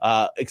allow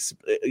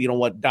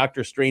what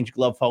Dr.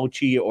 Strangeglove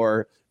Fauci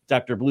or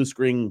Dr. Blue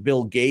Screen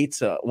Bill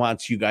Gates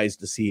wants you guys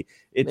to see.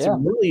 It's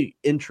really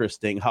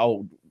interesting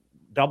how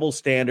double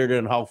standard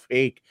and how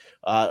fake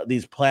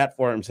these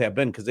platforms have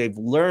been, because they've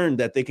learned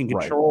that they can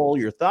control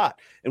your thought,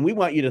 and we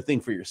want you to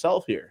think for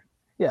yourself here.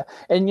 Yeah.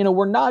 And,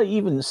 we're not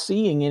even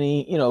seeing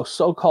any,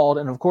 so-called,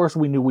 and of course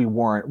we knew we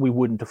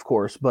wouldn't, of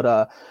course,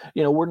 but,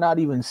 we're not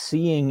even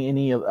seeing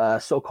any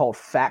so-called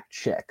fact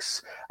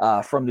checks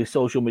from these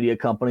social media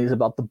companies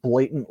about the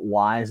blatant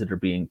lies that are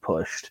being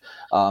pushed.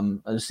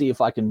 Let's see if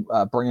I can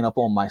bring it up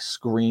on my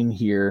screen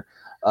here.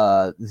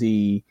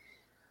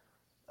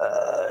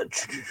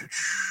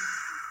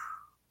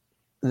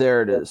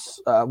 There it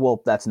is.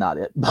 Well, that's not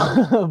it.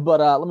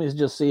 But let me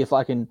just see if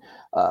I can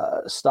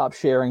stop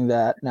sharing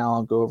that. Now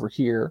I'll go over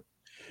here.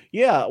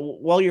 Yeah,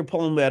 while you're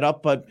pulling that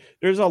up, but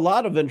there's a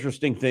lot of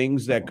interesting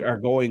things that are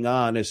going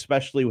on,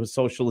 especially with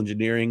social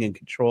engineering and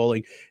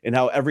controlling, and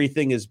how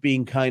everything is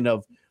being kind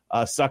of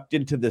sucked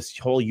into this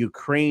whole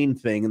Ukraine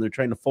thing, and they're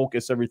trying to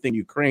focus everything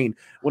Ukraine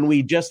when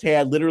we just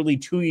had literally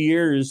 2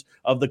 years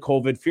of the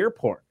COVID fear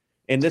porn.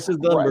 And this is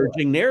the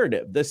emerging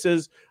narrative. This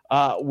is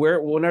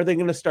when are they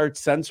going to start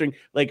censoring?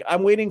 Like,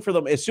 I'm waiting for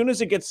them. As soon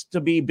as it gets to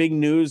be big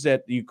news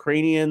that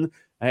Ukrainians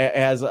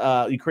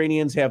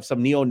have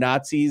some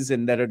neo-Nazis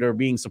and that are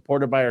being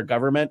supported by our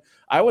government,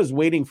 I was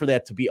waiting for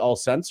that to be all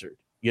censored,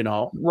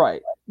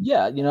 Right.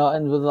 Yeah.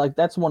 And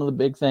that's one of the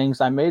big things.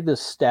 I made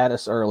this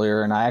status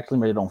earlier, and I actually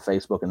made it on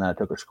Facebook, and then I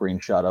took a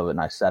screenshot of it and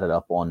I set it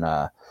up on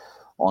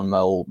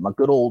my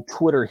good old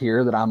Twitter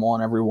here that I'm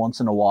on every once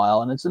in a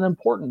while. And it's an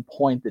important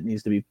point that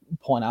needs to be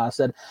pointed out. I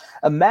said,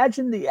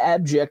 imagine the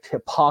abject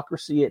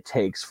hypocrisy it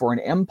takes for an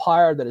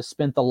empire that has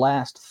spent the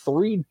last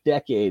 3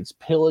 decades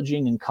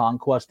pillaging and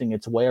conquesting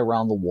its way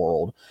around the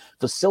world,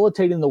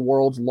 facilitating the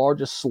world's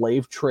largest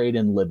slave trade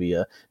in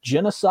Libya,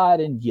 genocide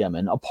in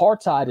Yemen,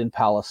 apartheid in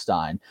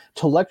Palestine,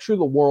 to lecture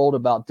the world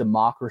about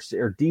democracy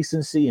or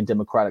decency and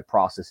democratic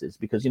processes.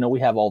 Because, we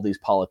have all these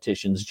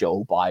politicians,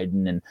 Joe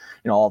Biden and,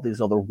 all these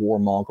other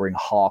warmongering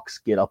hawks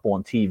get up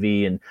on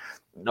TV and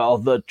Now,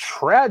 the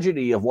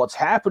tragedy of what's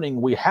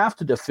happening, we have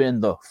to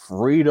defend the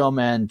freedom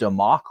and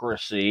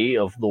democracy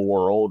of the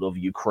world of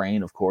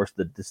Ukraine. Of course,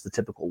 it's the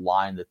typical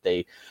line that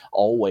they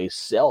always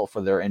sell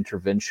for their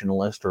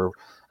interventionist or,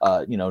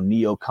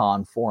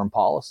 neocon foreign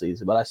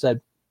policies. But I said,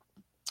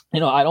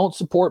 I don't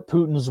support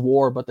Putin's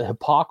war, but the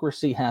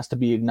hypocrisy has to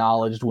be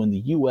acknowledged when the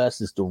U.S.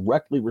 is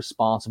directly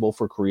responsible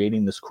for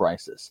creating this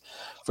crisis.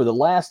 For the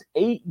last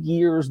 8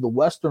 years, the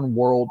Western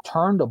world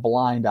turned a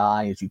blind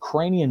eye as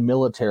Ukrainian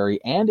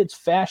military and its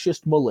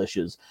fascist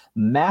militias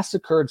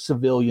massacred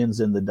civilians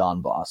in the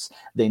Donbass.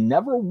 They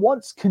never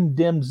once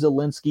condemned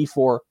Zelensky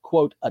for,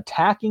 quote,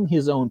 attacking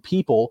his own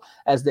people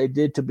as they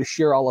did to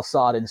Bashar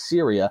al-Assad in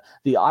Syria,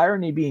 the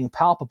irony being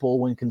palpable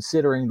when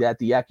considering that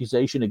the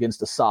accusation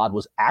against Assad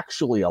was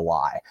actually a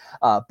lie.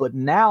 But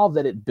now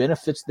that it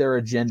benefits their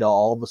agenda,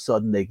 all of a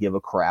sudden they give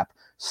a crap.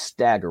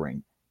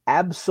 Staggering.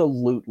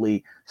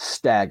 Absolutely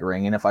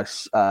staggering. And if I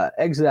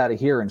exit out of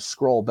here and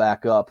scroll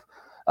back up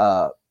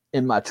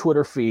in my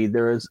Twitter feed,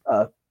 there is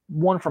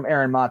one from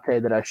Aaron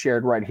Mate that I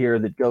shared right here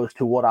that goes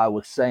to what I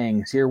was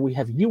saying. Here we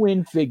have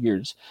UN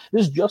figures.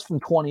 This is just from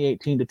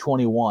 2018 to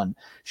 21,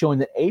 showing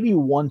that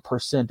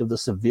 81% of the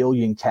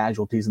civilian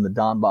casualties in the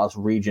Donbass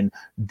region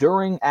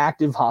during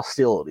active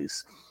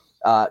hostilities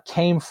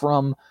came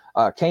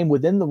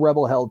within the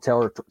rebel-held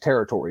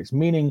territories,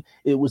 meaning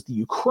it was the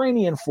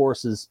Ukrainian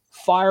forces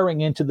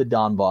firing into the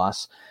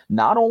Donbass,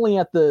 not only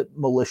at the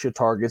militia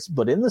targets,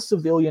 but in the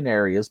civilian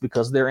areas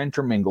because they're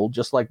intermingled,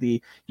 just like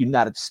the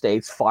United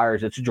States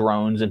fires its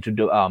drones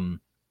into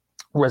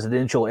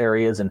residential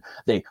areas, and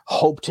they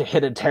hope to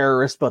hit a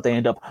terrorist, but they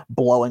end up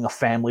blowing a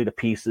family to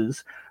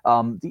pieces.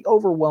 The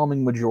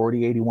overwhelming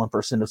majority,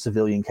 81% of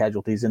civilian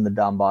casualties in the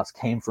Donbass,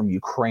 came from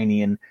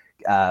Ukrainian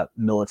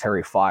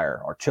military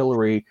fire,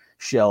 artillery,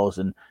 shells,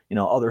 and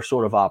other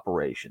sort of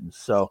operations.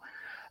 So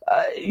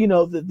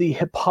the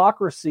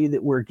hypocrisy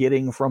that we're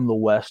getting from the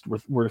West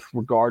with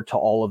regard to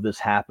all of this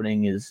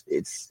happening is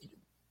it's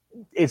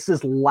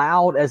as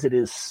loud as it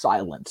is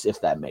silent, if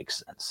that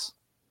makes sense.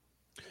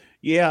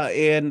 Yeah,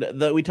 and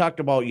we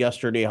talked about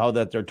yesterday how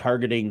that they're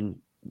targeting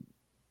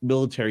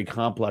military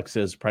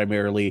complexes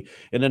primarily,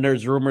 and then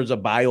there's rumors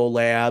of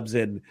biolabs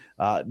and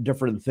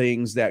different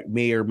things that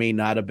may or may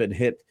not have been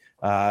hit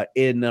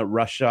in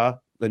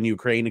Russia, in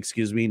Ukraine,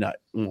 excuse me, not,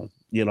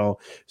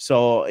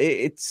 so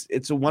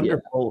it's a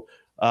wonderful,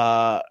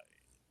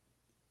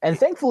 and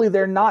thankfully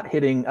they're not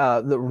hitting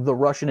the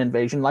Russian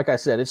invasion. Like I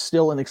said, it's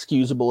still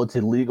inexcusable, it's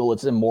illegal,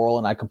 it's immoral,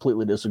 and I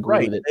completely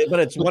disagree with it.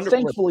 But it's wonderful.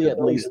 Thankfully, at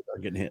least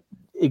they're getting hit.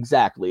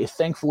 Exactly.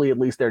 Thankfully, at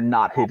least they're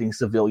not hitting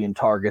civilian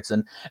targets.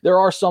 And there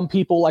are some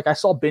people, like I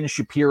saw Ben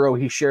Shapiro,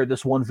 he shared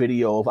this one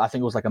video of, I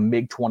think it was like a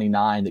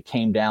MiG-29 that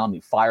came down. He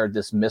fired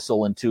this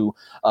missile into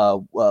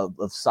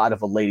the side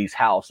of a lady's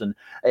house. And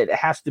it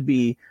has to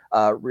be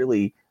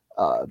really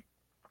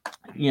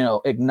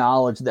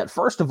acknowledge that,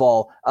 first of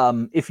all,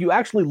 if you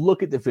actually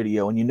look at the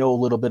video and you know a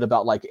little bit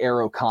about like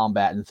aero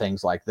combat and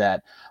things like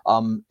that,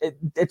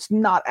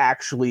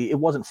 it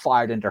wasn't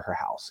fired into her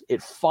house.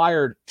 It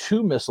fired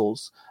two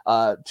missiles,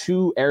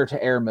 two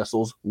air-to-air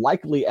missiles,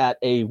 likely at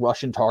a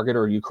Russian target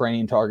or a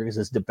Ukrainian target, because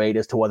there's debate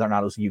as to whether or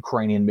not it was a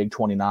Ukrainian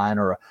MiG-29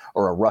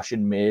 or a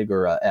Russian MiG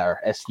or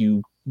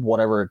Su,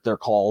 whatever they're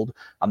called.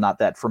 I'm not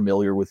that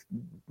familiar with,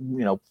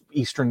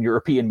 Eastern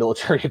European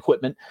military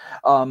equipment.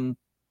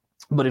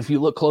 But if you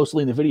look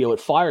closely in the video, it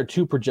fired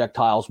two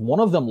projectiles. One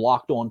of them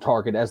locked on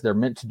target as they're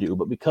meant to do,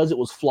 but because it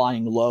was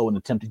flying low and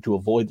attempting to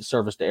avoid the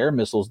surface-to-air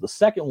missiles, the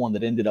second one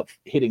that ended up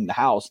hitting the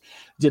house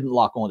didn't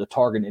lock on to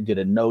target and did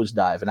a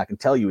nosedive. And I can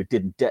tell you it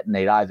didn't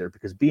detonate either,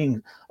 because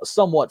being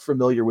somewhat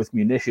familiar with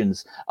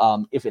munitions,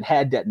 if it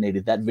had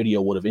detonated, that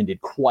video would have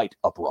ended quite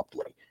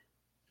abruptly.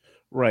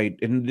 Right.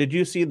 And did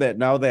you see that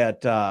now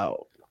that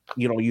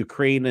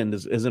Ukraine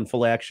is in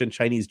full action,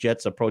 Chinese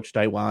jets approach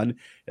Taiwan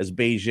as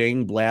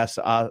Beijing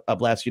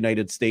blasts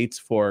United States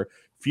for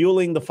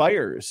fueling the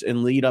fires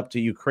and lead up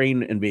to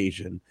Ukraine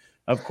invasion?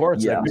 Of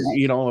course, yes.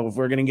 If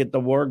we're going to get the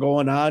war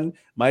going on,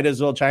 might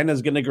as well.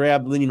 China's going to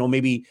grab,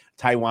 maybe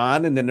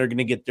Taiwan, and then they're going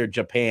to get their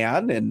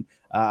Japan and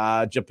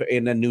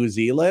then New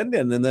Zealand,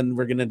 and then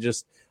we're going to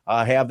just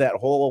have that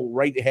whole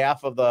right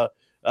half of the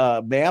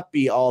map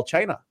be all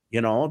China.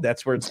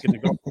 That's where it's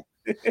going to go.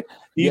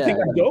 You think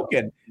I'm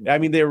joking? I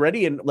mean, they're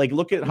ready, and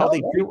look at how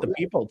they treat the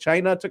people.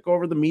 China took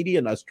over the media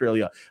in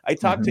Australia. I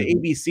talked to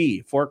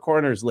ABC, Four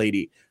Corners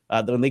lady,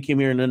 when they came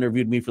here and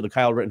interviewed me for the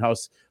Kyle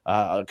Rittenhouse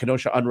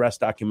Kenosha Unrest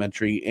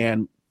documentary,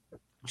 and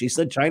she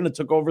said China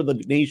took over the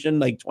nation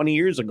 20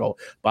 years ago,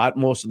 bought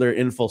most of their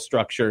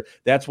infrastructure.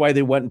 That's why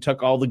they went and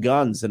took all the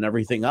guns and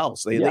everything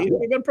else. They've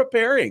been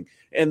preparing,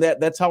 and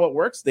that's how it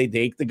works. They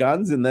take the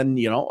guns, and then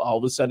all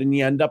of a sudden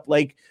you end up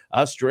like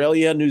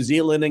Australia, New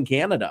Zealand, and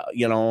Canada.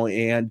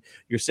 And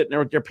you're sitting there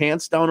with your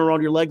pants down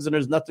around your legs, and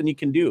there's nothing you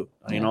can do.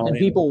 And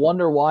people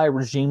wonder why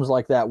regimes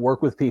like that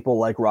work with people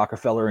like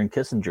Rockefeller and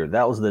Kissinger.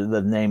 That was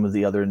the name of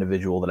the other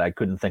individual that I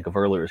couldn't think of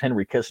earlier. Is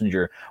Henry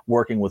Kissinger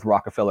working with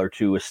Rockefeller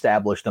to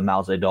establish the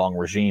Mao Zedong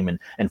regime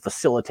and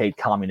facilitate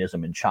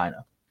communism in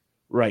China.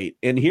 Right.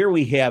 And here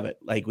we have it.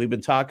 Like we've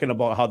been talking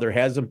about how there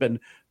hasn't been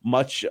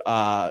much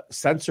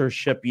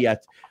censorship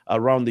yet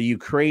around the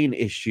Ukraine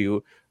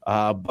issue.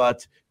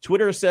 But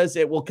Twitter says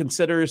it will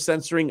consider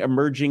censoring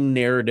emerging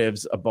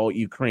narratives about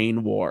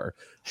Ukraine war.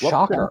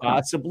 What could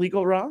possibly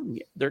go wrong?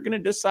 They're going to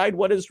decide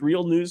what is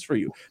real news for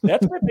you.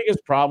 That's my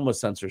biggest problem with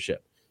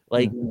censorship.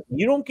 Like,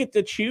 you don't get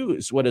to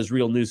choose what is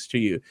real news to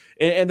you.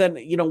 And then,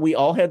 we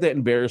all had that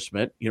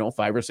embarrassment,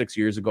 5 or 6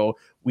 years ago.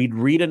 We'd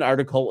read an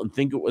article and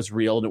think it was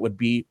real, and it would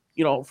be,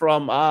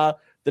 from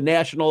the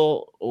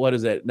National,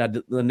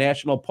 the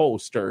National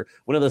Post or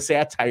one of the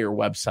satire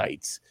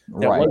websites.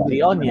 That wasn't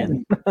The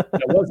Onion.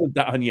 That wasn't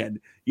the Onion,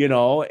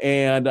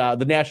 and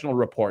the National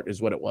Report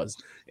is what it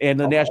was. And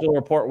the National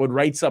Report would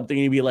write something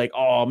and you'd be like,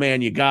 oh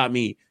man, you got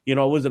me. It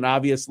wasn't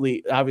obvious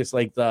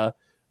like the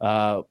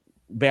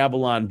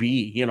Babylon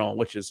Bee,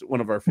 which is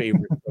one of our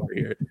favorites over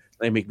here.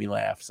 They make me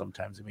laugh.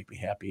 Sometimes they make me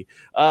happy.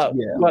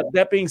 But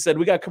that being said,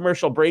 we got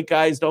commercial break,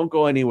 guys. Don't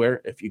go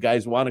anywhere. If you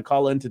guys want to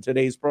call into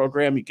today's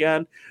program, you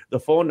can. The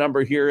phone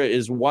number here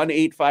is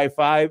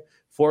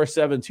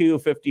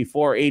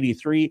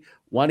 1-855-472-5483,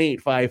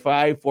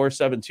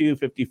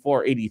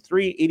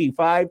 1-855-472-5483,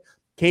 85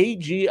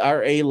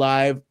 KGRA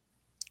Live.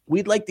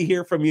 We'd like to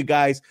hear from you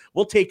guys.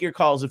 We'll take your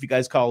calls if you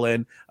guys call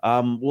in.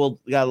 We'll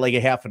got like a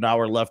half an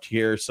hour left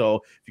here. So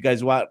if you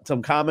guys want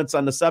some comments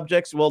on the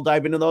subjects, we'll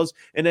dive into those.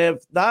 And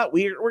if not,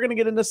 we're going to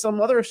get into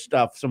some other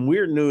stuff, some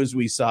weird news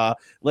we saw,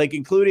 like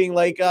including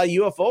like a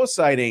UFO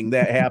sighting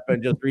that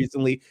happened just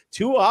recently.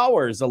 2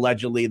 hours,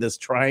 allegedly, this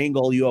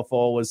triangle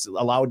UFO was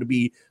allowed to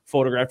be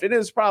photographed. It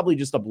is probably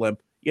just a blimp.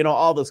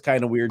 All this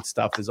kind of weird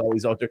stuff is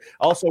always out there.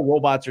 Also,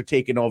 robots are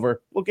taking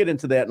over. We'll get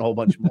into that and a whole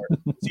bunch more.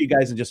 See you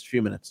guys in just a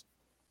few minutes.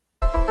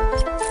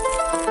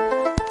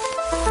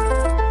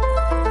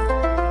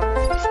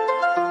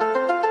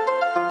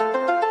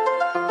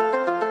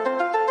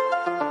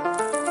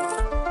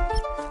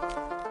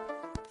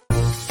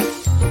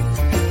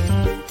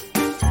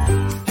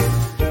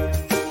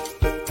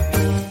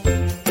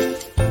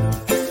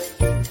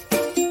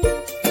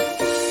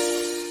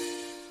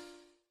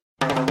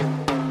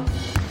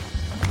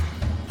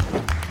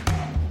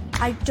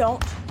 I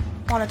don't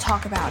want to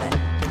talk about it.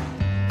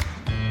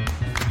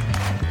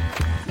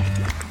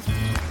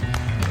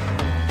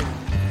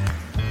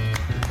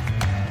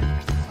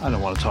 I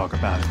don't want to talk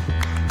about it.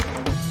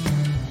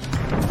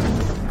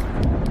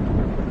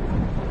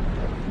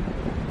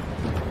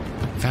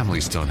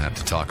 Families don't have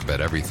to talk about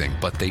everything,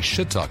 but they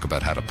should talk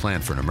about how to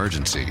plan for an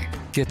emergency.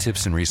 Get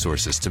tips and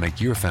resources to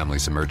make your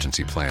family's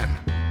emergency plan.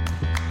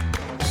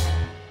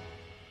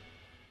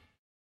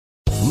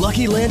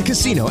 Lucky Land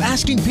Casino,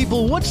 asking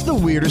people, what's the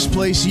weirdest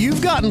place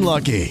you've gotten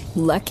lucky?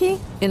 Lucky?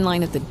 In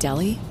line at the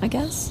deli, I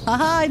guess?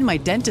 Aha, in my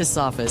dentist's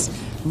office.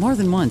 More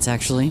than once,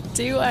 actually.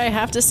 Do I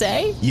have to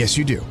say? Yes,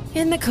 you do.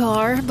 In the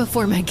car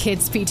before my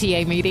kids'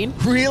 PTA meeting.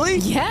 Really?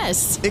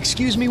 Yes.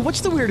 Excuse me,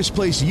 what's the weirdest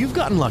place you've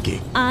gotten lucky?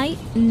 I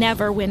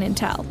never win and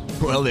tell.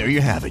 Well, there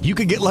you have it. You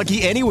can get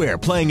lucky anywhere,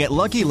 playing at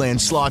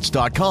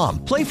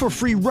LuckyLandSlots.com. Play for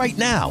free right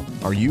now.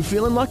 Are you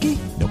feeling lucky?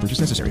 No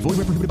purchase necessary. Void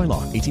where prohibited by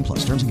law.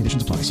 18+. Terms and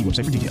conditions apply. See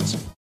website for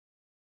details.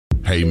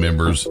 Hey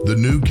members, the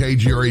new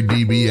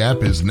KGRA-DB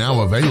app is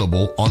now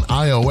available on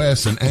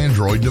iOS and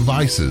Android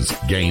devices.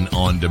 Gain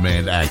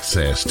on-demand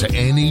access to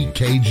any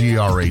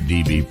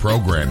KGRA-DB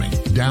programming.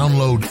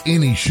 Download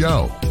any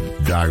show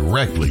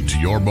directly to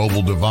your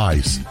mobile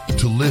device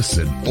to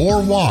listen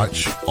or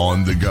watch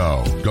on the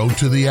go. Go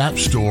to the App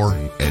Store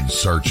and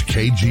search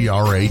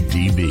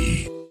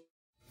KGRA-DB.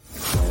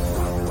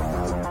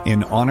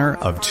 In honor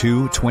of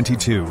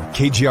 2/22,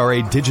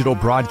 KGRA Digital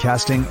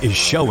Broadcasting is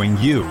showing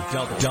you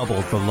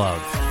double the love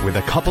with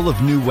a couple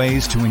of new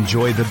ways to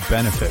enjoy the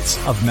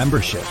benefits of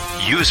membership.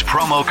 Use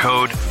promo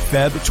code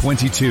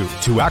FEB22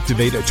 to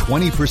activate a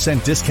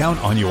 20%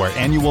 discount on your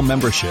annual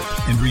membership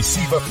and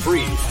receive a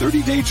free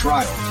 30-day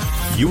trial.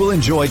 You will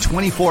enjoy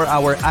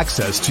 24-hour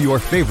access to your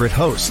favorite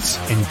hosts,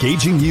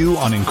 engaging you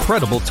on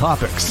incredible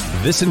topics.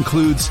 This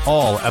includes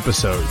all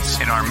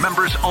episodes in our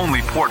members-only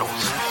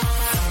portals.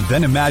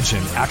 Then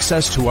imagine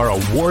access to our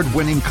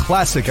award-winning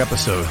classic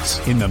episodes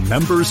in the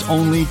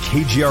members-only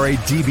KGRA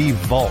DB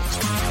Vault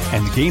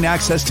and gain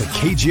access to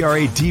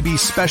KGRA DB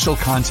special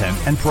content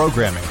and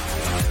programming.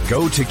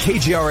 Go to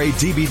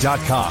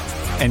KGRADB.com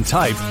and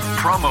type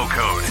promo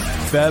code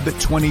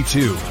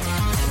FEB22.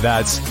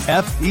 That's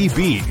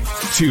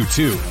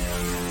FEB22.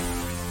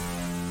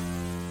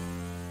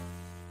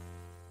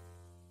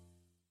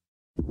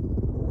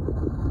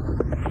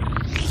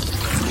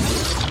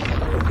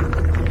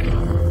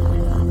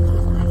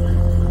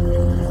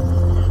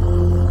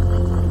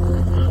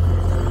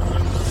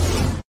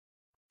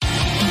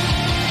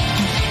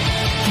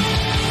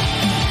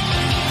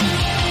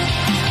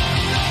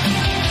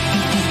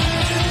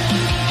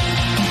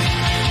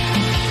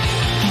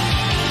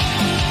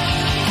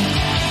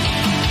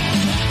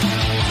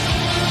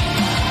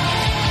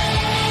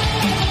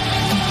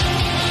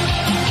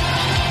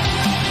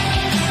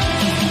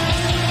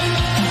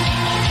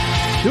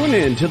 Tune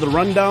in to the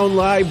Rundown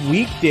Live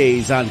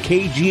weekdays on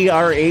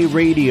KGRA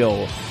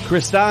Radio.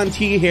 Kristan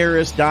T.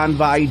 Harris, Don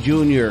Vi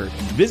Jr.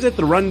 Visit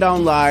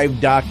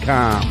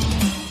therundownlive.com.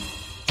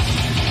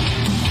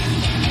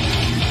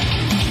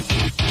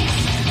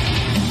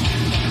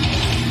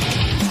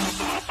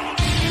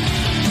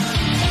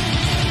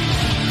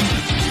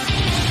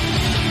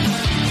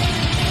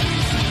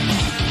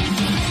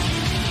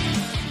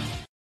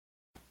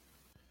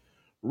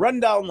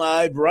 Rundown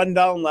Live,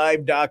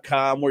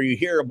 rundownlive.com, where you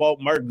hear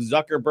about Mark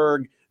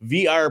Zuckerberg,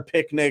 VR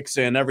picnics,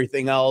 and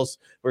everything else.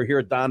 We're here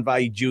at Don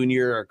Vi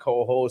Jr., our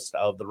co-host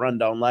of the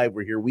Rundown Live.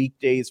 We're here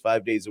weekdays,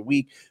 5 days a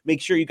week. Make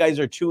sure you guys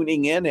are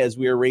tuning in as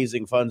we are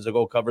raising funds to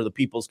go cover the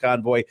People's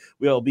Convoy.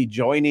 We'll be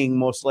joining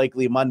most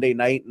likely Monday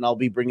night, and I'll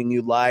be bringing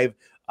you live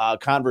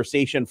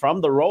conversation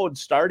from the road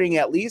starting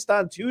at least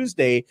on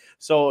Tuesday.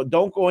 So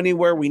don't go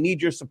anywhere. We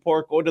need your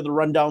support. Go to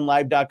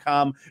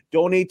therundownlive.com.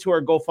 Donate to our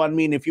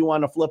GoFundMe. And if you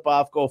want to flip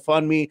off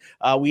GoFundMe,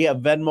 we have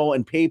Venmo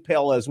and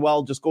PayPal as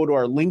well. Just go to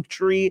our link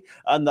tree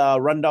on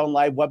the Rundown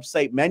Live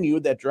website menu,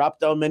 that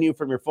drop-down menu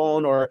from your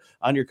phone or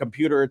on your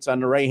computer. It's on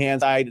the right-hand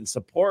side, and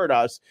support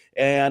us.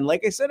 And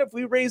like I said, if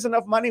we raise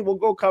enough money, we'll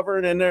go cover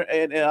and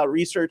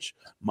research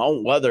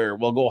Mount Weather.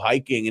 We'll go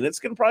hiking, and it's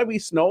going to probably be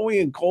snowy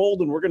and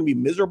cold, and we're going to be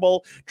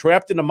miserable,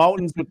 trapped in the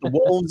mountains with the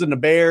wolves and the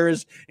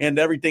bears and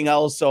everything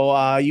else.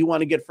 So you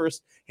want to get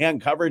first-hand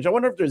coverage. I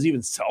wonder if there's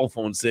even cell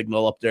phone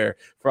signal up there.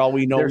 For all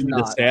we know,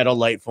 the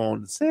satellite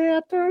phone.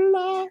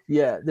 Satellite.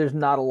 Yeah, there's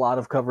not a lot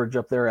of coverage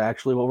up there,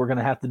 actually. What we're going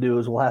to have to do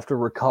is we'll have to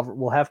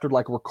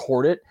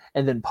record it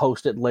and then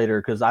post it later,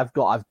 because I've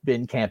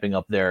been camping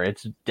up there.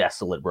 It's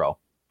desolate, bro.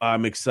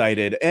 I'm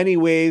excited.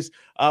 Anyways,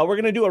 we're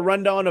going to do a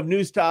rundown of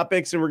news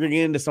topics, and we're going to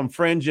get into some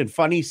fringe and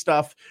funny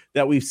stuff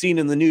that we've seen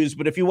in the news.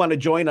 But if you want to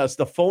join us,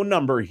 the phone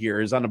number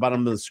here is on the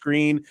bottom of the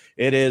screen.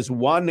 It is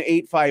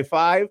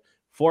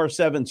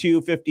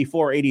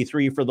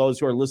 1-855-472-5483 for those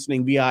who are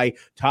listening via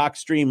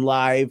TalkStream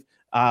Live,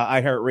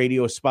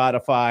 iHeartRadio,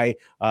 Spotify,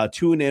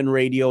 TuneIn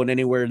Radio, and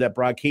anywhere that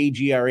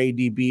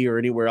KGRADB or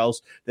anywhere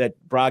else that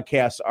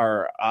broadcasts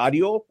our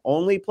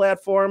audio-only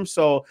platform.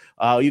 So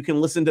you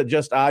can listen to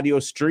just audio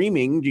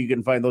streaming. You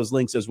can find those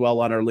links as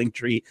well on our link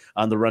tree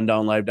on the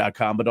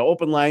rundownlive.com. But the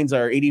open lines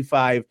are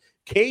 85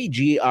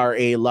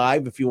 KGRA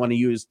Live. If you want to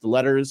use the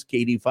letters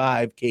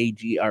KD5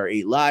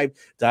 KGRA Live,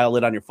 dial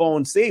it on your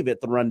phone, save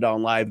it, the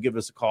Rundown Live. Give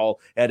us a call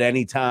at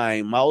any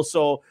time. I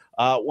also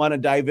want to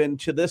dive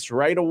into this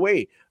right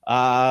away.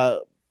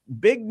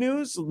 Big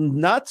news,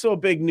 not so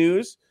big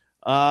news.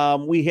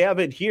 We have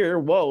it here.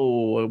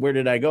 Whoa, where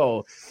did I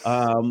go?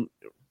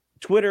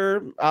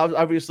 Twitter,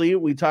 obviously,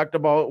 we talked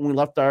about when we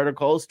left the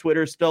articles.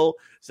 Twitter still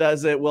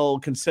says it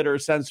will consider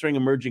censoring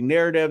emerging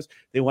narratives.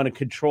 They want to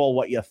control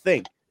what you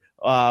think.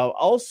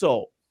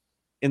 Also,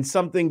 in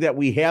something that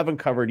we haven't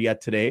covered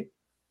yet today,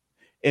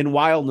 in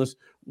wildness,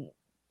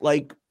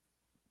 like,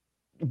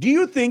 do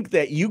you think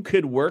that you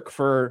could work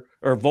for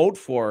or vote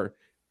for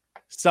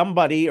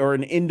somebody or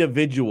an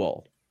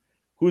individual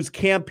whose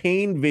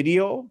campaign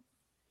video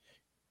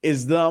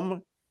is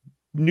them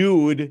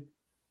nude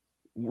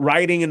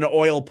riding an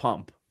oil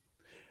pump?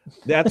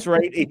 That's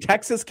right. A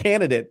Texas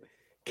candidate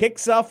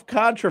kicks off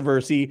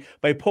controversy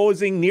by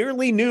posing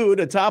nearly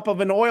nude atop of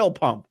an oil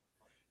pump.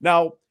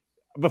 Now,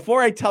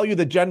 before I tell you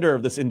the gender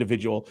of this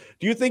individual,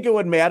 do you think it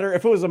would matter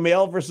if it was a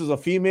male versus a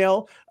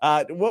female?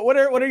 What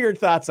are your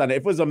thoughts on it?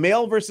 If it was a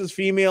male versus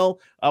female,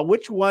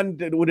 which one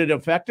would it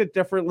affect it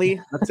differently?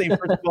 Let's say,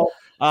 first of all,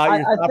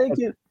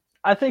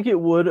 I think it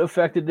would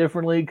affect it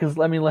differently, because,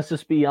 I mean, let's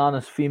just be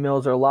honest.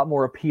 Females are a lot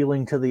more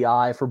appealing to the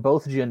eye for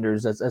both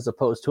genders as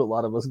opposed to a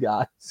lot of us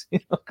guys.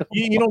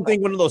 You don't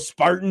think one of those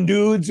Spartan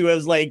dudes who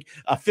has like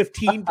a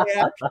 15 pack, they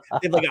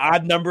have like an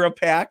odd number of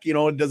pack,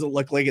 it doesn't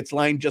look like it's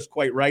lined just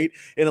quite right,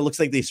 and it looks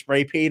like they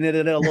spray painted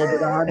it a little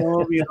bit on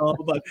them,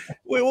 but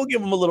we'll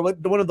give them a little bit.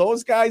 One of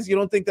those guys, you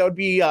don't think that would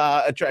be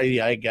attractive?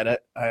 Yeah, I get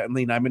it. I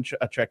mean, I'm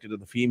attracted to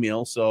the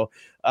female, so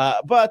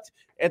but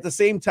at the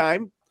same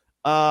time,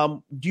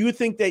 do you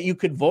think that you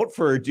could vote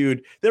for a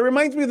dude that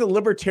reminds me of the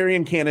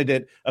Libertarian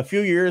candidate a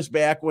few years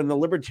back when the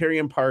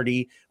Libertarian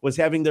Party was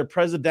having their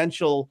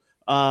presidential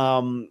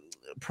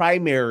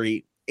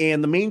primary,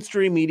 and the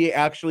mainstream media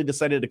actually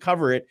decided to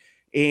cover it,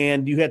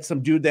 and you had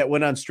some dude that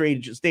went on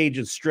stage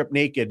and stripped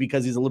naked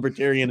because he's a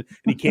Libertarian and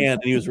he can,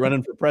 and he was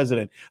running for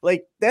president.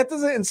 Like, that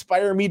doesn't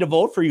inspire me to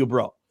vote for you,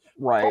 bro.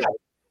 Right.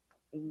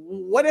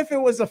 What if it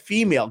was a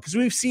female? Because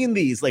we've seen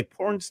these like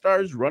porn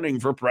stars running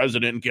for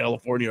president in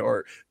California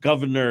or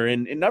governor,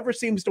 and it never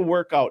seems to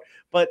work out.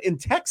 But in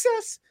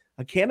Texas,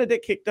 a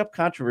candidate kicked up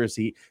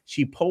controversy.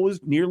 She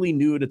posed nearly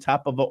nude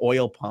atop of an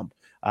oil pump,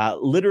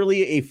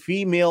 literally a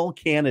female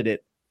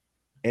candidate.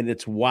 And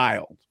it's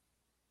wild.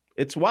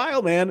 It's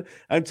wild, man.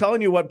 I'm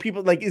telling you what,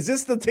 people like, is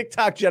this the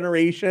TikTok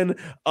generation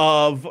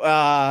of,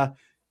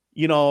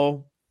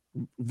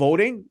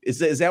 voting? Is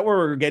that where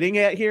we're getting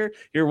at here?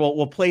 Here,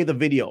 we'll play the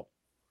video.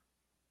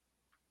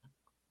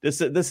 This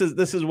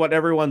is what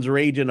everyone's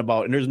raging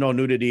about, and there's no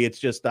nudity. It's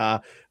just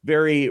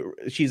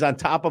she's on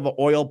top of an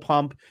oil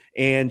pump,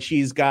 and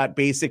she's got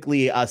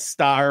basically a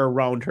star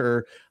around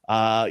her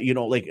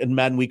like in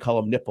men, we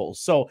call them nipples.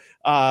 So,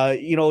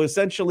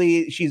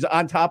 essentially she's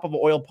on top of an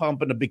oil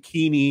pump in a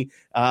bikini,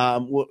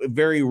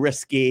 very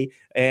risky.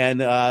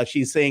 And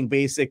she's saying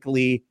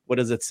basically, what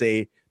does it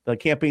say? The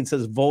campaign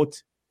says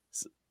vote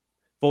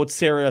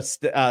Sarah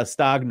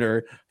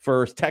Stogner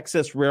for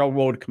Texas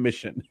Railroad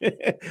Commission.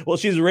 Well,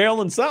 she's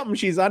railing something.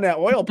 She's on that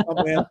oil pump,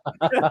 man.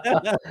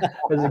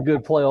 That's a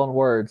good play on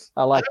words.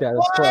 I like that.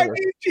 It's clever.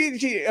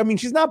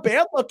 She's not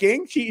bad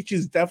looking.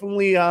 She's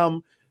definitely,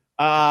 good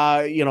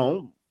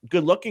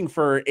looking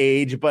for her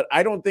age, but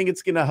I don't think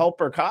it's going to help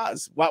her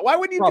cause. Why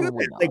would you do that?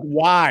 Not. Like,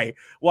 why?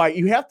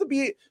 You have to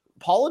be.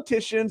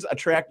 Politicians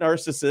attract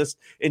narcissists,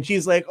 and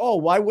she's like, oh,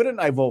 why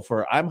wouldn't I vote for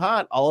her? I'm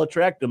hot. I'll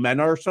attract them.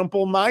 Men are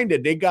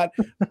simple-minded. They got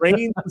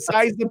brains the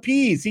size of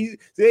peas.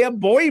 They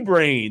have boy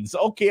brains.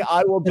 Okay,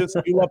 I will just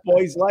do what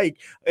boys like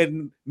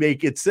and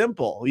make it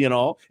simple,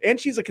 And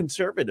she's a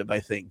conservative, I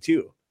think,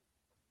 too.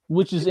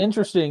 Which is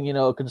interesting,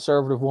 a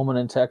conservative woman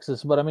in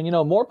Texas. But,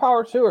 more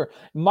power to her.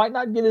 Might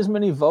not get as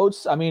many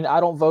votes. I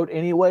don't vote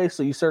anyway,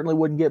 so you certainly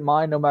wouldn't get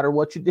mine no matter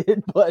what you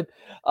did. But,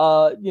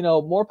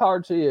 more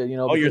power to you.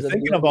 Oh, you're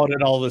thinking about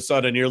it all of a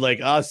sudden. You're like,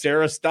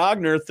 Sarah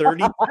Stogner,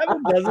 37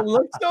 doesn't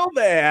look so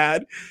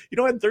bad.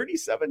 At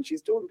 37,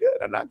 she's doing good.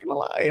 I'm not going to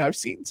lie. I've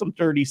seen some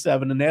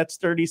 37, and that's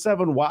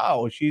 37.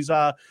 Wow, she's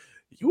I'm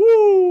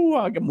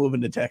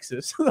moving to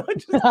Texas.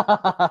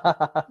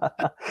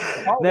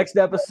 Next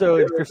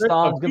episode,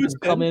 Kristan's going to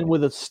come in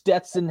with a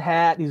Stetson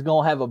hat. He's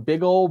going to have a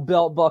big old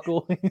belt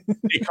buckle.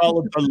 They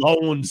call it the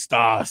Lone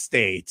Star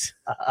State.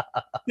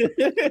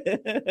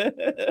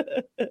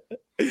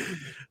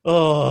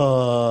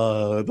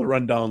 Oh, the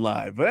Rundown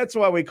Live. But that's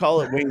why we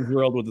call it Wayne's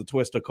World with a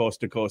twist of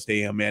Coast to Coast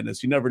AM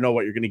Madness. You never know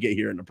what you're going to get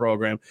here in the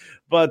program.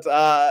 But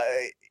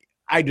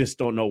I just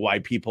don't know why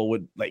people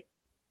would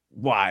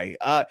why.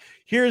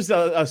 Here's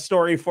a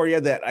story for you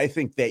that I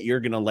think that you're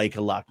going to like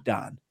a lot,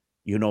 Don.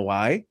 You know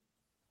why?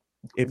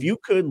 If you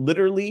could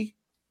literally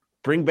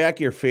bring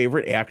back your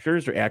favorite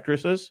actors or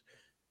actresses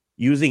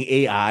using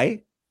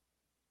AI,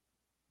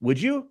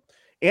 would you?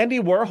 Andy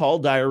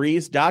Warhol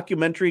Diaries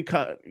documentary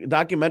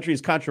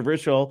is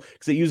controversial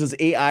because it uses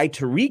AI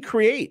to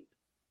recreate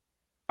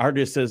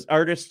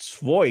artist's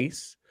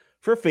voice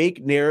for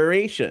fake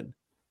narration.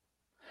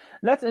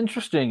 That's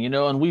interesting,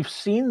 and we've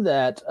seen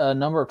that a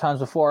number of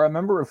times before. I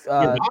remember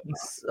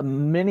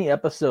many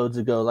episodes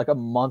ago, like a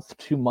month,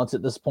 2 months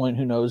at this point,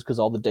 who knows, because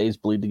all the days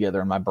bleed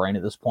together in my brain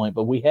at this point.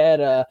 But we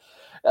had,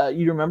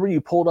 you remember you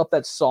pulled up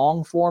that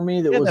song for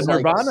me? That was the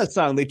Nirvana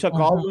song. They took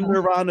all the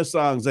Nirvana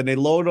songs and they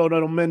loaded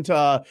them into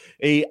a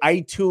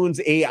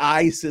iTunes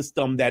AI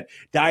system that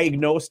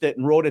diagnosed it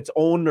and wrote its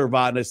own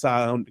Nirvana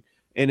sound,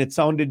 and it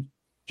sounded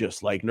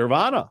just like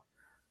Nirvana.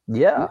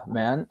 Yeah,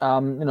 man.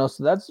 So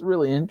that's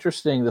really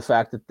interesting, the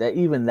fact that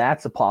even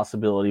that's a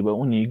possibility. But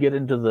when you get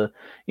into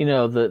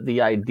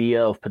the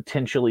idea of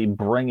potentially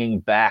bringing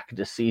back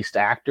deceased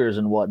actors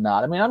and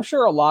whatnot, I'm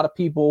sure a lot of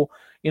people,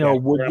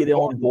 would get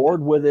on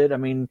board with it.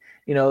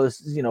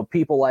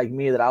 People like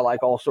me that I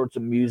like all sorts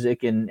of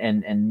music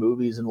and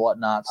movies and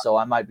whatnot. So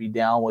I might be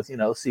down with,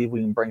 see if we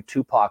can bring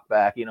Tupac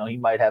back. He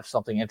might have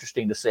something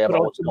interesting to say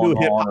about what's going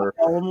on.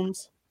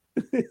 Albums.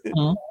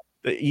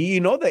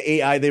 The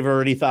AI, they've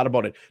already thought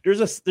about it. There's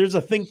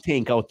a think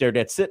tank out there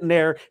that's sitting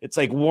there. It's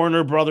like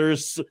Warner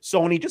Brothers,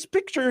 Sony. Just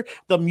picture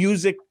the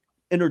music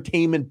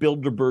entertainment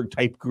Bilderberg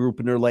type group,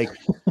 and they're like,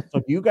 so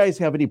do you guys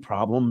have any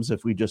problems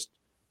if we just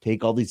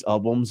take all these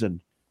albums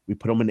and we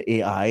put them in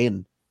AI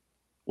and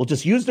we'll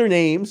just use their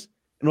names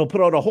and we'll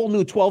put out a whole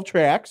new 12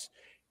 tracks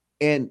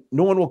and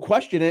no one will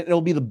question it. It'll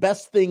be the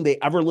best thing they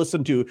ever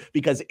listened to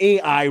because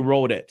AI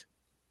wrote it.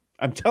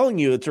 I'm telling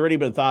you, it's already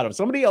been thought of.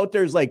 Somebody out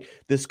there is like,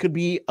 this could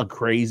be a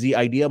crazy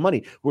idea of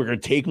money. We're going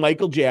to take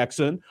Michael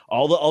Jackson,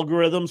 all the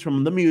algorithms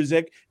from the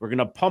music. We're going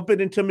to pump it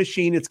into a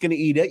machine. It's going to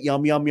eat it.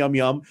 Yum, yum, yum,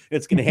 yum.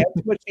 It's going to have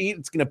too much to eat.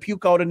 It's going to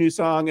puke out a new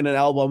song and an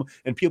album,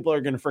 and people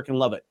are going to freaking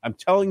love it. I'm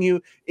telling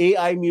you,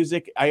 AI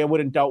music, I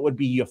wouldn't doubt, would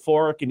be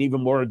euphoric and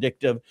even more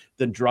addictive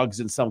than drugs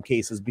in some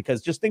cases,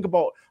 because just think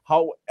about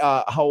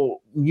how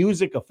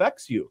music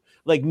affects you.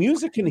 Like,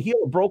 music can heal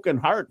a broken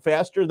heart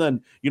faster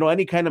than,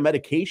 any kind of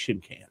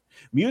medication can.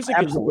 Music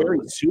Absolutely. Is a very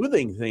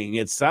soothing thing.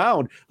 It's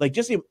sound like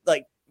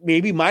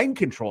maybe mind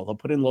control. They'll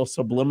put in little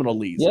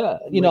subliminal. Yeah.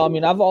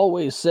 I've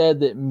always said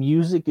that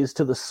music is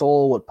to the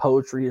soul what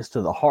poetry is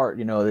to the heart.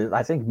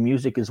 I think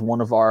music is one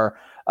of our,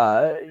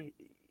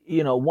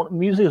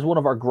 music is one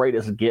of our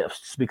greatest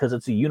gifts because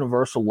it's a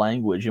universal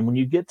language. And when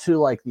you get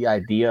to the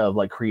idea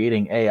of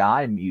creating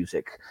AI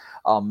music,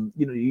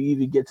 you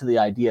even get to the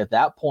idea at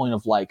that point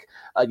of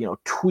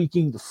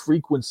tweaking the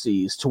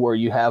frequencies to where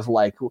you have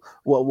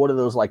what are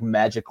those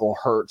magical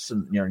hertz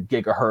and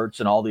gigahertz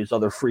and all these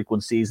other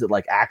frequencies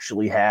that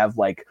actually have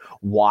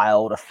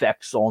wild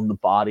effects on the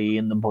body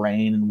and the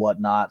brain and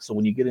whatnot. So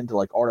when you get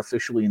into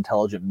artificially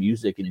intelligent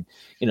music and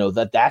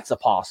that's a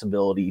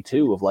possibility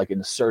too of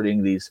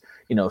inserting these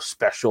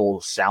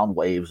special sound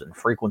waves and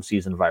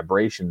frequencies and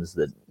vibrations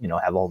that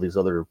have all these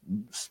other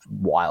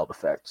wild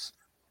effects.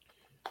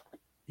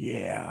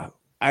 Yeah,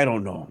 I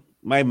don't know.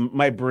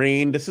 my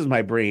brain. This is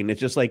my brain.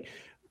 It's just like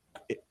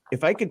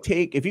if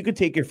you could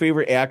take your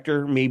favorite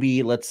actor,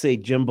 maybe let's say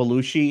Jim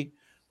Belushi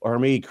or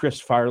maybe Chris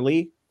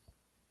Farley,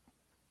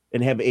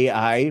 and have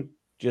AI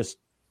just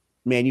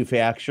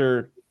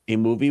manufacture a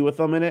movie with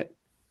them in it.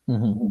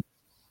 Mm-hmm.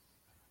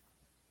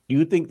 Do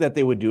you think that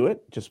they would do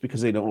it just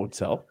because they know it would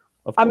sell?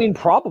 I mean,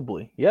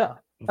 probably, yeah.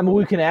 I mean,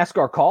 we can ask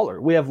our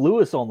caller. We have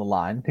Lewis on the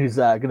line, who's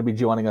going to be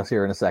joining us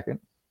here in a second.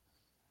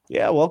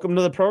 Yeah, welcome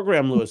to the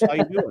program, Lewis. How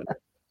you doing?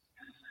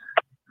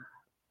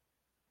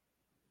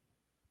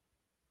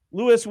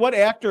 Lewis, what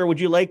actor would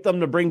you like them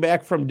to bring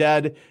back from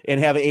dead and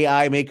have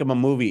AI make him a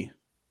movie?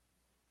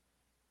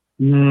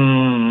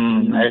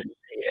 Let's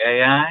see,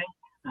 AI.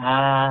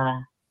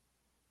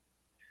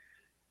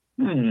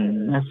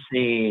 Let's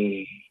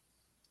see.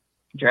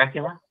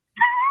 Dracula?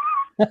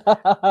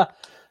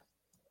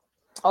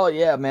 Oh,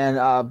 yeah, man.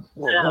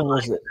 What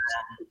was it?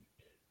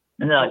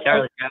 No,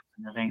 Charlie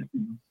Chaplin, I think.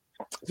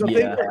 So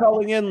thanks for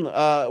calling in.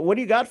 What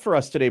do you got for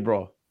us today,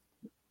 bro?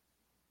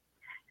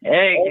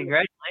 Hey,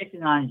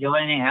 congratulations on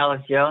joining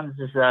Alex Jones'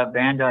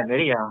 band on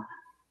video.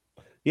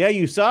 Yeah,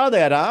 you saw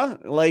that, huh?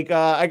 Like,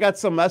 I got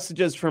some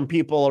messages from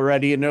people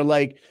already, and they're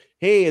like,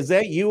 hey, is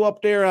that you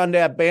up there on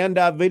that band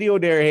video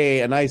there?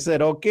 Hey, and I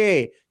said,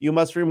 okay, you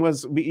must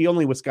be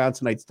only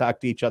Wisconsinites talk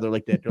to each other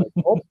like that. They're like,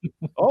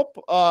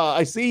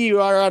 I see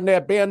you are on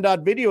that band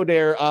video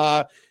there.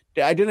 I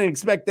didn't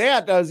expect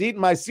that. I was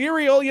eating my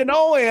cereal, and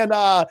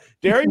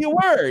there you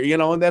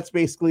were, and that's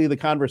basically the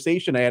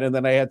conversation I had. And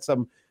then I had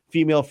some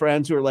female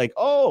friends who are like,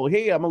 oh,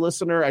 hey, I'm a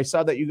listener. I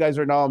saw that you guys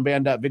are now on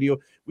band.video.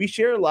 We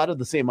share a lot of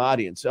the same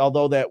audience,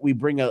 although that we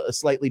bring a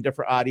slightly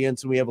different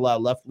audience, and we have a lot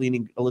of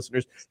left-leaning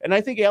listeners. And I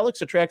think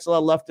Alex attracts a lot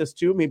of leftists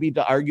too, maybe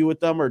to argue with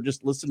them or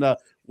just listen to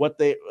what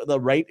the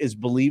right is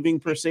believing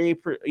per se,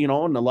 and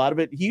a lot of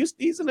it. He's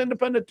an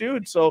independent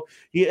dude, so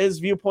his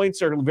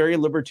viewpoints are very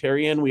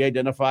libertarian. We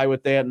identify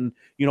with that, and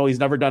he's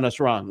never done us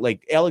wrong.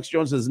 Like Alex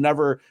Jones has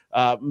never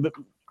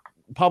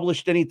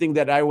published anything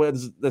that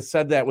that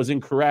said that was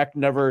incorrect,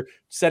 never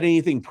said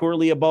anything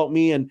poorly about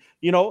me. And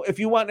if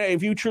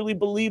you truly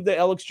believe that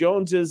Alex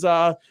Jones is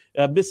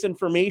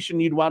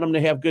misinformation, you'd want him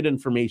to have good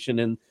information.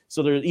 And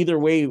so either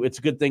way, it's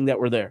a good thing that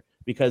we're there,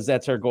 because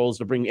that's our goal, is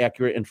to bring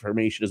accurate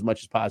information as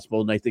much as possible.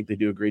 And I think they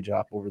do a great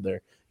job over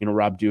there,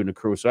 Rob Dew and the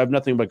crew. So I have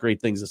nothing but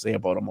great things to say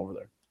about them over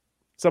there.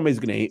 Somebody's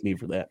going to hate me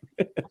for that.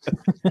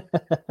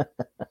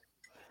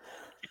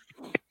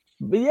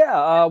 But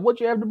yeah, what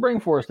you have to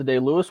bring for us today,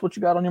 Lewis? What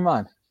you got on your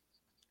mind?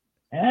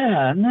 Yeah,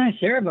 I'm not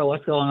sure about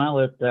what's going on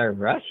with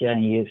Russia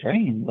and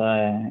Ukraine,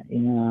 but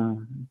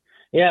you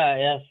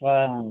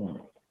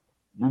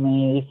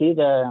see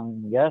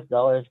the gas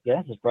dollars,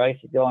 gas price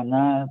is going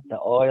up, the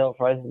oil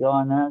price is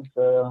going up,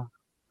 so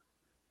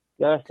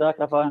you gotta stock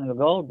up on the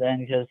gold then,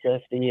 because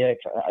if the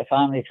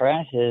economy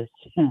crashes,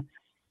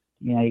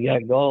 you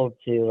got gold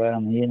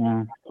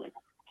to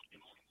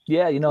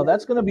Yeah,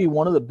 that's going to be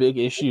one of the big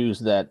issues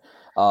that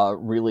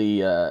really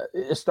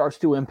it starts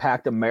to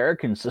impact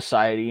American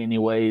society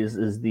anyways,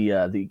 is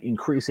the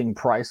increasing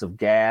price of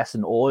gas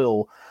and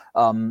oil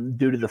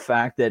due to the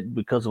fact that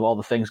because of all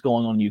the things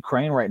going on in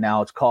Ukraine right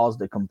now, it's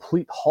caused a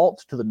complete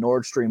halt to the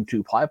Nord Stream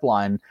 2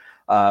 pipeline,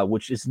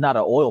 which is not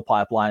an oil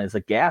pipeline, it's a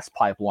gas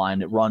pipeline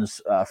that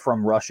runs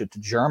from Russia to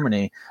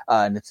Germany,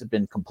 and it's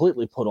been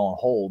completely put on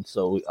hold.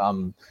 So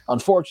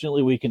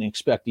unfortunately, we can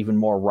expect even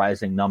more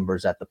rising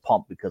numbers at the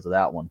pump because of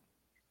that one.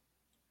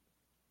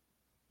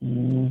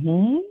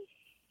 Mm-hmm.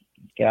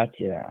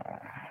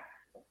 Gotcha.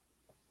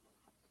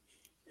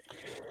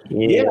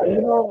 Yeah,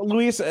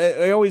 Luis,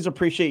 I always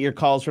appreciate your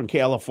calls from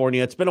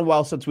California. It's been a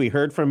while since we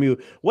heard from you.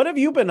 What have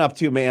you been up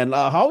to, man?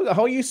 How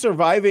are you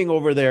surviving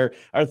over there?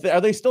 Are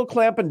they still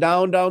clamping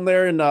down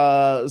there in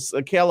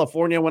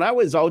California? When I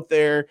was out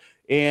there,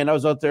 I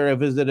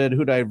visited,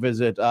 who did I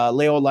visit?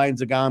 Leo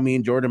Linzagami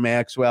and Jordan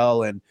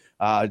Maxwell and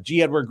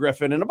G. Edward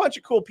Griffin and a bunch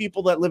of cool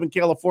people that live in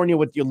California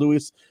with you,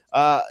 Luis.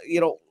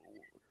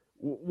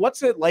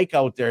 What's it like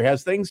out there?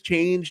 Has things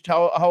changed?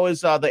 How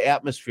is the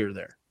atmosphere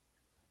there?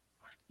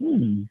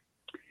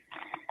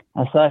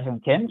 Aside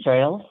from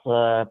chemtrails,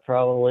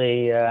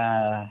 probably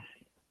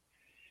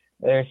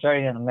they're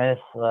starting to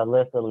lift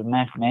the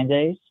mask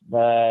mandates,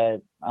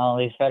 but all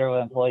these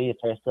federal employees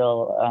are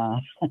still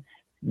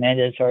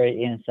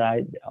mandatory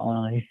inside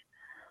only.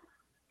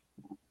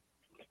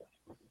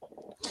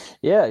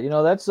 Yeah,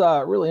 that's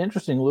really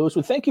interesting, Lewis.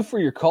 Well, thank you for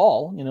your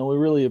call. We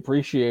really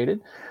appreciate it.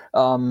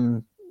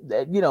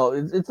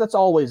 That's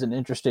always an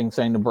interesting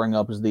thing to bring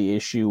up, is the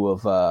issue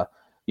of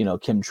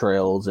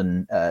chemtrails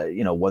and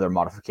weather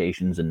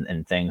modifications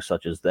and things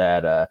such as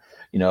that.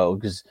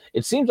 Because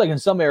it seems like in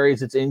some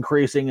areas it's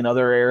increasing, in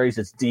other areas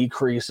it's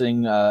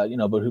decreasing.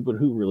 But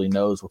who really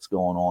knows what's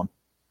going on?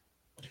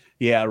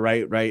 Yeah,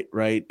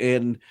 right.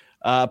 And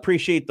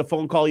appreciate the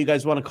phone call. You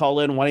guys want to call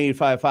in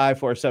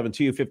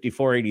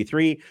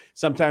 1-855-472-5483.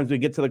 Sometimes we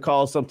get to the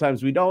call,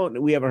 sometimes we don't.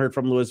 We haven't heard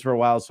from Lewis for a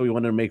while, so we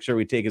wanted to make sure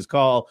we take his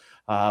call.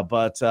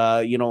 But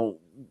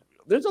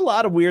there's a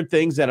lot of weird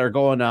things that are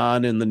going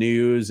on in the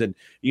news. And,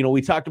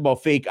 we talked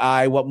about fake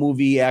eye. What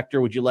movie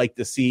actor would you like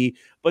to see?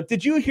 But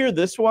did you hear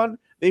this one?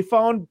 They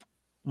found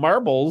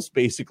marbles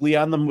basically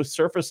on the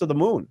surface of the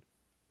moon.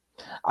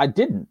 I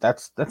didn't.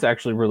 That's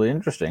actually really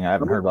interesting. I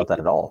haven't heard about that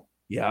at all.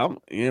 Yeah,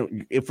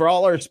 for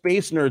all our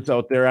space nerds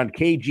out there on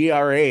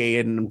KGRA,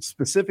 and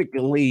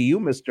specifically you,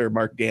 Mr.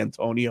 Mark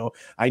D'Antonio,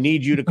 I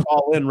need you to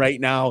call in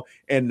right now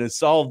and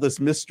solve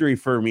this mystery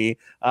for me,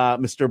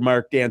 Mr.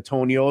 Mark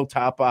D'Antonio,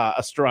 top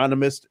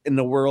astronomist in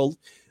the world.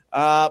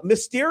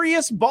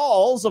 Mysterious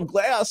balls of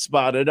glass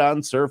spotted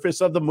on surface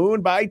of the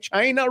moon by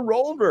China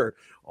rover.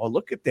 Oh,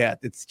 look at that.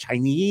 It's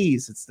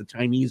Chinese. It's the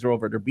Chinese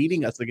rover. They're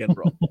beating us again,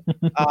 bro.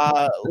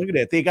 Look at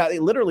it. They got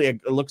it. Literally,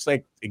 it looks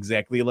like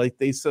exactly like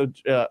they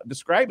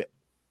describe it.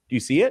 Do you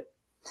see it?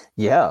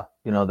 Yeah.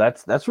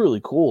 That's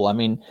really cool. I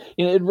mean,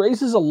 it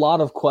raises a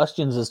lot of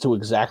questions as to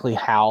exactly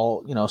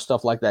how,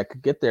 stuff like that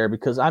could get there,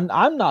 because I'm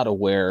not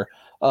aware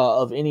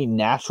of any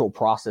natural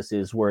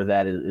processes where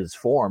that is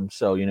formed.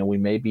 So, we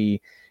may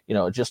be,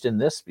 just in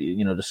this,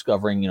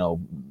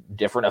 discovering,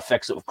 different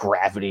effects of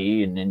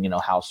gravity and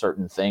how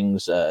certain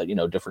things,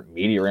 different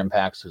meteor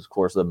impacts. Of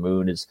course, the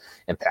moon is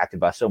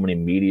impacted by so many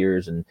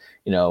meteors, and,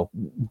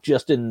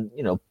 just in,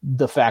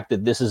 the fact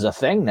that this is a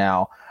thing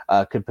now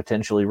could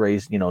potentially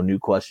raise, new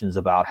questions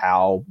about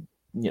how,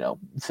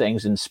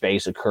 things in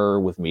space occur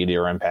with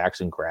meteor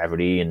impacts and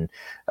gravity and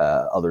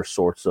other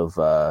sorts of,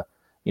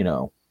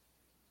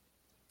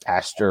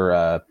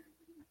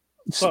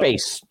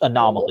 space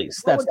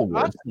anomalies. That's the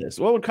word.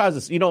 What would cause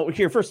this?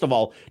 Here, first of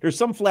all, there's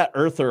some flat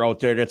earther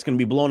out there that's going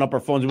to be blowing up our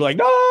phones and be like,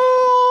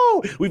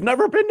 no, we've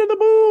never been to the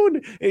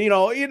moon.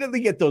 And, they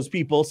get those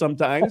people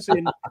sometimes,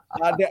 and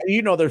they're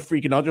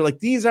freaking out. They're like,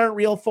 these aren't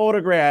real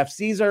photographs.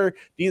 Look at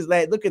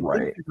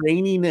the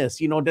graininess.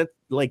 That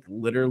like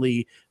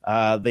literally,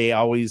 they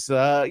always,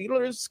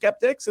 there's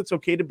skeptics. It's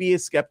okay to be a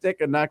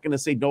skeptic. I'm not going to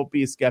say don't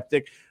be a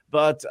skeptic.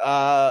 But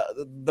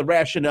the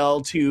rationale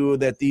too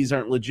that these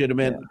aren't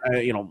legitimate,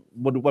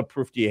 what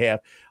proof do you have?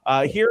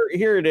 Here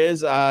it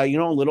is.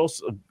 Little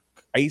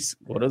ice.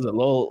 What is it?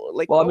 Little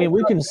like. Well, I mean,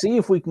 we can see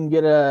if we can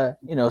get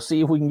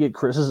see if we can get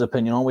Chris's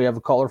opinion on. We have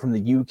a caller from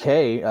the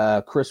UK.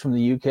 Chris from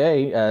the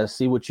UK.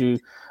 See what do you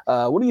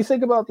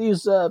think about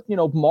these?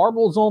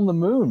 Marbles on the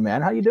moon,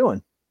 man. How you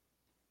doing?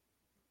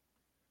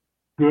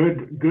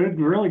 Good,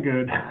 really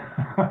good.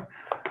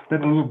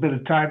 Been a little bit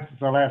of time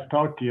since I last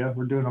talked to you.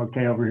 We're doing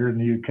okay over here in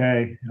the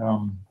UK,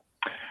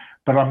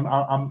 but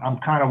I'm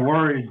kind of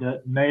worried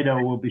that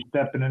NATO will be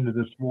stepping into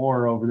this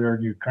war over there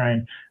in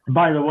Ukraine. And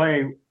by the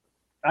way,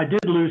 I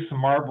did lose some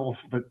marbles,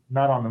 but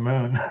not on the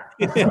moon.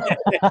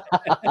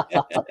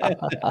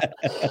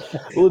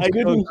 Well, it's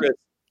good.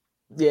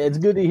 It's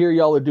good to hear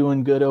y'all are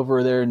doing good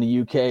over there in the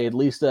UK. At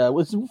least,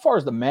 as far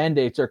as the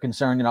mandates are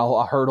concerned,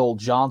 I heard old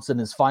Johnson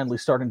is finally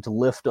starting to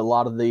lift a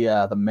lot of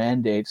the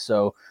mandates.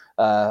 So.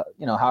 How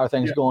are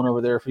things going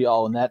over there for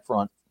y'all on that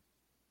front?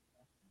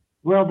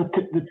 Well, the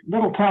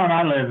little town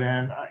I live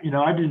in,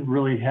 I didn't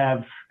really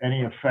have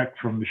any effect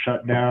from the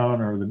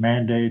shutdown or the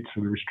mandates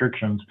or the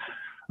restrictions.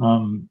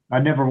 I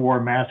never wore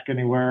a mask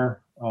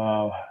anywhere.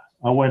 I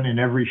went in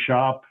every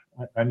shop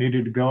I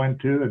needed to go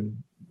into, and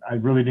I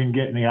really didn't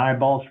get any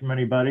eyeballs from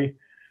anybody.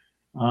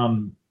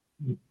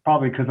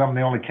 Probably because I'm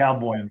the only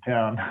cowboy in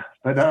town.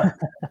 But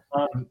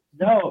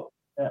no,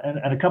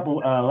 and a couple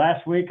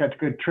last week I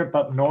took a trip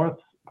up north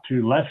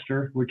to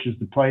Leicester, which is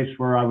the place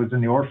where I was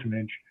in the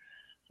orphanage.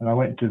 And I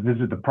went to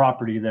visit the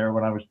property there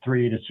when I was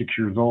 3 to 6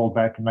 years old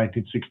back in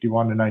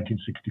 1961 to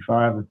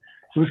 1965. And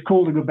so it was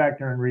cool to go back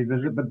there and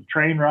revisit. But the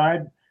train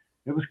ride,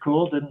 it was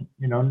cool.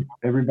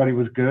 Everybody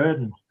was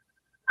good.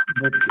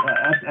 But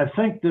I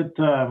think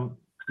that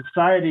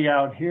society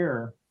out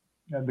here,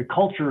 the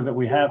culture that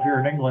we have here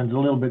in England is a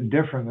little bit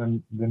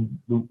different than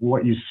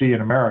what you see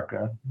in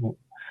America.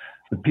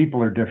 The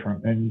people are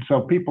different. And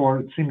so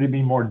people seem to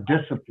be more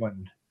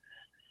disciplined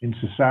in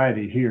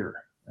society here,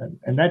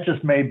 and that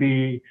just may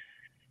be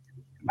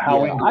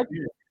how England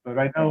is. But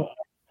I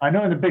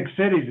know in the big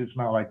cities it's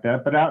not like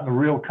that, but out in the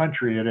real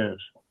country it is.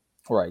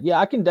 Right. Yeah,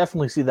 I can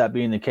definitely see that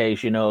being the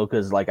case,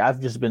 because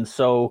I've just been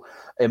so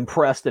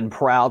impressed and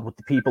proud with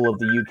the people of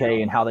the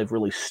UK and how they've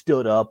really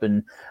stood up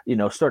and,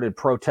 started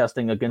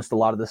protesting against a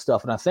lot of this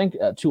stuff. And I think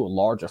to a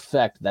large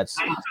effect, that's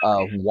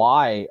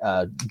why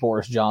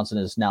Boris Johnson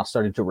is now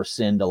starting to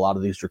rescind a lot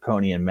of these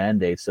draconian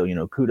mandates.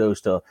 So,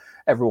 kudos to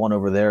everyone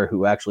over there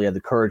who actually had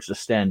the courage to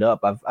stand up.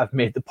 I've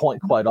made the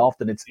point quite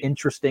often. It's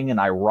interesting and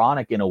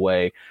ironic in a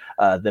way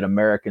that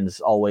Americans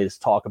always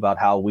talk about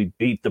how we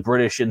beat the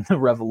British in the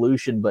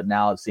Revolution, but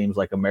now it seems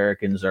like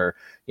Americans are,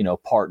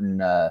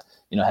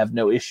 have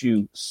no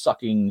issue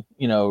sucking,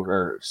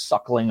 or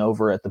suckling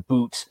over at the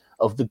boot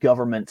of the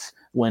government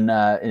when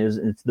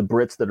it's the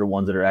Brits that are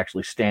ones that are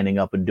actually standing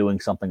up and doing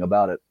something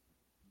about it.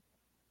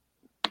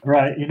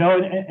 Right. And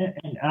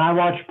I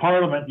watched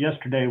Parliament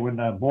yesterday when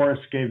Boris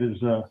gave his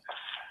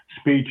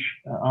speech.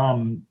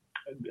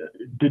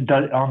 They did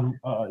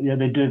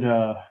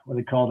what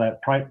they call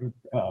that,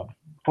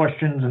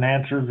 questions and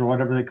answers or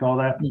whatever they call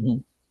that. Mm-hmm.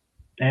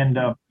 And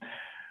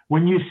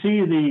when you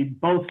see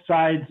both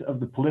sides of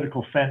the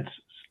political fence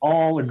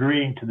all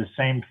agreeing to the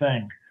same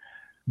thing,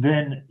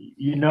 then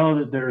you know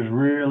that there's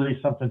really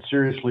something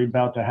seriously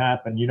about to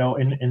happen. You know,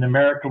 in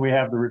America, we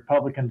have the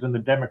Republicans and the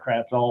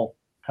Democrats all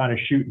kind of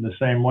shooting the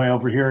same way.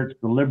 Over here, it's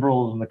the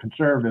liberals and the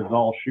conservatives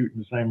all shooting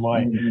the same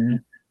way. Mm-hmm.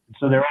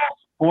 So they're all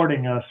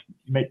supporting us,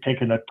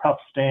 taking a tough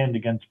stand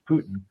against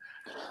Putin.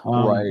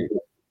 Right.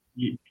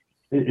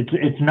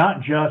 It's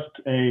not just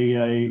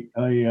a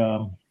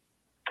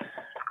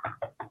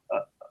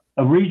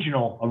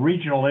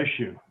regional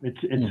issue. It's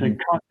mm-hmm. a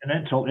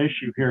continental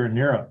issue here in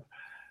Europe.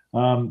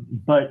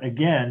 But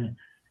again,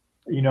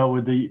 you know,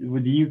 with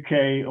the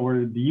UK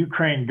or the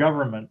Ukraine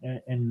government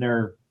and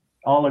their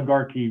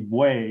oligarchy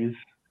ways,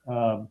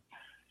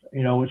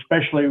 you know,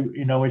 especially,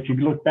 you know, if you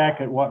look back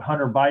at what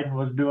Hunter Biden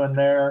was doing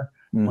there,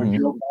 mm-hmm. or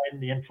Joe Biden,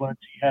 the influence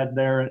he had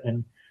there,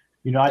 and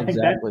you know, I think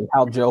exactly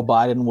how Joe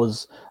Biden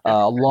was,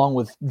 along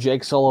with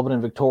Jake Sullivan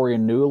and Victoria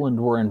Nuland,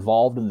 were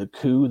involved in the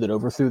coup that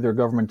overthrew their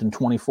government in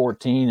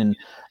 2014. And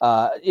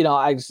you know,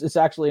 it's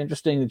actually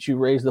interesting that you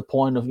raised the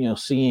point of, you know,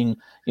 seeing,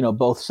 you know,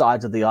 both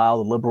sides of the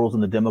aisle, the liberals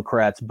and the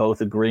Democrats,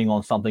 both agreeing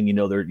on something. You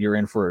know, you're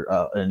in for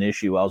an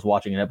issue. I was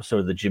watching an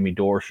episode of the Jimmy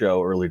Dore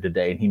show earlier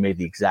today, and he made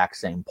the exact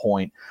same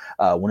point.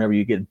 Whenever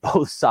you get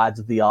both sides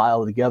of the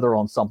aisle together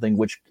on something,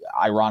 which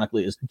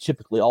ironically is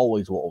typically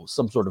always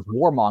some sort of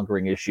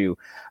warmongering issue.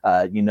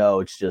 You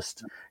know, it's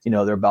just, you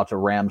know, they're about to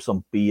ram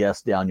some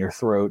BS down your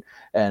throat.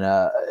 And,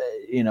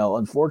 you know,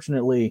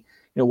 unfortunately,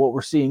 you know, what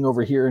we're seeing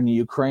over here in the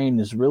Ukraine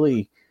is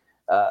really,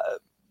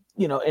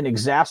 you know, an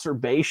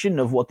exacerbation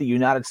of what the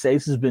United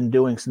States has been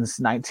doing since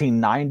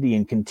 1990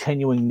 and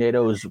continuing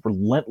NATO's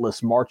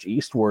relentless march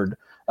eastward,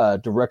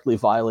 directly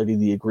violating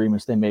the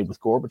agreements they made with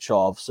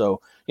Gorbachev.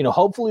 So, you know,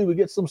 hopefully we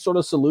get some sort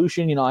of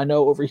solution. You know, I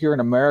know over here in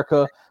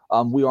America,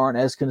 we aren't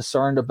as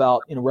concerned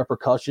about, you know,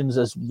 repercussions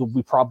as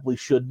we probably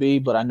should be.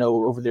 But I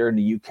know over there in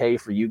the UK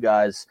for you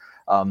guys,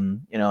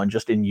 you know, and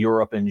just in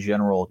Europe in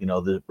general, you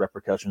know, the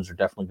repercussions are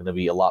definitely going to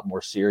be a lot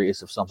more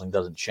serious if something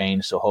doesn't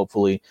change. So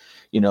hopefully,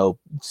 you know,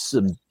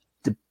 some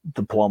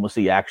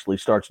diplomacy actually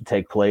starts to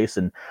take place.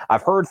 And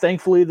I've heard,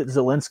 thankfully, that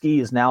Zelensky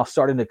is now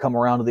starting to come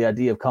around to the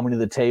idea of coming to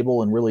the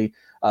table and really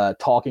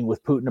talking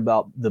with Putin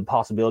about the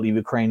possibility of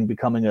Ukraine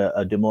becoming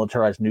a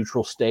demilitarized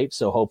neutral state.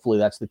 So hopefully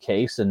that's the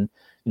case. And,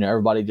 you know,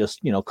 everybody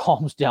just, you know,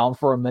 calms down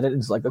for a minute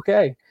and it's like,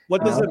 okay.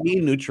 What does it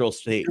mean, neutral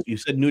state? You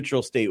said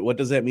neutral state. What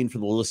does that mean for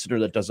the listener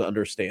that doesn't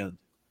understand?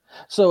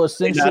 So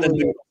essentially, not a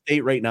neutral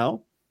state right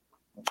now?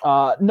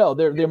 No,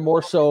 they're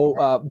more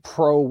so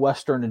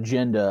pro-Western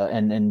agenda,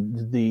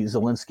 and the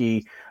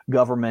Zelensky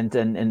government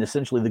and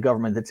essentially the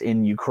government that's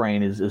in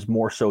Ukraine is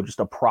more so just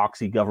a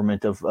proxy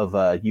government of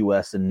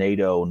U.S. and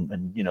NATO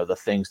and you know, the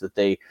things that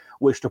they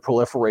wish to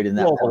proliferate in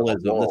that part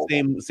of the world.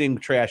 The same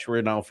trash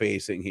we're now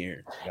facing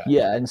here.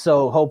 Yeah, and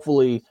so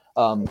hopefully,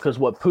 because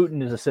what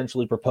Putin is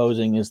essentially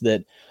proposing is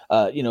that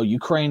you know,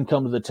 Ukraine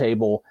come to the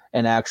table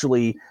and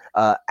essentially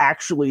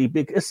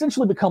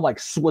become like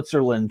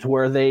Switzerland,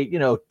 where they, you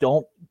know,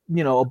 don't,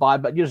 you know,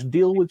 abide by, just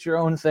deal with your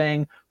own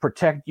thing,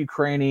 protect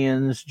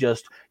Ukrainians,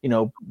 just, you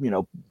know,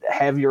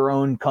 have your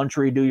own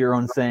country, do your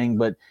own thing,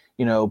 but,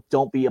 you know,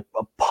 don't be a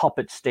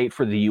puppet state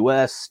for the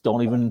U.S.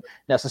 Don't even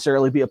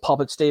necessarily be a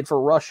puppet state for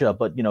Russia,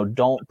 but, you know,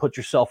 don't put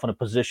yourself in a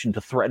position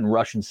to threaten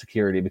Russian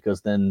security,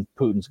 because then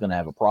Putin's going to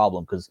have a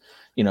problem, because,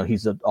 you know,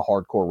 he's a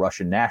hardcore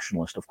Russian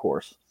nationalist, of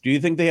course. Do you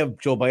think they have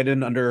Joe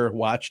Biden under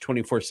watch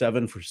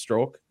 24/7 for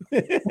stroke?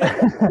 They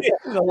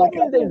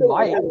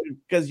might.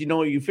 Because, you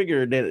know, you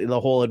figure that the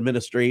whole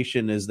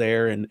administration is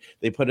there and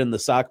they put in the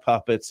sock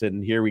puppets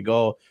and here we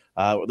go.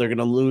 They're going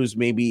to lose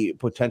maybe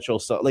potential.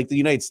 So, like the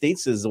United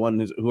States is the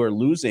one who are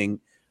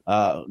losing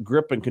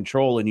grip and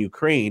control in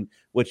Ukraine,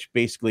 which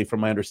basically,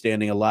 from my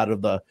understanding, a lot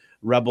of the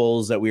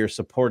rebels that we are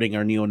supporting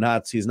are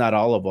neo-Nazis. Not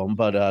all of them,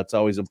 but it's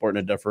always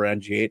important to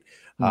differentiate.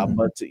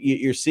 But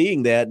you're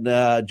seeing that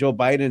Joe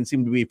Biden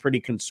seemed to be pretty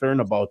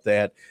concerned about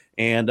that.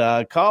 And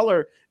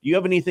caller, do you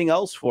have anything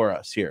else for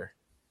us here?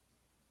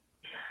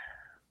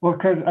 Well,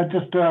 because I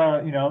just,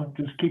 you know,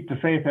 just keep the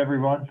faith,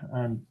 everyone,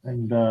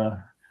 and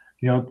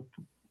you know,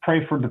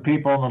 pray for the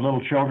people and the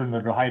little children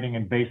that are hiding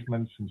in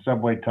basements and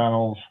subway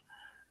tunnels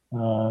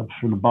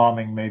for the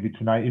bombing maybe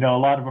tonight. You know, a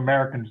lot of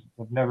Americans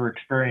have never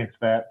experienced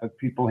that, but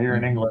people here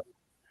in England,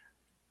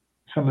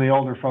 some of the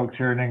older folks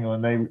here in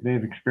England,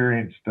 they've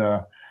experienced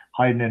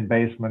hiding in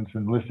basements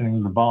and listening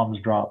to the bombs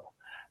drop.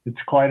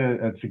 It's quite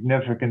a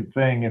significant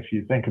thing if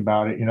you think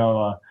about it. You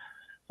know,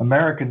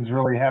 Americans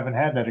really haven't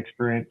had that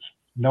experience.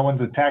 No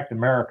one's attacked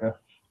America,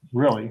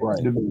 really. Right.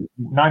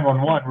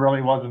 911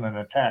 really wasn't an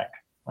attack.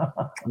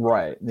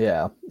 Right.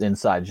 Yeah.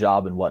 Inside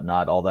job and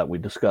whatnot, all that we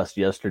discussed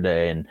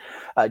yesterday. And,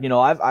 you know,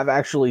 I've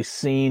actually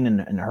seen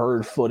and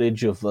heard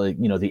footage of,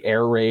 you know, the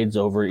air raids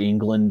over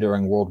England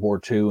during World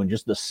War II, and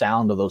just the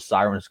sound of those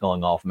sirens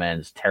going off, man,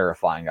 is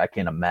terrifying. I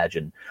can't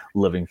imagine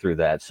living through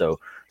that. So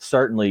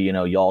certainly, you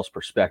know, y'all's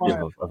perspective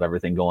of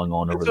everything going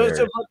on over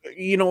there.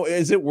 You know,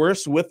 is it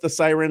worse with the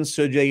sirens?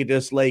 Should they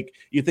just, like,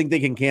 you think they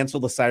can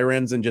cancel the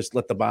sirens and just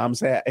let the bombs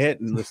hit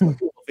and the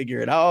people figure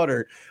it out,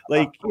 or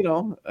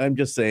I'm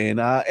just saying.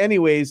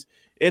 Anyways,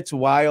 it's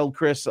wild,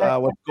 Chris,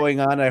 what's going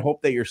on. I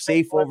hope that you're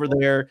safe over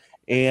there.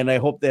 And I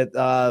hope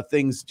that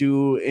things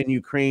do in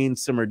Ukraine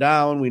simmer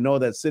down. We know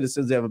that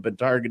citizens haven't been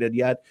targeted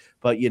yet,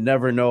 but you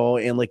never know.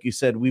 And like you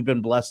said, we've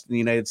been blessed in the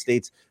United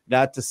States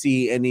not to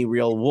see any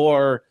real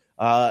war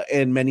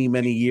in many,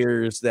 many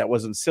years. That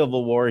wasn't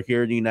civil war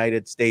here in the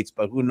United States,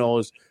 but who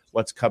knows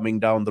what's coming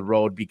down the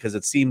road, because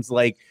it seems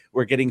like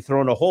we're getting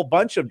thrown a whole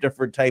bunch of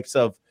different types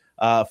of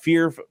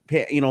fear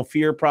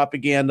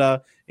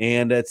propaganda.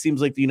 And it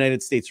seems like the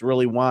United States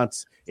really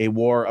wants a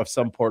war of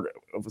some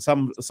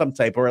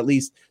type, or at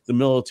least the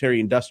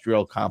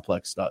military-industrial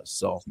complex does.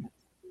 So,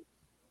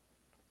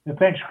 yeah,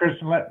 thanks, Chris.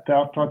 And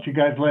I'll talk to you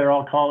guys later.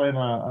 I'll call in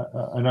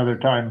another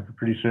time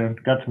pretty soon.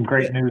 Got some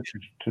great news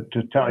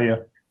to tell you.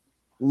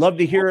 Love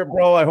to hear it,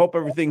 bro. I hope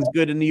everything's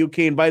good in the UK.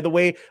 And by the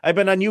way, I've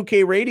been on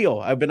UK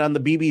radio. I've been on the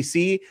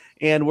BBC.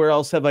 And where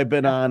else have I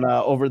been on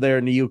over there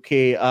in the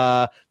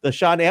UK? The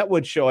Sean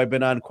Atwood show I've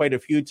been on quite a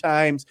few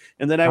times.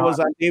 And then I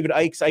was on David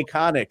Icke's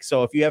Iconic.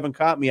 So if you haven't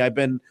caught me, I've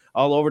been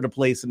all over the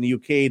place in the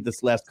UK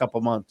this last couple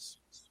months.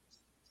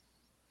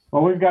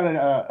 Well, we've got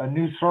a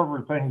new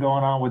server thing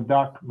going on with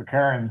Doc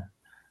McCarran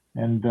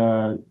and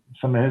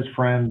some of his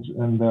friends.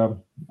 And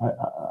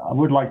I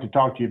would like to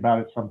talk to you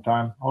about it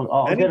sometime.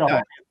 I'll get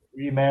on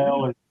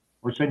email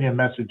or send you a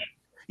message.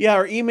 Yeah,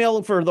 our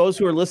email for those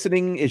who are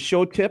listening is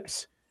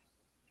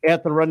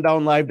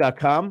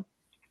showtips@therundownlive.com.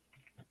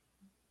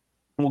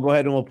 We'll go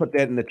ahead and we'll put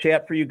that in the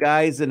chat for you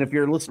guys. And if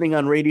you're listening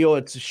on radio,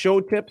 it's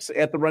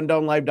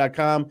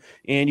showtips@therundownlive.com.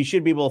 And you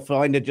should be able to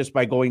find it just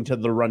by going to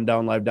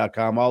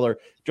therundownlive.com.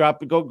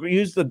 Go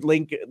use the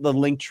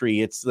link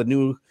tree. It's the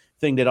new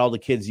thing that all the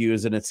kids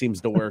use, and it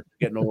seems to work.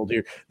 Getting old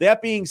here.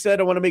 That being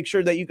said, I want to make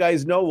sure that you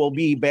guys know we'll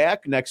be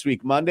back next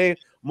week, Monday,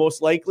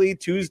 most likely.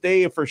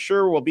 Tuesday, for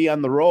sure, we'll be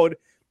on the road.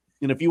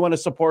 And if you want to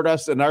support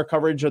us in our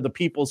coverage of the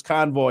People's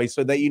Convoy,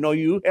 so that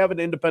you have an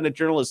independent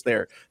journalist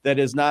there that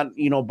is not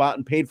bought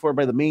and paid for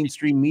by the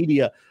mainstream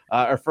media,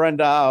 our friend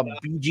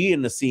BG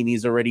in the scene,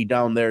 he's already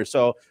down there.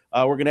 So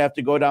we're going to have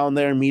to go down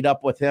there and meet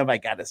up with him. I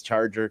got his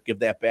charger, give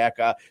that back.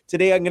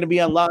 Today I'm going to be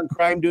on Law and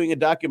Crime doing a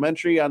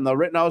documentary on the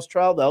Rittenhouse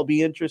trial. That'll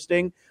be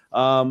interesting.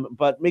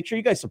 But make sure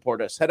you guys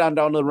support us. Head on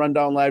down to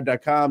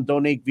therundownlive.com,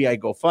 donate via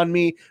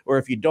GoFundMe, or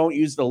if you don't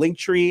use the link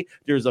tree,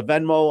 there's a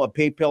Venmo, a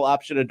PayPal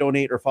option to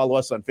donate, or follow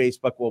us on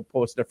Facebook. We'll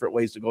post different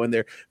ways to go in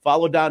there.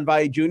 Follow Don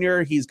Valle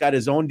Jr. He's got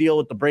his own deal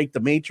with the Break the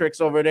Matrix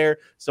over there.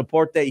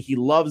 Support that. He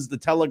loves the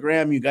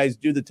Telegram. You guys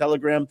do the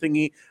Telegram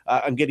thingy.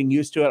 I'm getting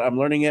used to it. I'm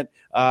learning it.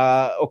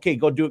 Okay,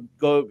 go do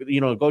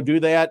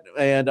that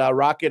and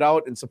rock it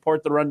out and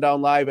support the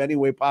Rundown Live any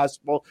way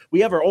possible.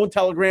 We have our own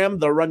Telegram,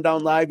 the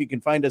Rundown Live. You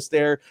can find us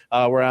there.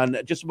 We're on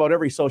just about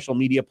every social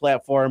media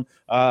platform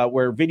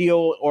where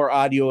video or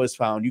audio is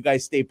found. You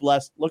guys stay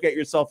blessed. Look at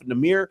yourself in the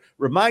mirror.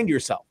 Remind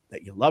yourself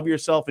that you love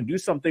yourself and do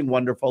something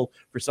wonderful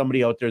for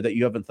somebody out there that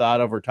you haven't thought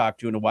of or talked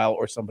to in a while,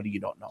 or somebody you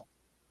don't know.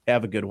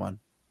 Have a good one.